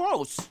was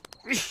close.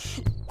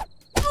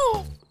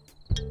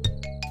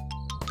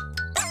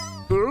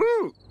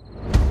 Ooh.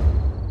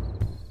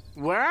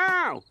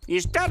 Wow,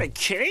 is that a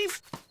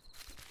cave?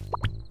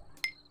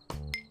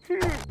 I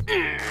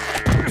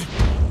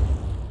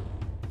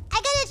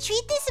got a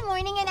treat this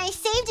morning and I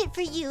saved it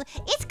for you.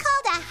 It's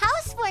called a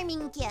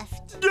housewarming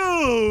gift.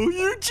 No,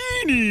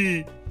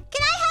 Eugénie!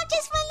 Can I have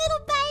just one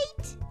little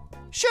bite?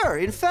 Sure,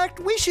 in fact,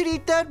 we should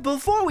eat that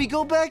before we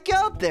go back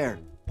out there.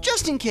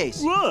 Just in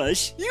case.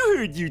 Wash, you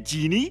heard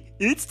Eugénie.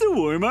 It's to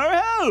warm our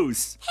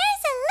house.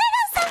 Here's a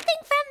little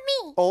something from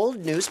me.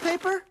 Old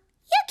newspaper?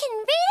 You can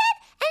read it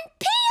and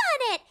pee on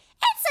it.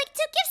 It's like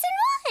 2 gifts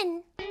in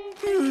one.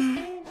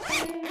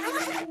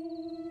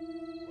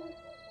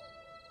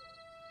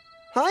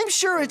 I'm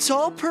sure it's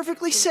all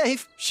perfectly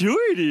safe.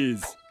 Sure it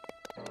is.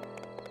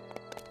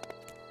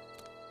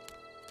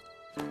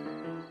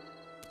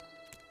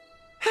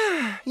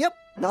 Yep,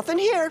 nothing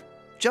here.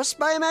 Just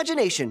my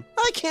imagination.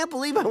 I can't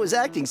believe I was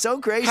acting so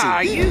crazy.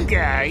 Hi, you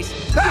guys.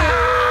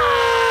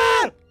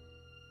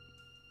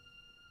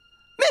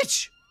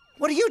 Mitch!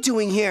 What are you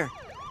doing here?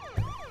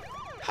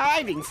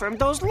 Hiding from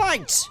those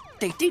lights.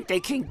 They think they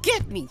can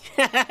get me.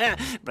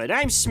 But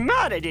I'm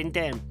smarter than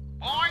them.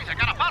 Boys, I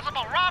got a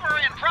possible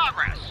robbery in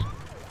progress.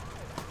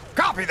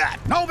 Copy that.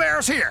 No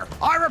bears here.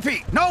 I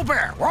repeat, no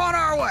bear. We're on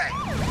our way.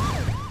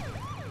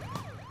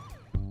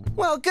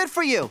 Well, good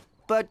for you.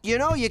 But you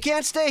know you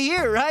can't stay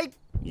here, right?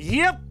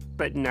 Yep,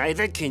 but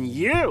neither can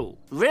you.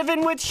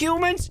 Living with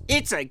humans,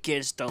 it's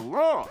against the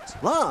laws.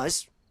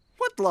 Laws?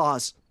 What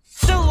laws?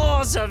 The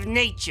laws of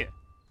nature.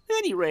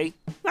 Anyway,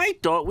 I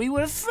thought we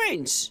were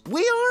friends.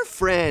 We are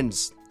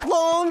friends.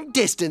 Long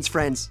distance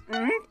friends.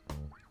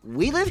 Mm-hmm.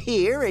 We live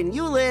here and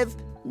you live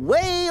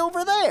way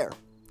over there.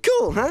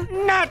 Cool, huh?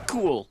 Not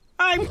cool.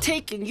 I'm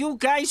taking you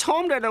guys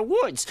home to the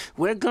woods.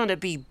 We're gonna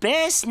be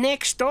best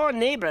next door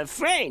neighbor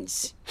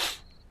friends.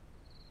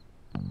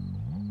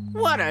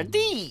 What are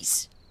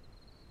these?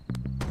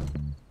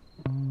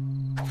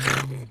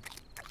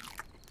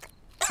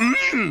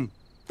 Mmm!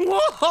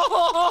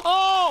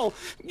 Whoa!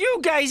 You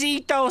guys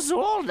eat those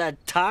all the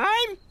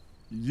time?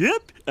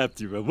 Yep,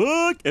 after a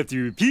walk,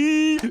 after a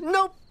pee.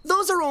 Nope,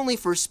 those are only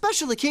for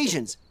special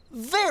occasions.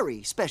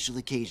 Very special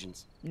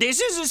occasions.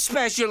 This is a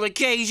special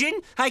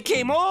occasion. I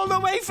came all the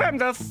way from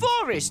the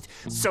forest.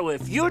 So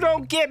if you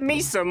don't get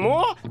me some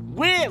more,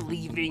 we're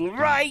leaving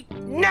right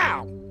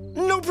now.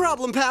 No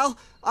problem, pal.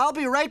 I'll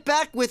be right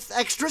back with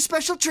extra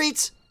special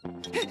treats.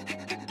 What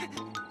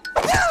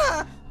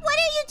are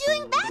you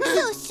doing back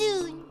so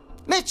soon?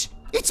 Mitch!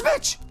 It's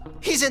Mitch!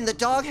 He's in the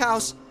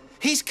doghouse.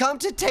 He's come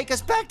to take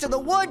us back to the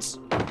woods.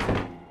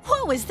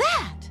 What was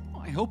that?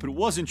 I hope it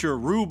wasn't your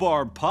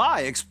rhubarb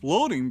pie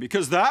exploding,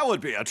 because that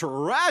would be a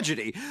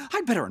tragedy.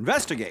 I'd better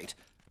investigate.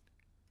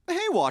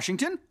 Hey,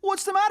 Washington,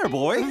 what's the matter,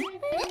 boy?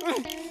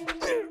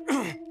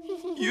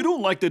 You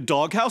don't like the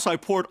doghouse I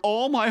poured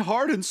all my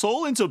heart and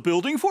soul into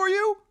building for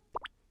you?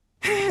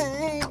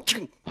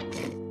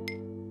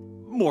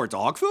 More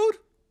dog food?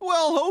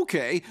 Well,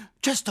 okay.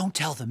 Just don't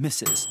tell the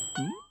missus.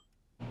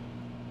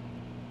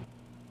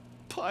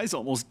 Pie's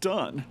almost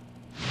done.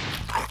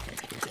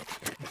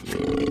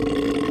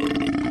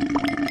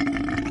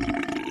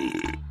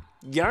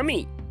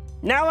 Yummy.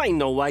 Now I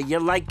know why you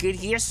like it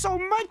here so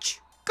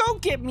much. Go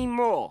get me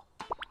more.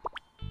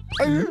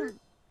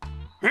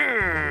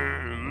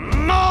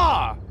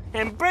 More!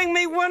 And bring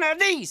me one of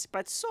these,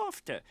 but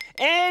softer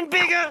and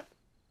bigger.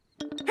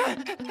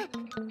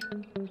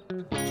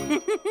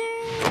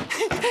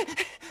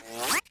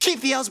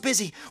 Keep the elves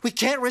busy. We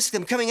can't risk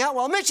them coming out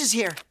while Mitch is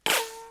here.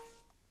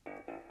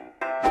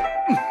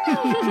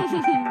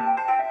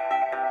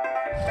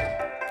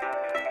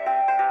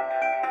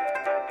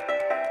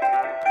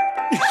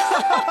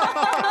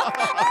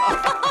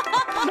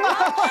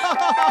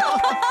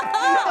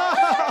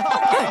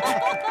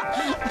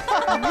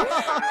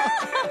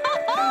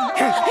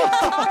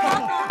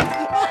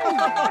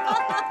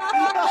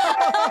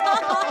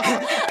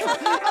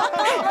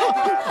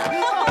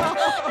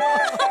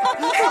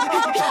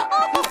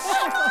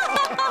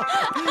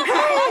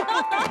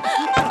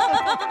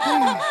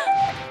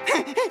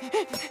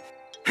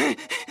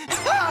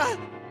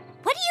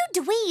 What are you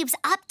dweebs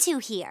up to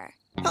here?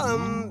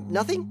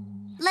 Nothing?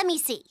 Let me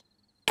see.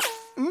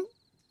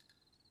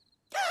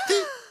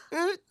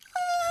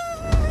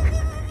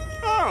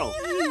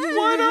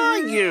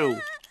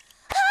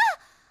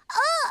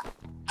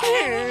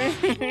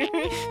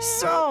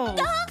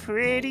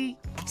 pretty?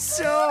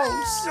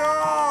 So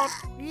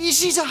soft.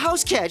 She's a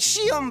house cat.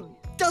 She,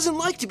 doesn't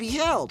like to be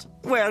held.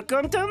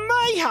 Welcome to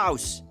my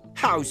house,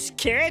 house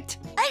cat.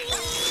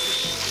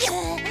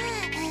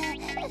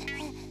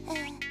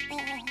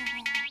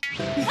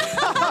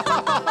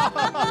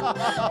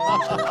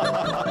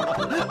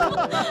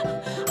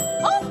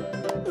 Oh,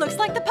 looks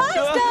like the pie's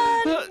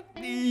done.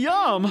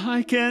 Yum,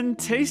 I can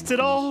taste it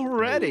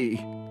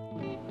already.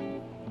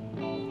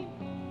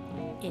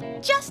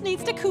 It just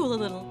needs to cool a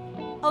little.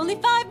 Only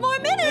 5 more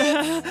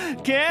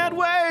minutes. Can't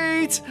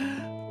wait.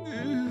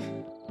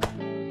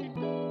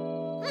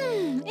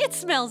 It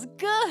smells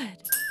good.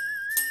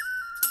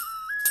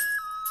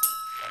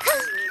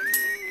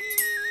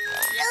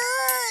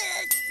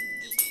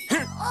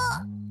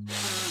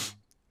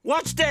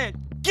 What's that?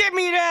 Give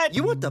me that!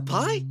 You want the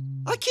pie?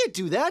 I can't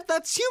do that.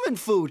 That's human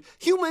food.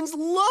 Humans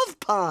love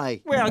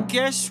pie. Well,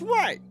 guess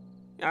what?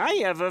 I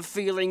have a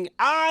feeling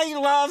I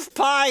love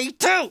pie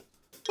too.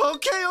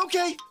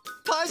 Okay.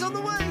 Pie's on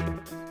the way.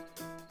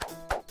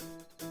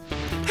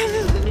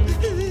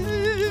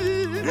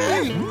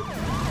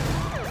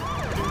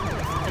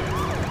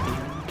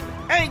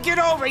 Hey, get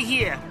over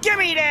here! Give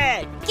me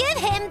that! Give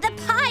him the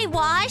pie,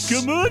 Wash.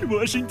 Come on,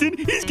 Washington.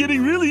 He's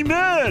getting really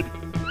mad.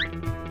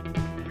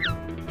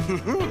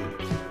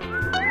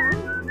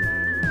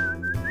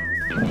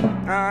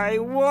 I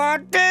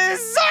want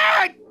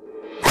dessert!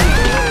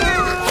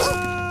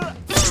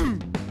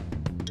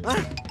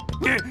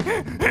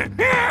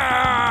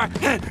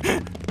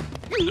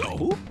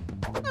 No.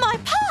 My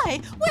pie!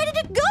 Where did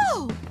it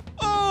go?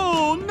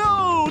 Oh,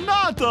 no,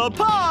 not the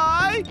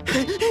pie!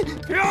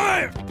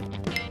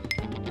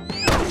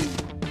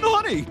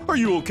 Honey, are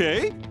you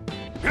okay?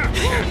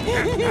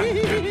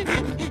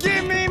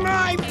 Give me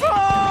my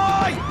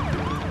pie!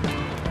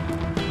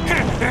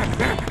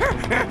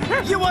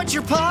 You want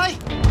your pie?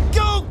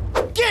 Go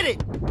get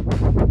it!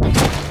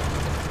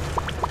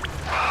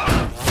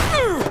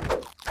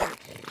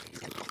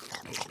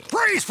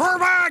 Freeze,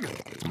 furbag!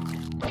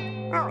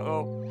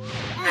 Uh-oh.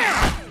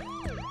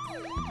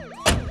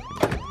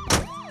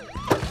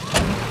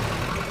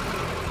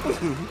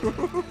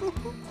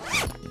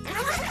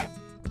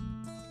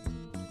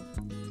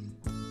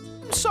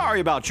 Sorry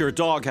about your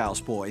doghouse,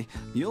 boy.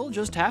 You'll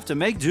just have to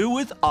make do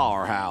with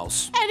our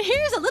house. And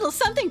here's a little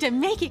something to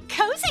make it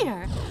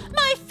cozier.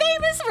 My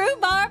famous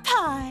rhubarb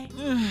pie.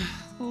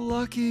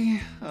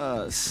 Lucky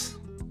us.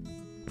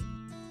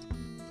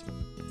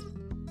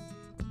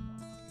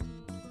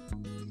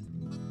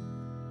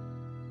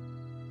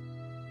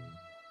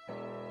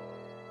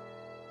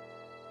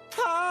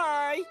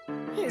 Pie!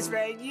 Is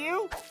that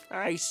you?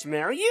 I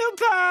smell you,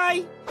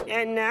 Pie.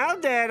 And now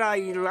that I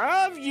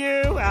love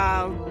you,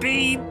 I'll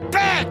be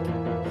back!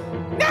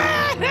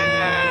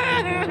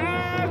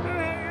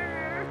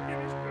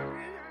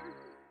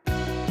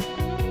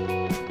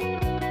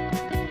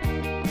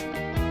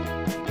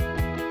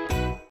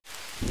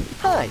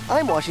 Hi,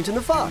 I'm Washington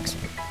the Fox.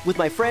 With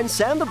my friend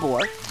Sam the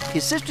Boar,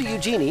 his sister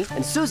Eugénie,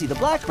 and Suzie the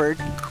Blackbird,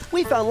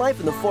 we found life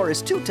in the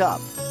forest too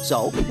tough,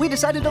 so we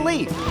decided to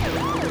leave.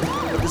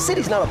 But the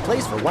city's not a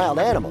place for wild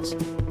animals.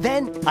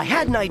 Then I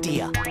had an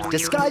idea.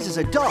 Disguised as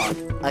a dog,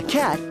 a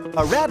cat,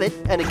 a rabbit,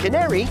 and a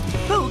canary,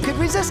 who could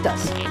resist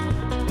us?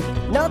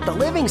 Not the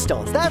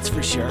Livingstones, that's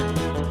for sure.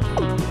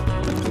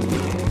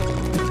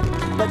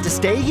 But to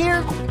stay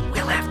here,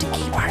 we'll have to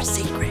keep our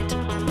secret.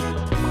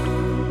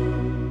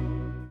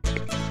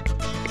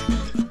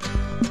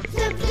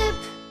 Flip, flip.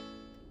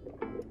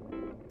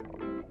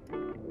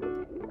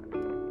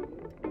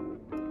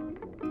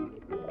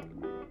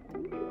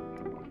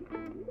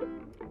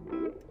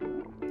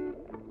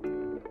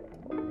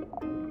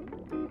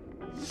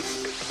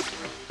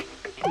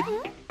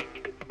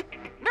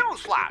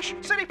 Newsflash!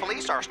 City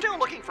police are still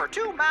looking for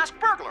 2 masked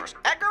burglars,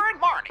 Edgar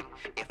and Marnie.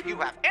 If you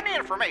have any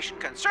information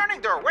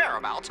concerning their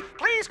whereabouts,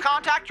 please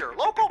contact your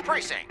local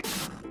precinct.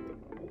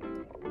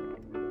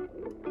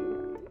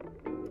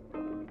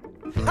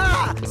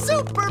 Ha!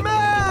 Super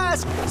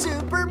mask!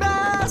 Super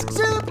mask!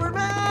 Super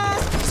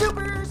mask!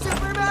 Super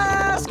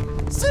mask!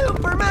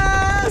 Super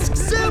mask!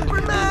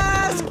 Super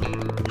mask!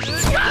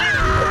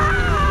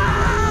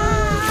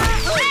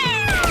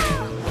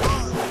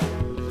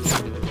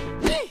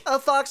 A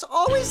fox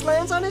always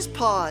lands on his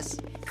paws.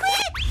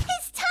 Quick!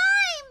 It's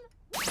time!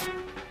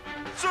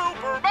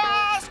 Super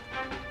mask!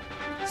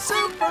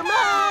 Super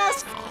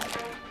mask!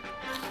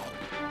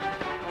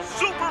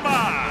 Super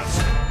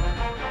mask!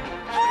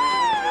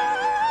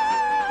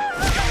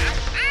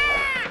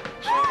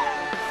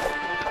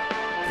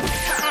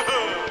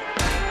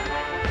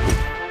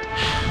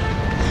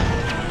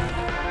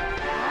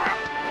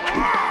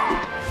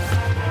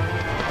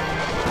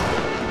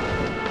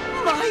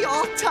 My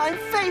all-time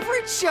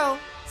favorite show.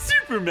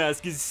 Super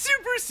Mask is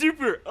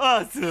super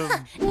awesome.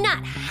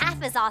 Not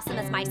half as awesome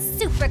as my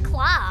super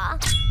claw.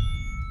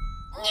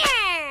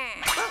 Yeah.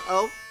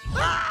 Uh-oh.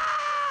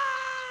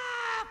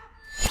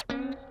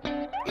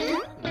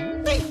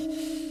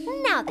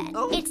 Now then,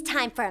 it's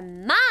time for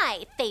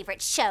my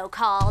favorite show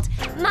called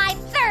My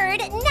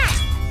Third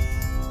Nest.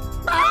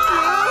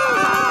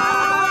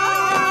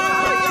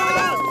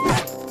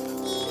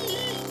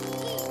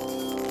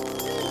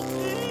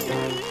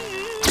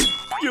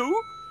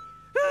 You?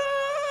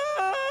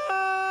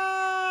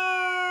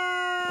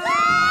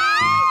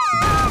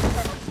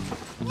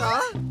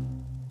 Huh?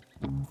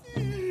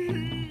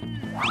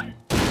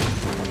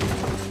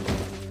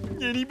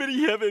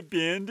 Anybody have a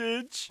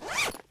bandage?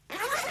 How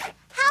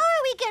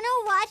are we gonna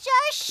watch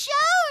our show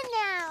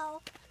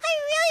now? I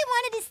really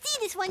wanted to see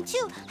this one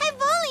too.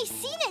 I've only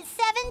seen it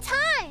 7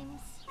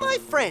 times. My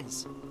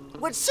friends,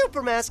 would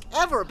Supermask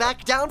ever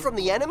back down from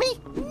the enemy?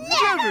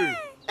 Never!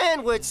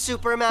 And would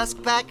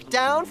Supermask back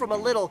down from a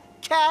little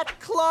cat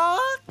claw?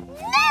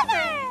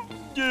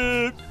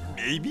 Never!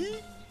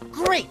 Maybe?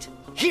 Great!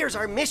 Here's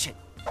our mission.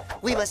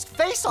 We must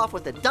face off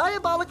with the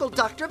diabolical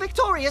Dr.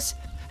 Victorious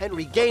and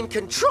regain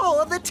control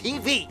of the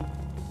TV.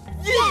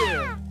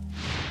 Yeah!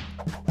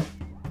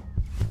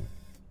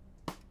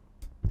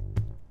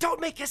 Don't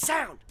make a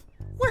sound.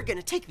 We're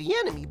gonna take the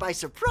enemy by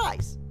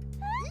surprise.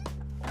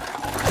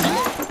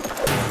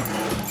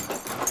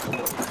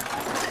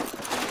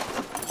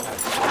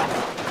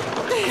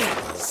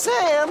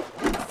 Sam!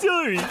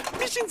 Sorry,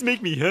 missions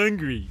make me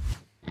hungry.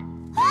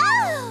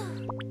 Oh!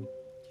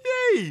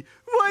 Hey,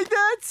 why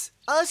that's...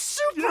 A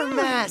super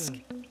mask!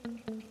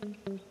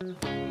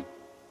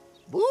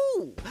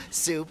 Ooh,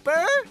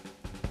 super?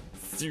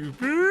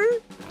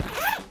 Super?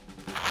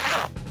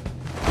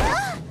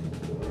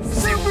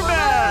 Super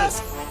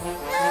mask!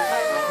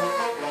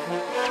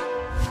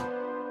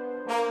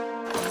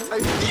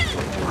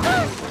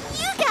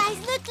 You guys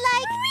look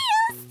like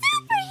real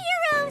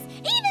superheroes,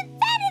 even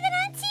better than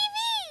on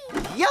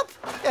TV! Yep,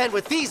 and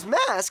with these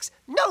masks,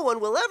 no one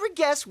will ever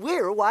guess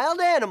we're wild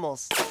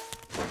animals.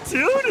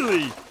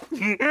 Totally!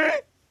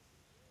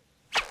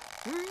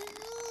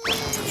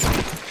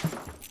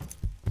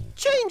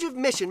 Change of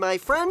mission, my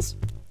friends.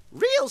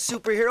 Real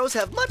superheroes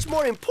have much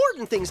more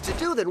important things to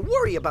do than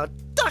worry about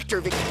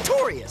Dr.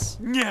 Victorious.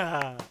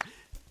 Yeah.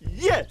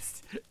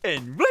 Yes,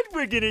 and what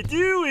we're gonna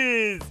do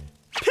is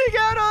pig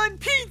out on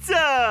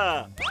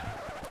pizza!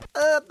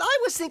 I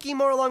was thinking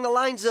more along the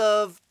lines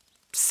of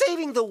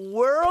saving the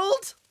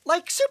world,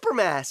 like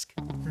Supermask.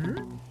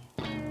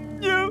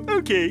 No,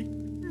 okay.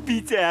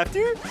 Pizza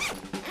after?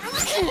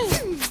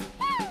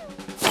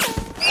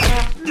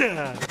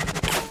 Yeah.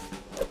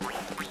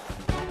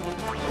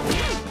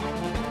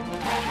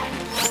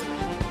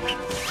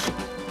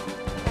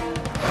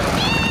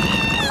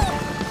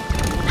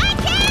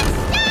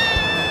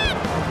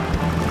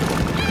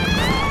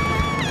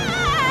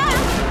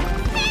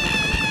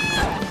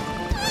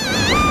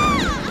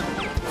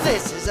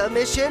 This is a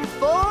mission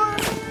for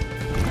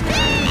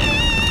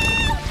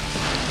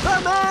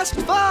the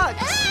Masked Fox!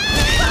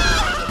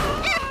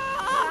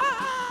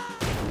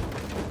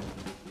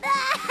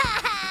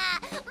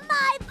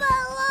 My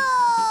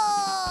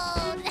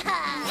balloon!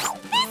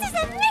 This is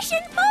a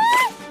mission for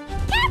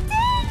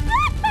Captain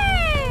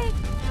Blackbird!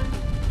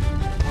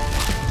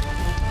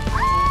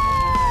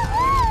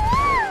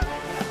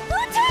 Who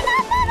turned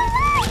off all the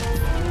lights?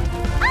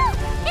 Oh,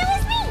 it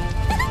was me!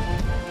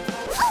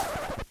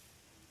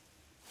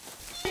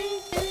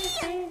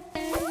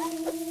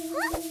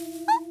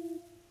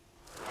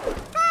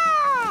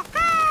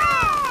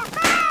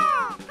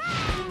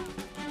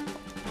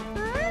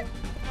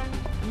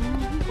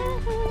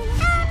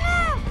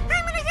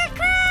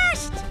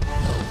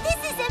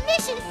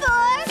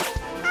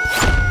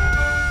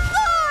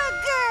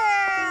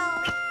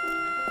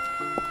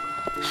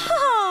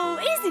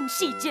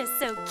 She just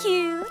so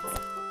cute.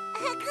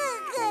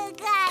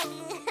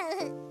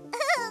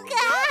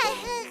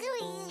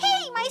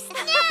 Hey, my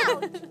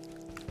snout!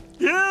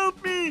 Help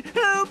me!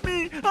 Help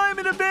me! I'm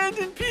an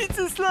abandoned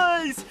pizza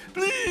slice!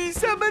 Please,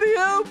 somebody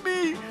help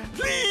me!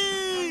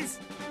 Please!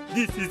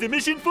 This is a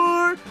mission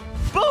for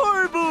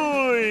Boar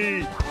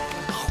Boy!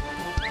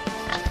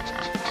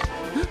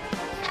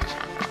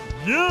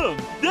 Yum!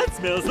 That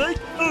smells like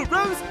a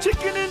roast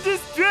chicken in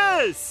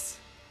distress!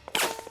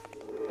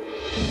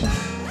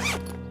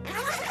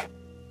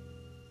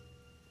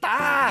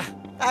 Ah!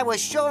 I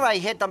was sure I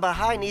hid them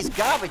behind these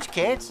garbage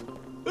cans.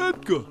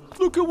 Edgar,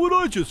 look at what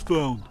I just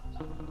found.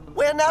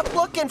 We're not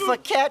looking for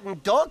cat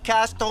and dog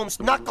costumes,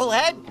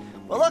 knucklehead.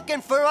 We're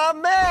looking for our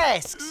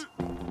masks.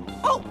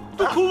 Oh!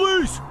 The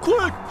police!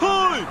 Quick,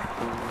 hide!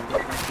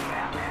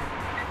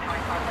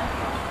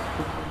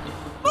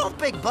 Move,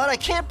 Big Bud, I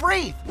can't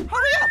breathe.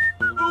 Hurry up!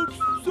 Oops,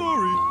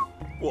 sorry.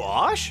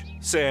 Wash?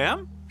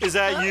 Sam? Is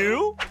that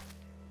you?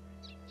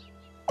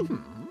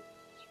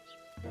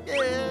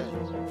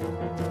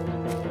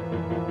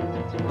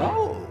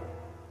 Oh.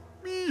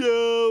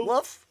 Meow.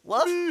 Woof,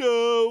 woof.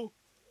 Meow.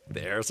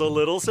 There's a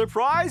little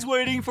surprise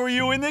waiting for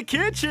you in the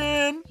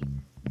kitchen.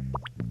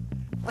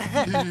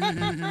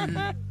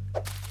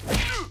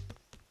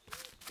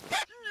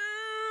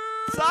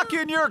 Suck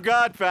in your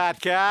gut,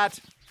 fat cat.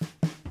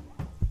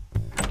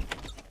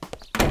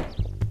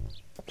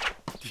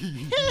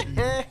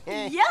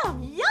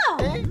 Yum,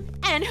 yum!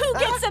 And who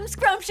gets some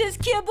scrumptious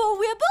kibble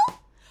wibble?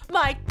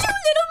 My 2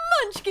 little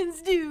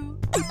munchkins do.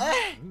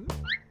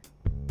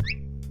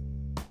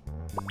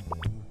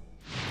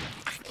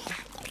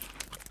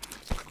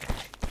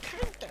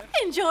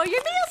 Enjoy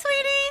your meal,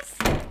 sweeties.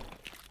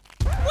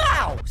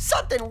 Wow!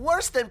 Something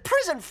worse than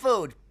prison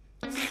food.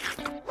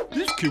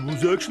 This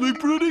kibble's actually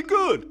pretty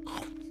good.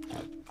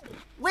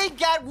 We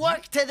got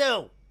work to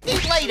do.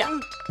 Eat later.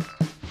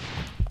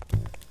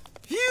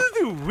 Feel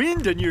the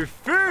wind on your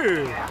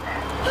fur.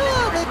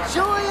 Oh, the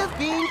joy of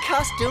being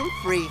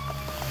costume-free.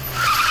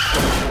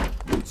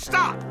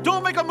 Stop!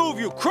 Don't make a move,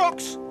 you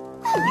crooks!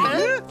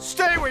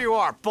 Stay where you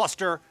are,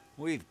 Buster.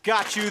 We've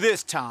got you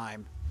this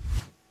time.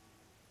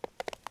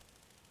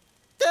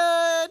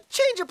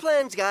 Change your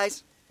plans,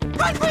 guys.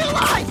 Run for your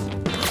life!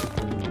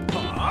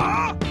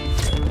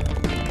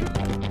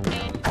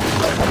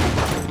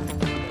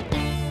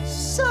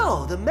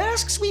 So, the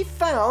masks we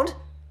found,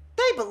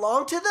 they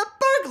belong to the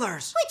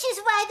burglars. Which is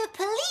why the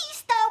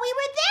police thought we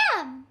were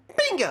them.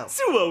 Bingo!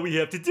 So all we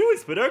have to do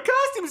is put our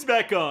costumes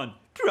back on.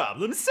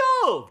 Problem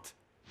solved.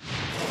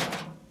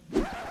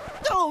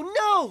 Oh,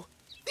 no!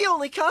 The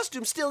only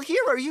costumes still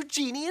here are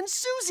Eugénie and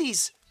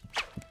Suzie's.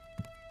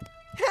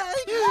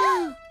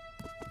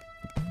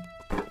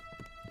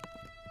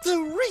 The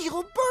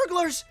real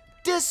burglars,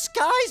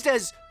 disguised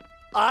as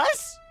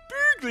us?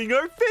 Burgling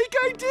our fake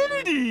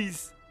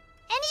identities.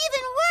 And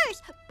even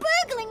worse,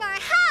 burgling our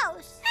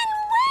house. And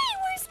way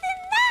worse than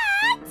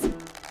that,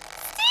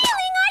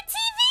 stealing our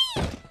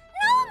TV.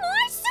 No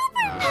more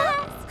super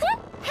masks.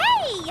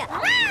 Hey!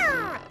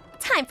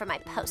 Time for my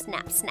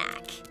post-nap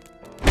snack.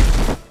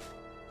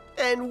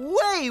 And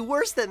way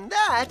worse than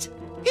that,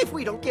 if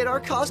we don't get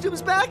our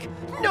costumes back,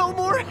 no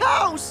more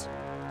house!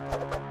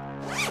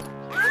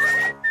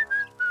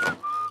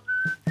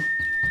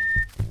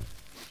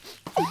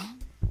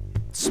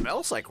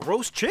 Smells like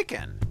roast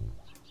chicken.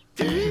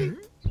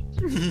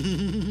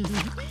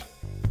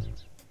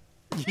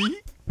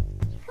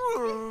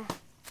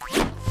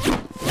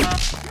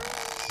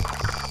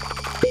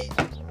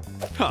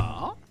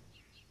 Huh?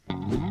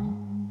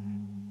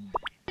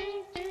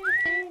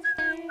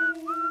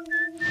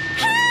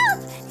 Help!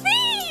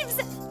 Thieves!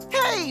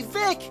 Hey,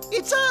 Vic,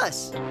 it's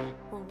us!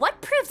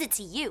 What proves it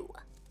to you?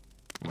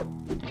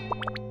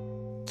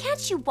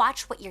 Can't you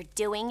watch what you're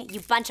doing, you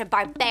bunch of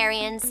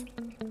barbarians?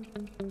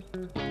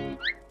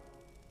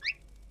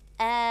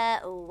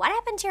 What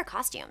happened to your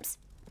costumes?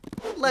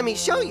 Let me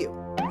show you.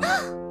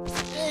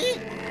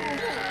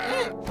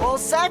 All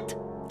set?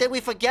 Did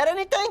we forget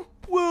anything?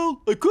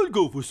 Well, I could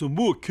go for some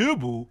more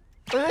kibble.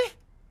 Burglars!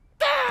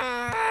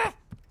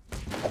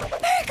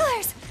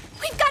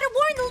 We've got to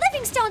warn the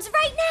Livingstones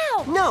right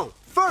now! No,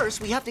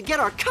 first we have to get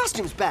our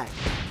costumes back.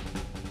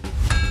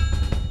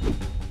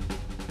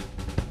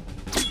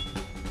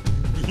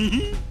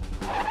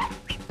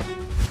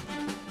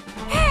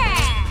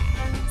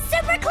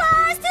 Super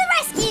Claws to the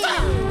rescue!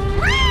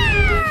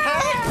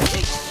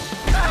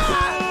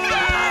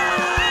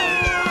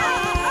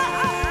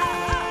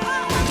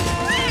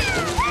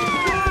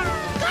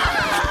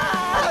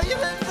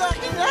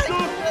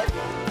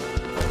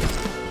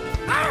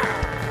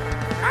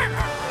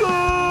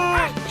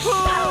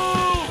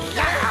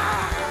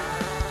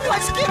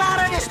 Let's get out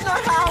of this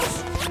nut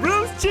house!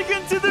 Roast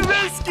chicken to the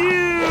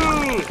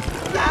rescue!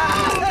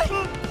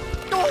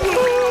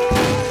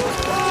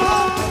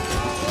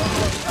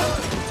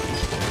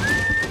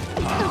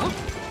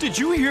 Did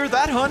you hear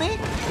that, honey?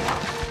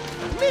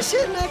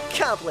 Mission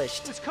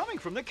accomplished. It's coming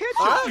from the kitchen.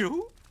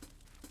 Huh?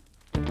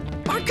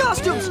 Our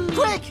costumes,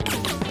 quick!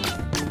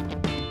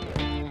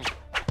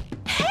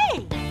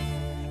 Hey!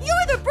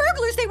 You're the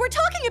burglars they were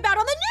talking about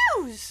on the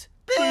news!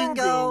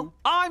 Bingo!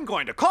 I'm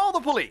going to call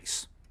the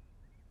police.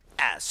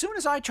 As soon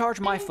as I charge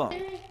my phone.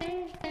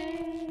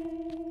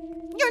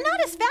 You're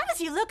not as fat as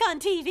you look on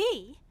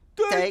TV.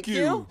 Thank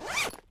you.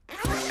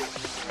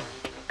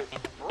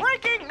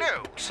 Breaking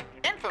news!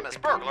 Infamous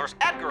burglars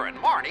Edgar and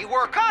Marnie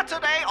were caught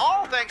today,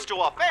 all thanks to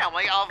a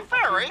family of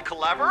very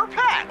clever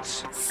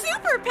pets.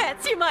 Super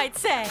pets, you might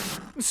say.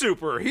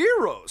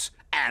 Superheroes.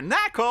 And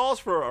that calls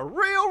for a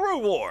real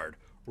reward.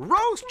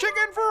 Roast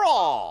chicken for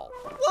all.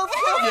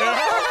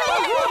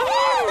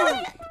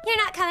 You're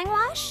not coming,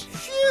 Wash?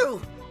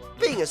 Phew!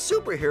 Being a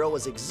superhero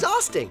was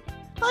exhausting.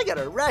 I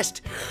gotta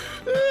rest.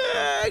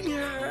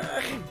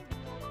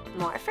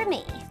 More for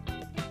me.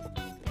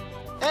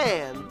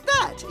 And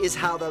that is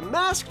how the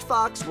masked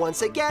fox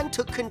once again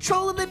took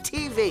control of the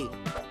TV.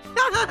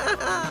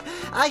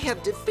 I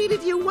have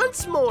defeated you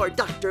once more,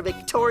 Dr.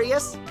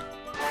 Victorious.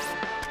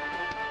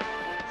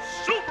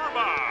 Super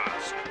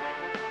Mask!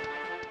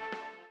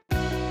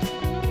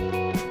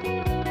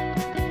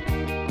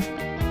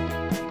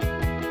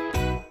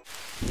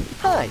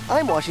 Hi,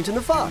 I'm Washington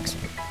the Fox.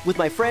 With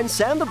my friend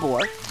Sam the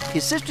boar,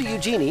 his sister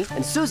Eugénie,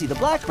 and Suzie the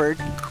blackbird,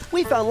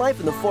 we found life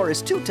in the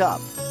forest too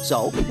tough,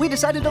 so we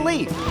decided to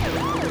leave.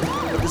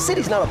 But the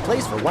city's not a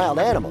place for wild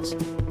animals.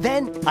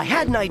 Then I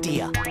had an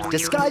idea.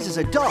 Disguised as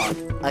a dog,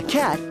 a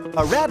cat,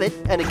 a rabbit,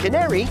 and a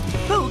canary,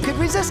 who could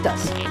resist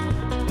us?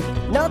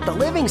 Not the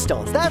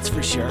Livingstones, that's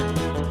for sure.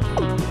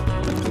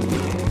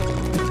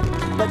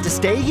 But to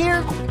stay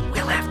here,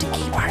 we'll have to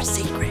keep our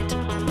secret.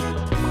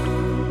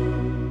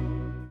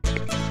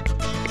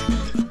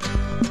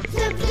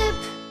 Flip, flip.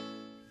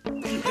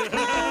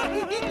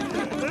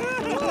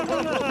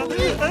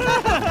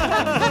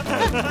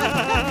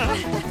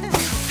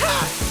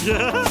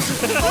 Yeah.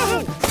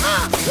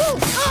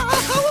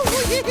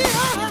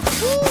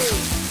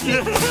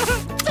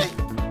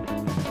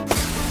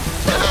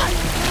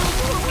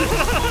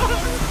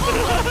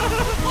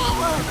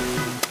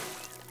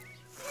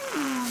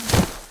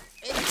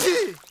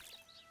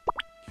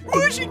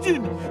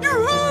 Washington,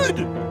 your hood!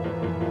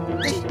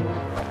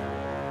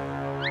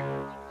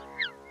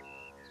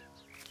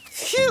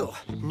 Phew!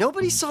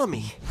 Nobody saw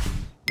me.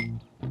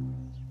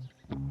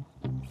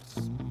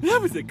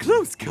 That was a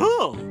close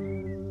call.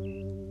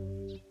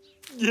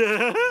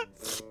 Yeah?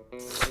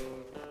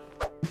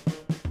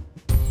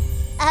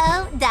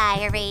 Oh,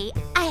 diary,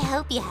 I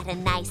hope you had a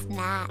nice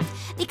nap,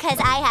 because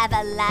I have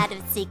a lot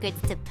of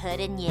secrets to put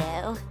in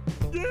you.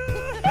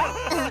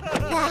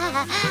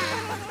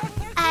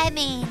 I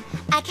mean,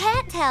 I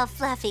can't tell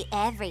Fluffy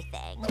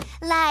everything,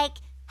 like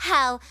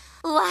how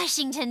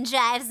Washington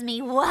drives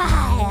me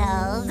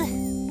wild.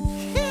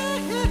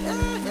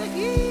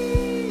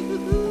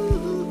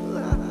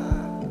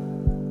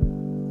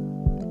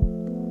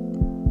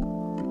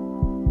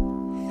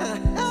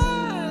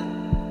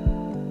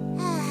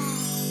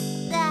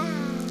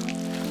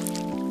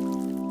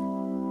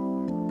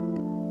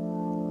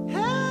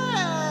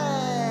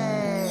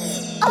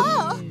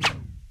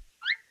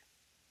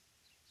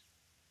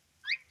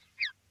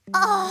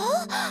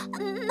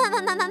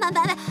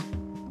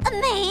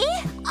 Me?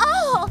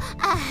 Oh!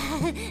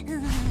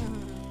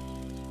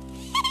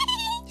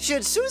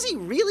 Should Suzie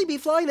really be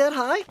flying that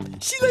high?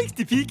 She likes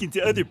to peek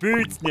into other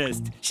birds'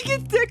 nests. She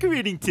gets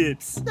decorating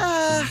tips.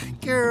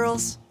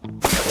 Girls.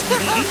 Ouch!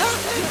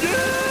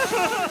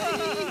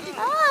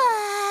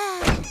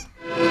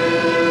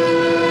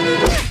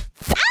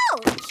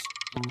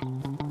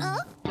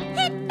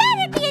 It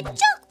better be a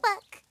joke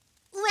book.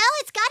 Well,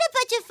 it's got a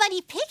bunch of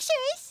funny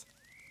pictures.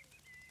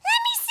 Let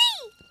me see.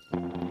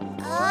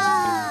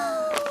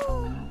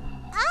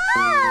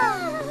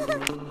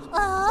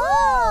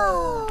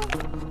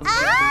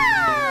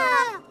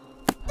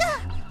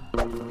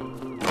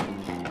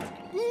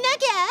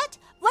 Nugget,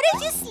 what are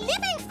you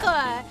sleeping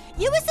for?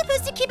 You were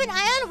supposed to keep an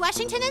eye on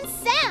Washington and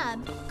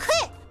Sam.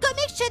 Quick, go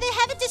make sure they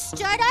haven't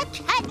destroyed our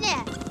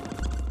catnip.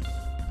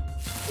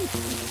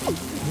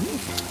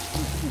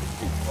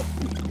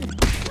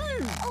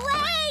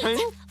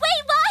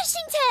 Wait,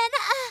 Washington!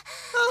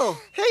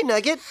 Oh, hey,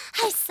 Nugget.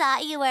 I saw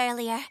you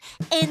earlier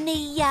in the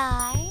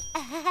yard.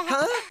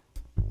 Huh?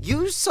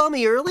 You saw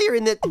me earlier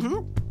in the...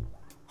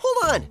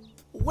 Hold on.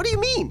 What do you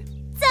mean?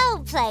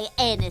 Don't play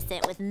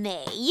innocent with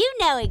me. You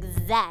know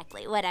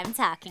exactly what I'm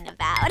talking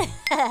about.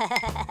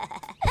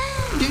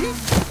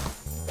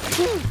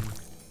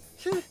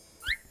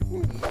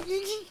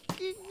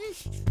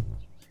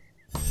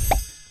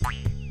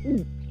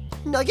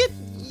 Nugget,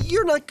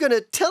 you're not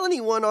gonna tell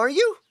anyone, are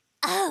you?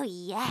 Oh,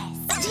 yes.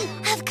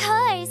 Of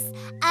course.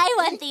 I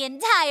want the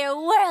entire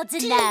world to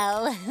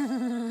know.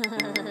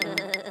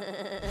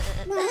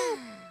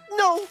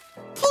 No,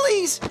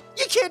 please.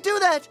 You can't do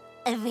that.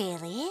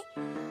 Really?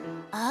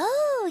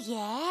 Oh,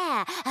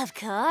 yeah. Of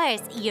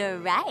course. You're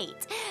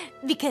right.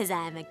 Because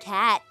I'm a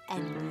cat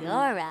and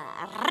you're a...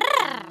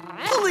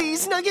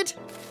 Please, Nugget.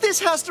 This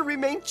has to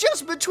remain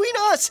just between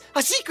us.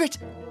 A secret.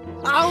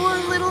 Our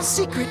little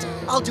secret.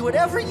 I'll do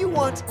whatever you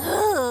want.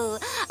 Ooh, all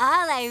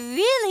I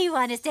really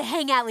want is to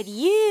hang out with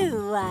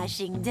you,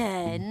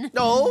 Washington.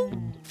 No?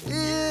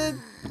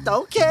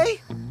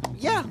 Okay.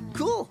 Yeah,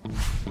 cool.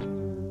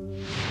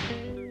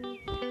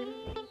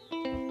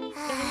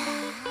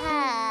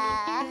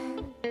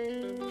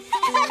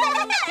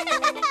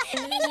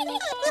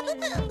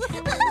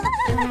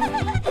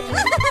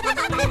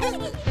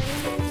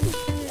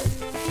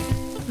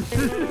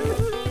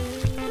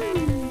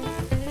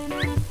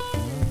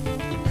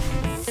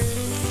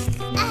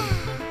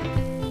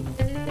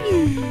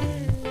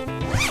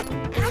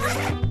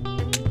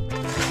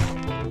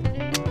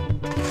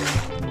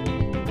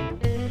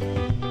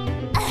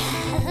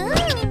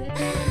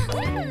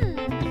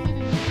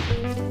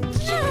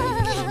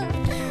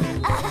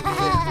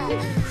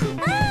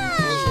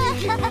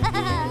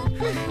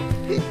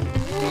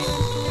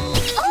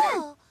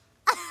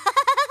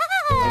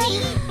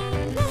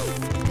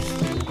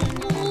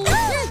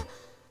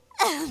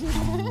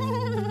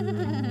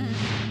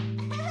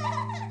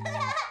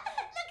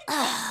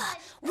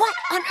 What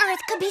on earth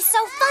could be so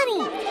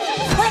funny?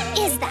 What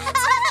is that?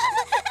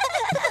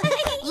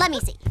 Let me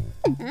see.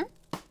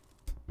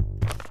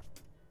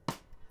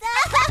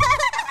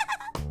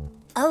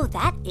 Oh,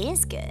 that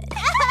is good.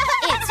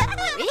 It's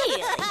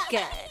really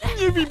good.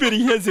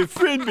 Everybody has a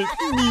friend but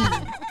me.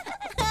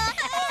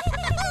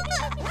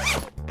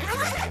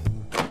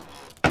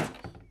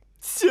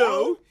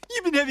 So,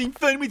 you've been having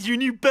fun with your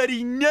new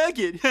buddy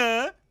Nugget,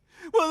 huh?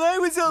 While I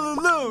was all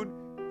alone,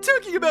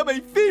 talking about my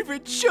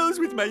favorite shows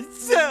with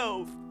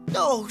myself.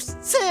 Oh,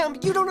 Sam,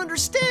 you don't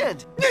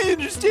understand. I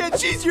understand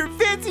she's your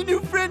fancy new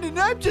friend and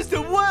I'm just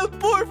a wild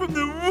boar from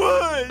the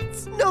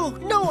woods. No,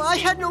 I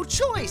had no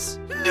choice.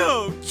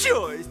 No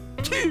choice.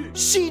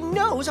 She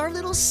knows our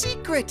little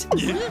secret.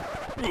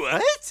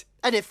 What?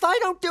 And if I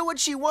don't do what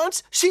she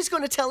wants, she's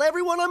going to tell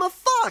everyone I'm a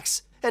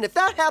fox. And if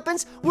that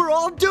happens, we're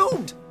all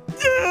doomed.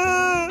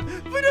 Yeah,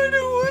 but I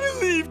don't want to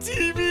leave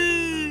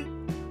TV.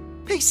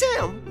 Hey,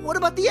 Sam, what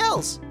about the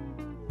L's?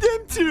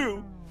 Them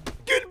too.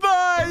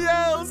 Goodbye,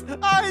 Els.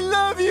 I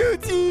love you,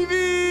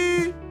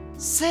 TV.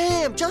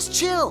 Sam, just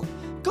chill.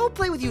 Go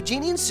play with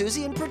Eugénie and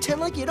Suzie and pretend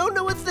like you don't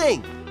know a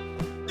thing.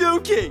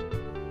 Okay.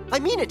 I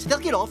mean it. They'll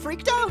get all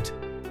freaked out.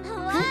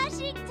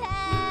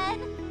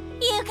 Washington,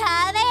 you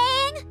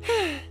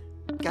coming?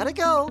 Gotta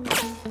go.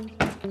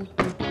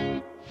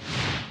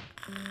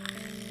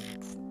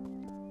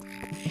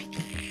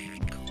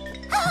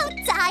 Oh,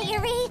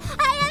 diary,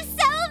 I have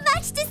so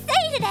much to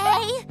say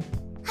today.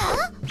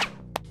 Huh?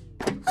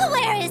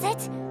 Where is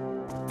it?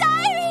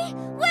 Diary,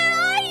 where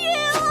are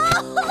you?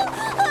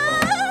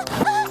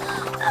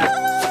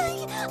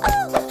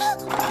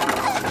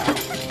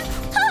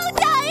 Oh,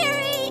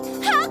 diary,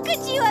 how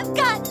could you have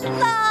gotten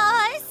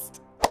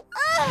lost?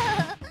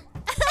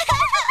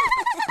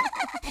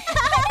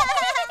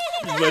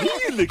 What are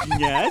you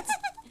looking at?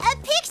 A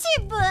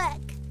picture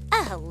book.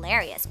 A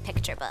hilarious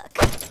picture book.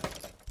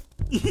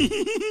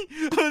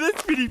 Oh,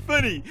 that's pretty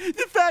funny.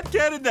 The fat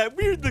cat and that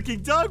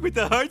weird-looking dog with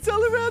the hearts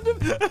all around him.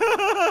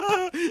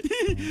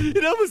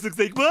 It almost looks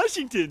like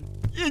Washington.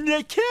 And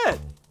that cat,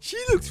 she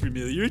looks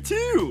familiar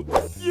too.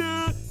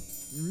 Yeah.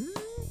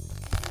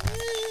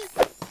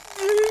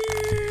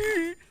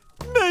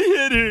 My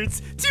head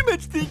hurts. Too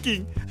much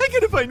thinking. I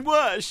gotta find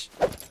Wash.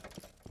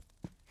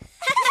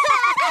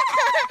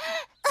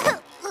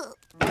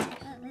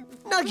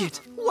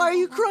 Nugget, why are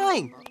you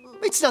crying?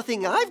 It's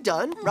nothing I've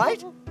done,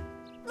 right?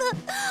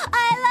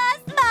 I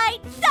lost my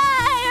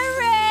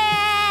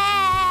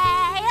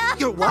diary!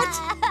 Your what?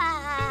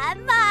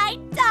 My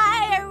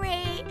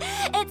diary!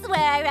 It's where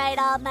I write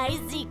all my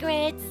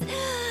secrets.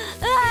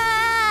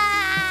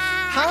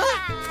 Huh?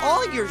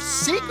 All your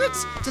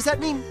secrets? Does that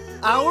mean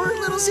our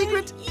little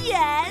secret?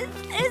 Yes,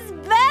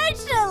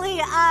 especially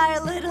our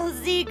little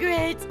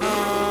secret.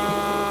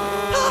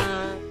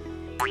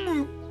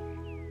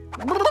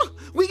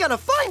 We gotta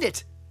find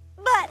it!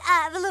 But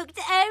I've looked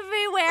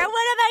everywhere.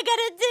 What am I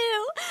gonna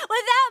do?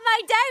 Without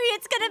my diary,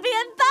 it's gonna be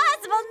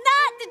impossible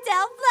not to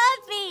tell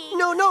Fluffy.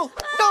 No.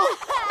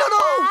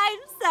 I'm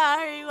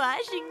sorry,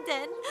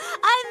 Washington.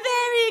 I'm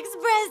very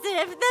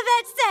expressive. The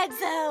vet said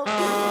so.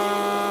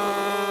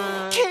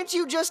 Can't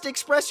you just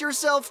express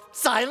yourself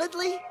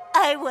silently?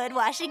 I would,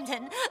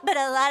 Washington, but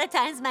a lot of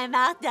times my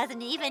mouth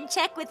doesn't even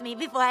check with me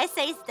before I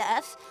say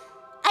stuff.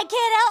 I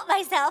can't help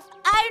myself.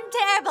 I'm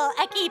terrible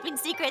at keeping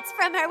secrets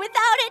from her.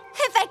 Without it,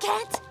 if I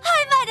can't,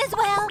 I might as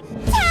well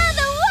tell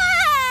the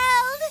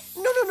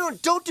world! No,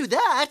 don't do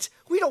that.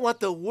 We don't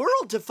want the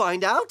world to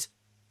find out.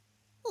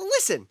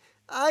 Listen,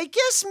 I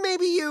guess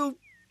maybe you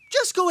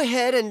just go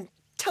ahead and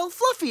tell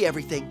Fluffy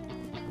everything.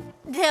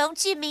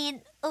 Don't you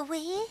mean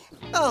we?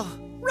 Oh,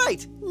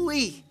 right,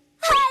 we.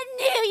 I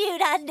knew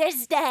you'd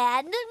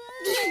understand.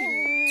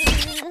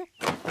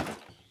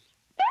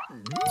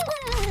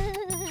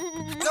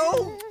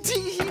 No.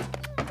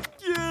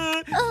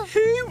 Yeah.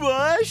 Hey,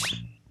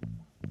 Wash.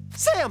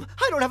 Sam,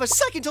 I don't have a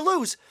second to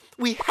lose.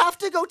 We have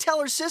to go tell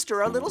her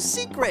sister our little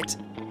secret.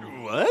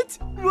 What?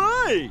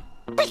 Why?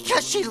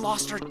 Because she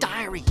lost her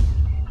diary.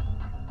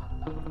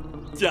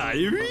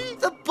 Diary?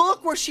 The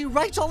book where she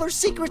writes all her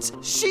secrets.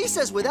 She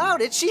says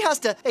without it, she has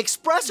to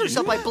express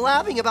herself by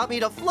blabbing about me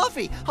to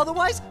Fluffy.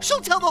 Otherwise,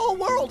 she'll tell the whole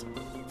world.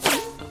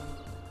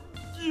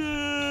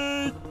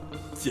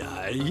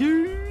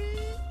 Diary?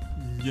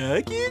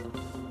 Nugget?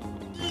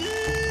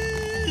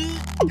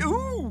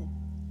 Ooh!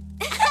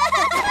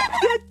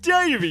 That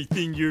diary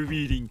thing you're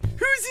reading,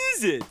 whose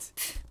is it?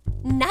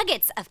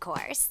 Nugget's, of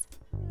course.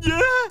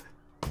 Yeah?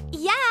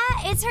 Yeah,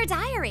 it's her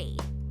diary.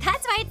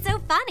 That's why it's so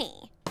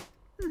funny.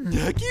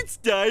 Nugget's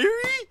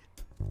diary?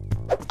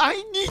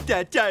 I need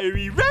that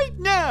diary right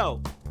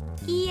now!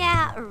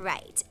 Yeah,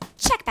 right.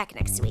 Check back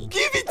next week.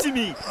 Give it to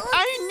me!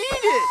 I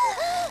need it!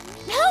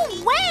 No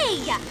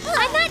way!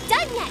 I'm not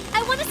done yet.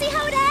 I want to see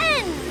how it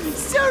ends.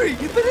 Sorry,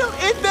 but it'll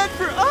end bad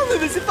for all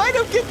of us if I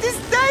don't get this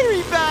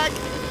diary back!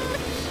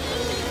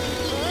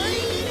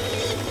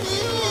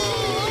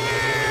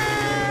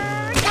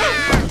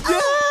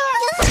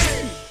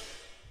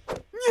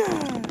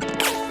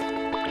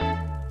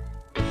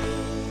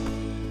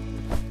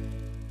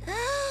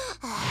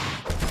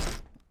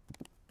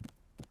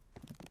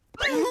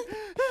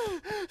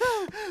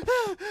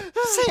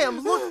 Sam,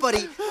 look,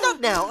 buddy. Not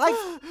now.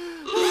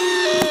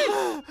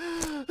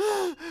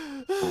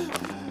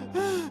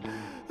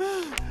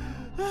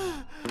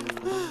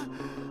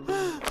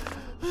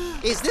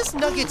 Is this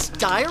Nugget's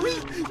diary?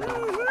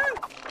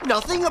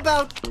 Nothing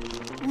about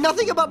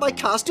my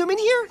costume in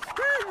here?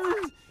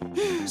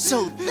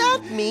 So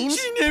that means...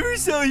 She never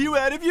saw you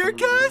out of your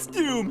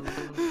costume!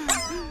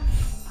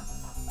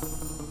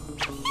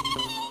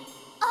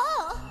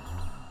 Oh!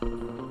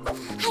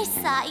 I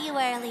saw you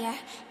earlier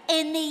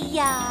in the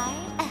yard.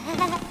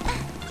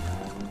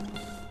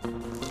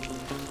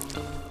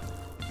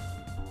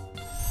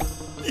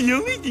 The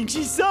only thing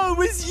she saw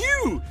was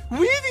you,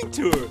 waving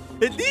to her.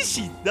 At least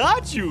she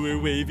thought you were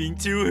waving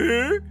to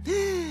her.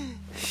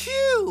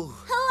 Phew!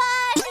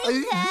 Washington,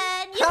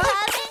 you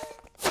coming?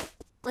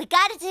 We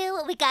gotta do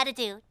what we gotta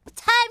do.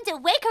 Time to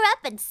wake her up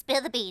and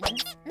spill the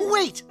beans.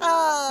 Wait,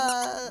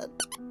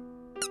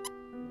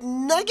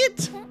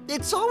 Nugget?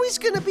 It's always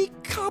gonna be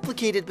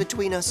complicated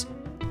between us.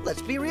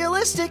 Let's be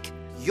realistic.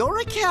 You're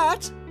a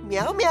cat,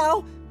 meow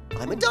meow.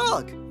 I'm a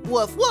dog,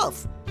 woof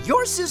woof.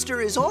 Your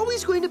sister is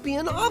always going to be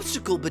an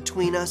obstacle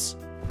between us.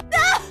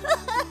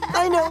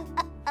 I know,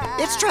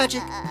 it's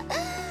tragic,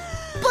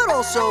 but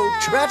also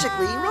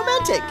tragically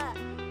romantic.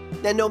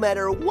 And no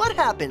matter what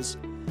happens,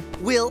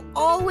 we'll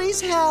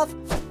always have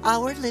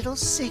our little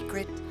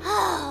secret.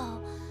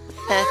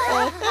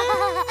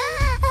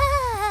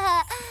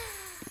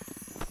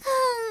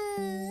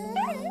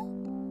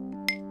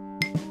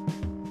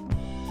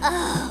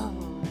 Oh,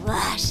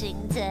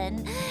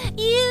 Washington,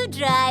 you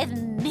drive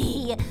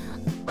me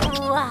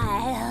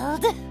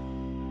wild.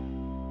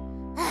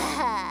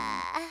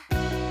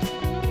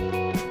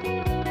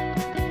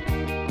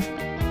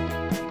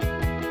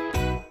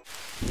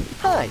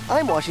 Hi,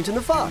 I'm Washington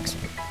the Fox.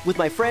 With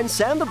my friend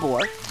Sam the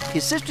boar,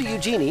 his sister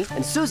Eugénie,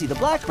 and Suzie the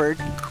blackbird,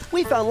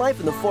 we found life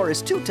in the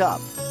forest too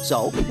tough.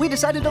 So we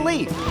decided to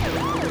leave.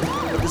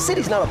 But the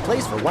city's not a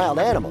place for wild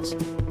animals.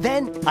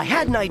 Then I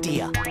had an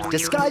idea.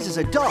 Disguised as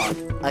a dog,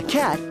 a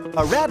cat,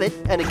 a rabbit,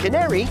 and a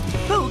canary,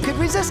 who could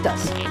resist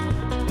us?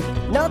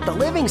 Not the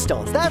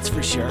Livingstones, that's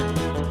for sure.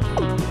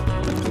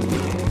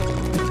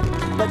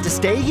 But to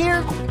stay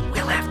here,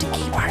 we'll have to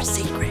keep our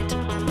secret.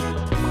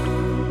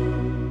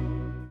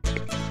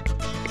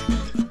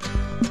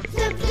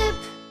 Flip, flip.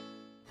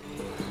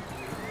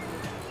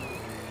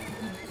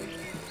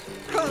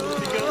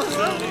 The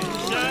sun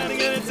is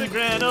shining and it's a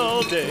grand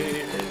old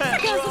day.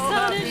 Because the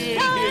sun is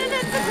shining,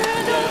 it's a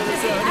grand old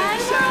day, and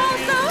we're all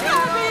so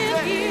happy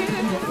here.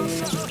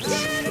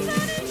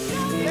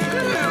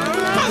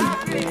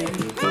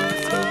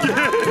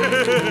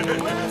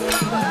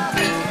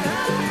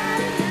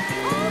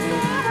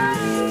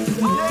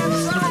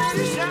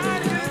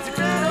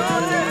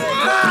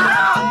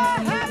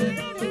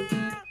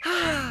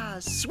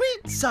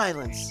 Sweet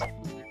silence.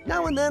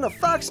 Now and then a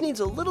fox needs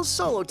a little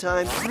solo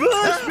time.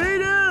 Rush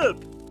made up!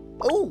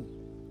 Oh,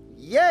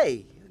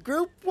 yay,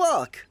 group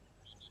walk.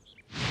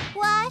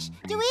 Wash,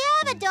 do we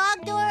have a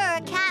dog door or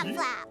a cat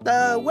flap?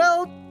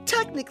 Well,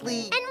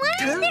 technically... And why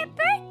aren't there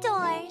bird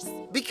doors?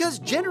 Because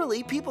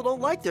generally people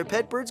don't like their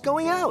pet birds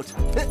going out.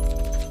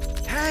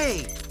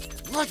 Hey,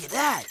 look at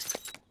that.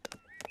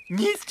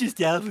 It's just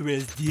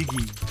Alvarez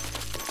digging.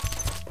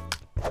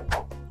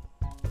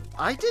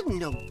 I didn't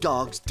know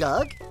dogs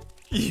dug.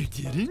 You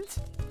didn't?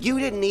 You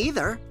didn't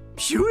either.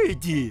 Sure I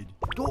did.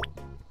 Oh,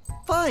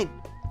 fine.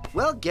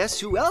 Well, guess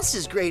who else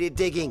is great at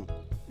digging?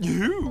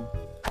 You?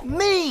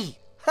 Me!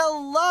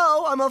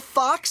 Hello, I'm a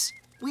fox.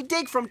 We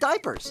dig from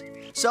diapers.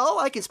 So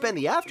I can spend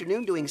the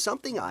afternoon doing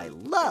something I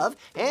love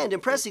and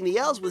impressing the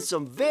elves with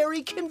some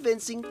very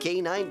convincing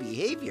canine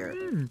behavior.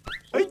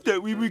 I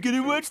thought we were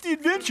gonna watch the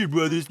Adventure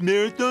Brothers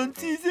Marathon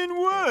Season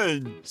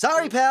 1.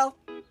 Sorry, pal.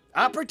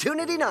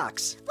 Opportunity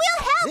knocks.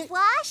 We'll help,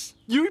 Wash.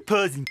 Your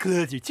paws and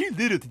claws are too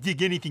little to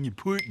dig anything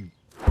important.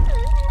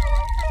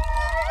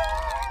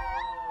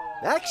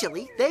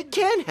 Actually, they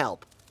can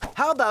help.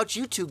 How about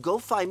you two go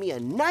find me a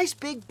nice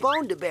big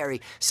bone to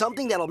bury,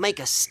 something that'll make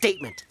a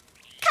statement.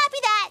 Copy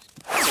that.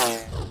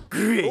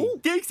 Great, Oh.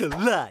 thanks a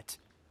lot.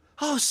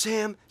 Oh,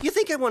 Sam, you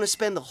think I want to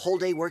spend the whole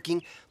day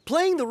working?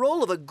 Playing the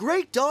role of a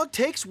great dog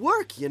takes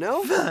work, you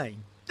know?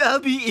 Fine, I'll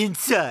be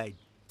inside,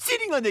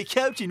 sitting on the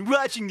couch and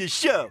watching the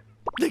show,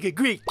 like a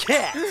great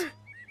cat.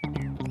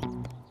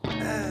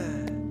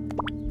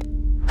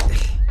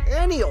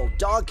 Any old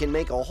dog can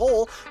make a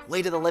hole.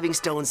 Wait till the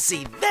Livingstones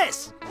see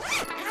this.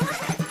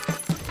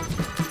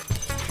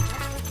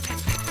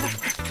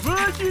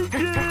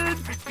 Washington,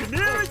 the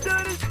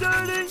marathon is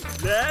starting.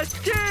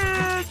 Last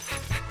chance.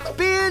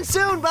 Be in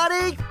soon,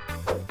 buddy.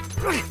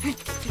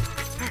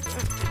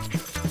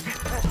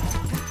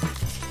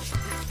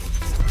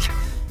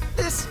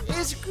 This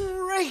is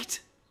great.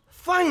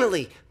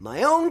 Finally,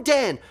 my own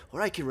den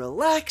where I can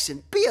relax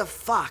and be a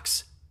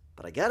fox.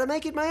 But I gotta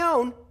make it my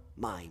own.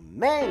 My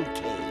man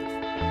cave.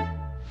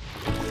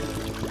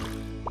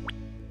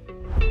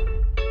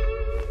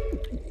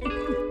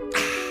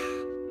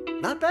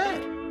 Not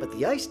bad, but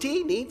the iced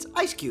tea needs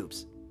ice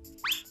cubes.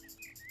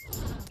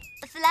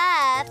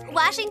 Fluff,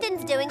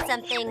 Washington's doing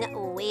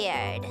something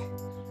weird.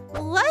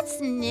 What's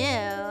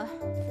new?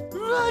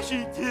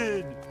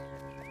 Washington.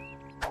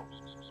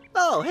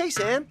 Oh, hey,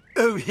 Sam.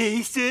 Oh,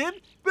 hey, Sam.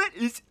 What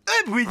is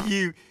up with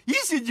you?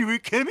 You said you were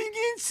coming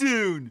in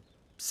soon.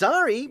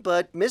 Sorry,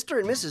 but Mr.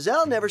 and Mrs.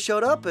 L never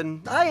showed up,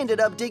 and I ended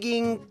up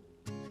digging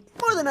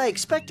more than I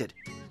expected.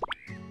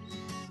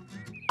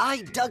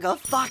 I dug a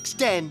fox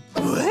den.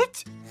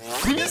 What?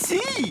 Let me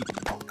see.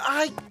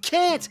 I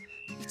can't.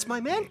 It's my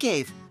man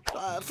cave.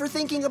 For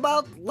thinking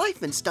about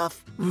life and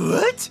stuff.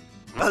 What?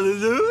 All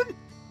alone?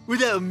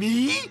 Without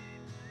me?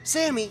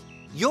 Sammy,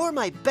 you're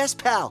my best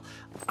pal.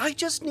 I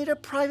just need a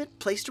private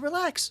place to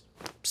relax.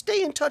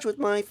 Stay in touch with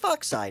my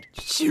fox side.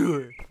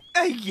 Sure,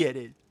 I get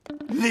it.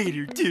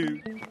 Later,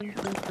 too.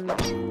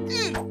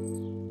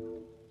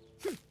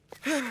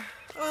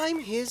 I'm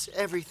his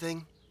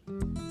everything.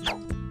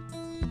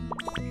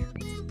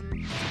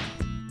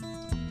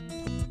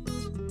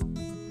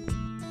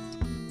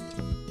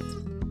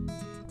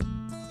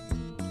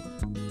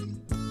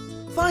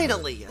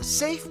 Finally, a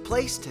safe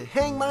place to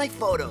hang my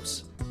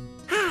photos.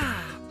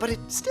 But it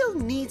still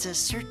needs a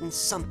certain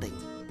something.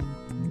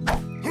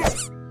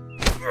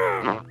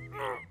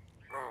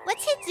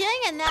 What's he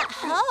doing in that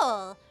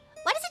hole?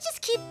 Why does he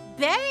just keep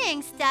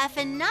burying stuff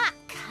and not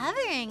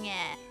covering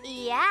it?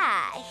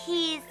 Yeah,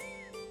 he's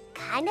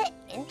kind of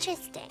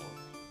interesting.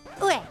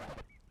 Wait,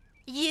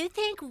 you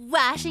think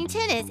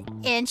Washington is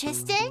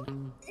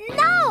interesting?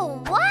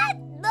 No, what?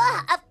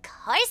 Ugh, of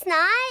course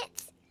not.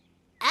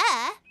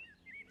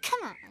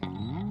 Come on.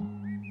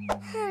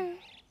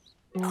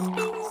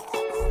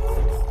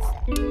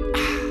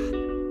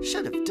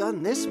 Should have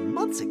done this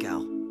months ago.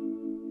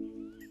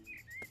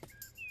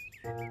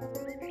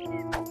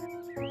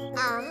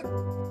 Meow.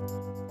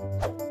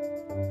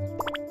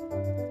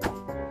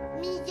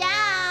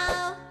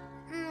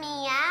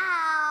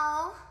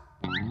 Meow.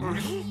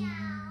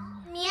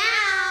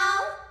 Meow.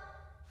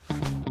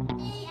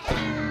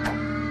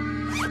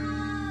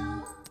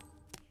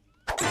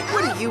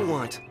 What do you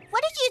want?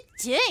 What are you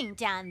doing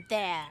down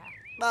there?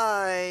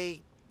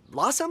 I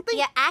lost something?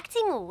 You're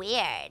acting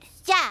weird.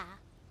 Yeah.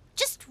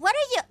 Just what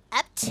are you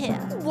up to?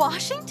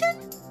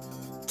 Washington?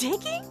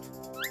 Digging?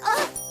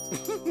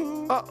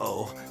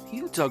 Uh-oh,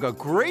 you dug a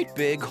great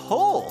big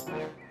hole.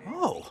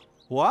 Oh,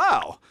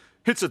 wow,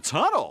 it's a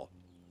tunnel.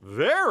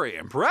 Very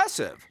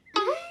impressive.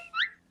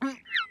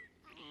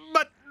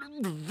 But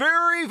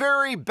very,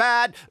 very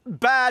bad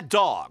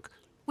dog.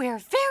 We're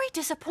very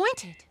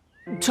disappointed.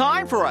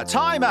 Time for a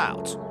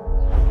timeout.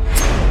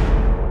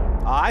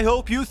 I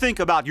hope you think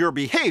about your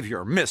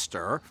behavior,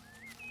 mister.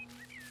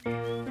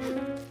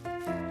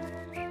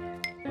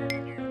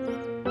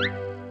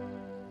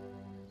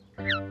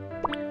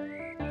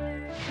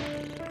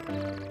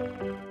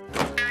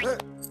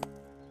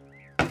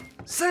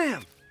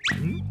 Sam!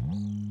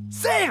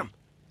 Sam!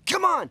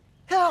 Come on,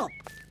 help!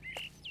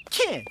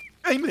 Ken,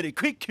 I'm on a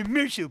quick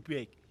commercial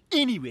break.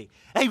 Anyway,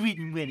 I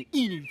wouldn't want to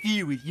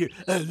interfere with your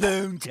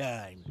alone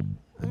time.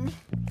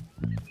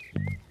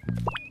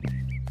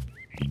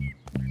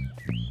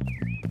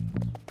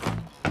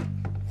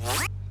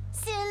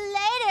 See you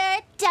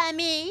later,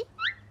 dummy.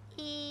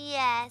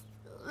 Yes,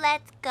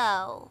 let's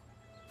go.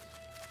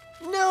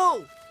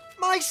 No!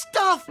 My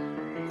stuff!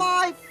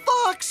 My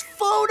fox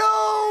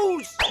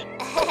photos!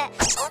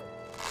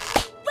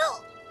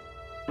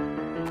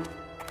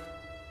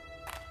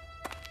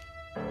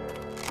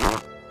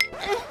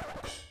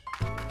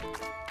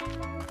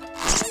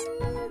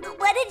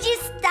 Why did you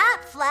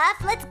stop,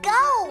 Fluff? Let's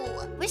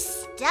go. We're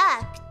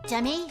stuck,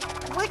 dummy.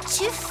 We're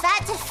too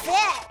fat to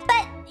fit.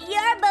 But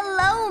you're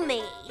below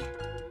me.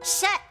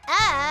 Shut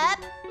up.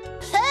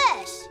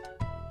 Push.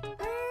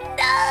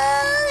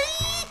 No!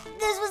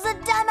 This was a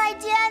dumb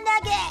idea,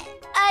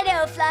 Nugget. I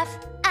know, Fluff.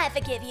 I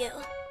forgive you.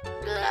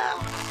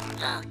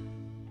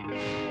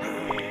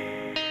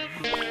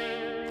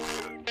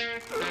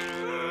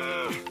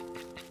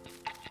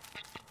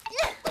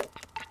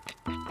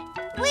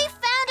 We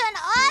found an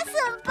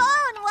awesome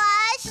bone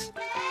wash.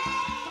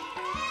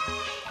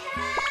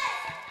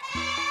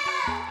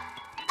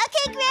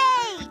 Okay,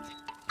 great.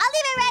 I'll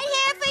leave it right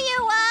here for you,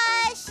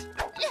 Wash.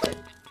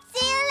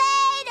 See you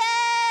later.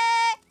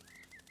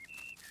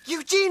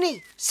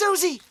 Eugénie!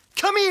 Suzie!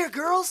 Come here,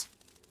 girls!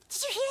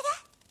 Did you hear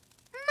that?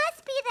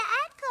 Must be the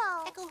echo.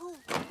 Echo who?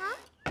 Huh?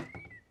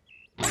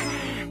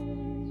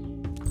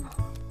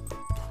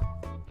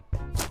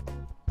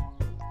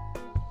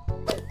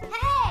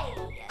 Hey!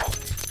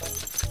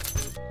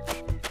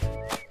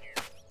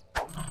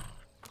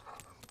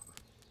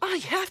 I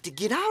have to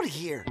get out of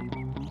here.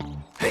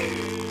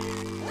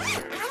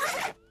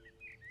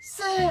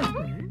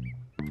 Sam!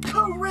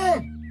 Code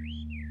Red!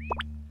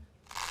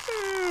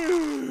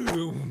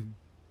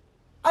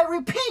 I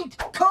repeat,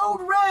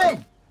 Code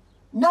Red!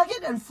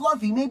 Nugget and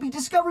Fluffy may be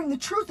discovering the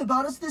truth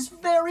about us this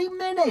very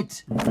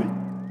minute.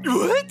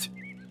 What?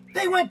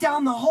 They went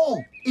down the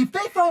hole. If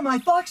they find my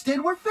fox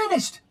den, we're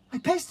finished. I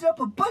pasted up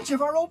a bunch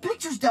of our old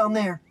pictures down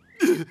there.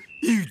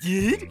 You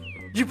did?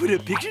 You put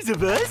up pictures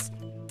of us?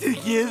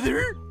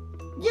 Together?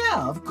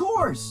 Yeah, of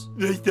course.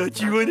 I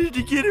thought you wanted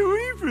to get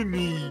away from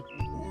me.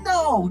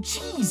 No,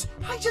 geez.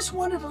 I just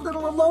wanted a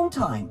little alone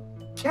time.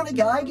 Can a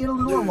guy get a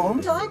little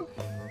alone time?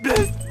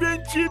 Best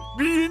friendship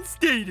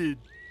reinstated.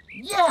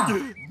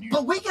 Yeah,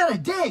 but we gotta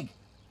dig.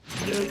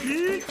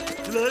 Nugget,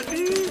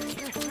 Fluffy.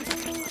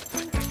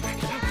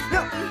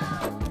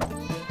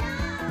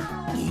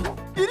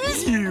 It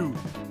is you.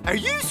 Are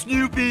you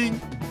snooping?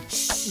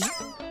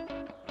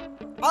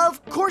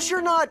 Of course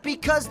you're not,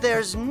 because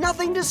there's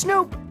nothing to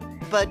snoop.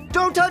 But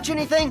don't touch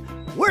anything.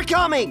 We're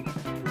coming.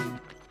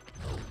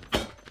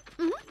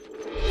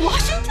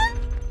 Washington?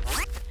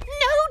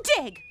 No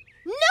dig!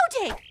 No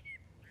dig!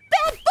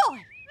 Bad boy!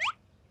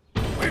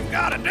 We've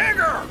got a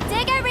digger!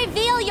 Digger,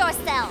 reveal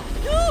yourself.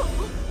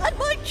 And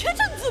my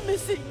kittens are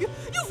missing!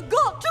 You've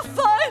got to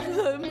find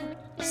them!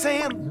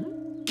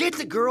 Sam, get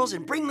the girls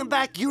and bring them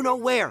back you know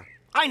where.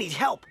 I need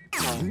help.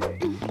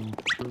 Fluffy,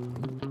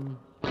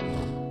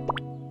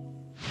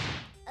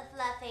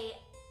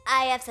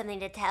 I have something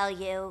to tell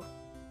you.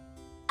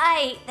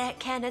 I ate that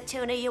can of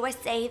tuna you were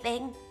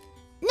saving.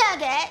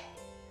 Nugget,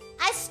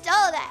 I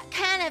stole that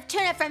can of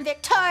tuna from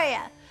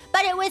Victoria,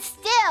 but it was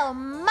still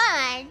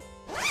mine.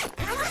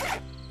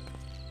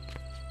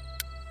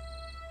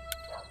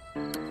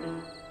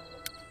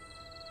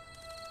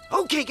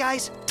 Okay,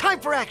 guys, time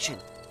for action.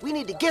 We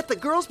need to get the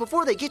girls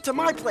before they get to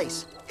my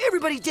place.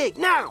 Everybody dig,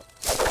 now!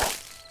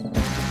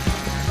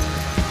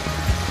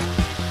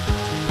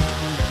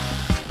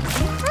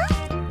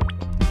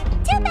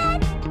 Too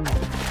bad.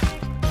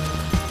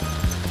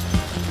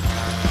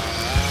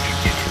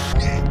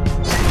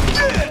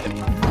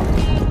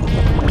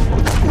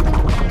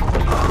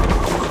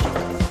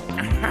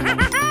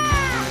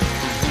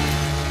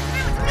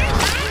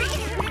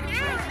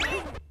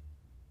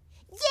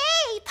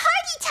 Yay,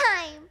 party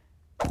time!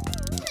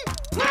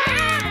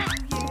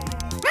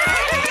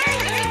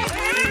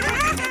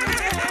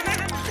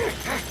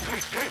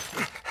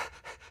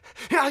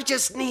 I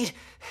just need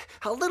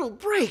a little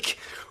break.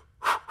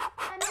 I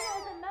mean, it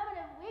was a moment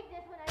of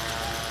weakness when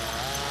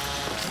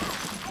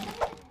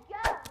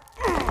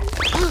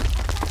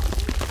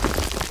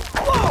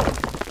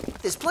Whoa!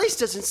 This place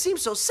doesn't seem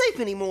so safe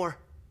anymore.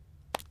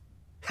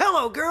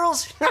 Hello,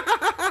 girls.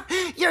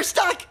 You're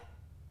stuck.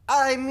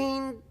 I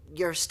mean,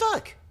 you're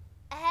stuck.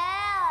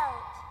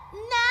 Out!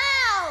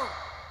 Now!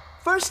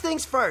 First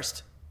things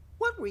first.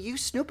 What were you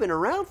snooping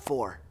around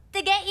for?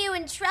 To get you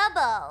in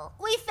trouble.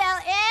 We fell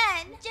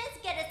in.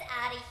 Just get us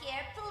out of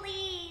here,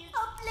 please.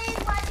 Oh, please,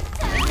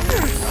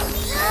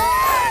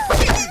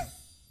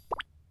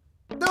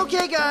 watch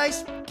Okay,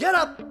 guys, get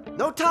up.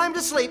 No time to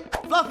sleep.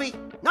 Fluffy,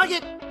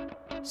 Nugget.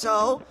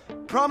 So,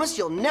 promise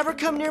you'll never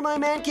come near my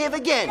man cave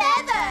again.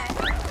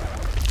 Never!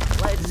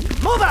 Let's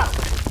move out.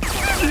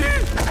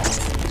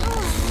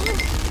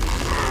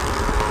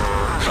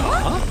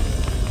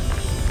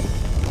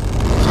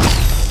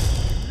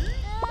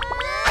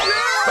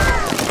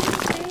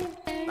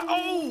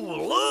 Oh,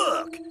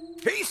 look!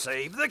 He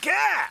saved the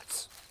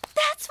cats!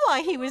 That's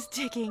why he was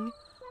digging.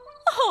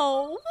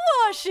 Oh,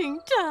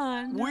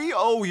 Washington. We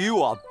owe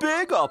you a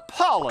big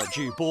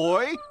apology,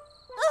 boy.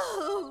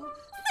 Oh,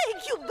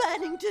 thank you,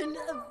 Bannington.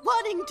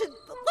 Waddington,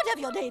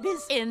 whatever your name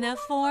is. In the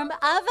form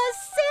of a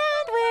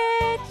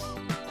sandwich.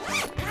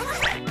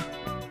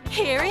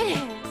 Here it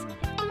is.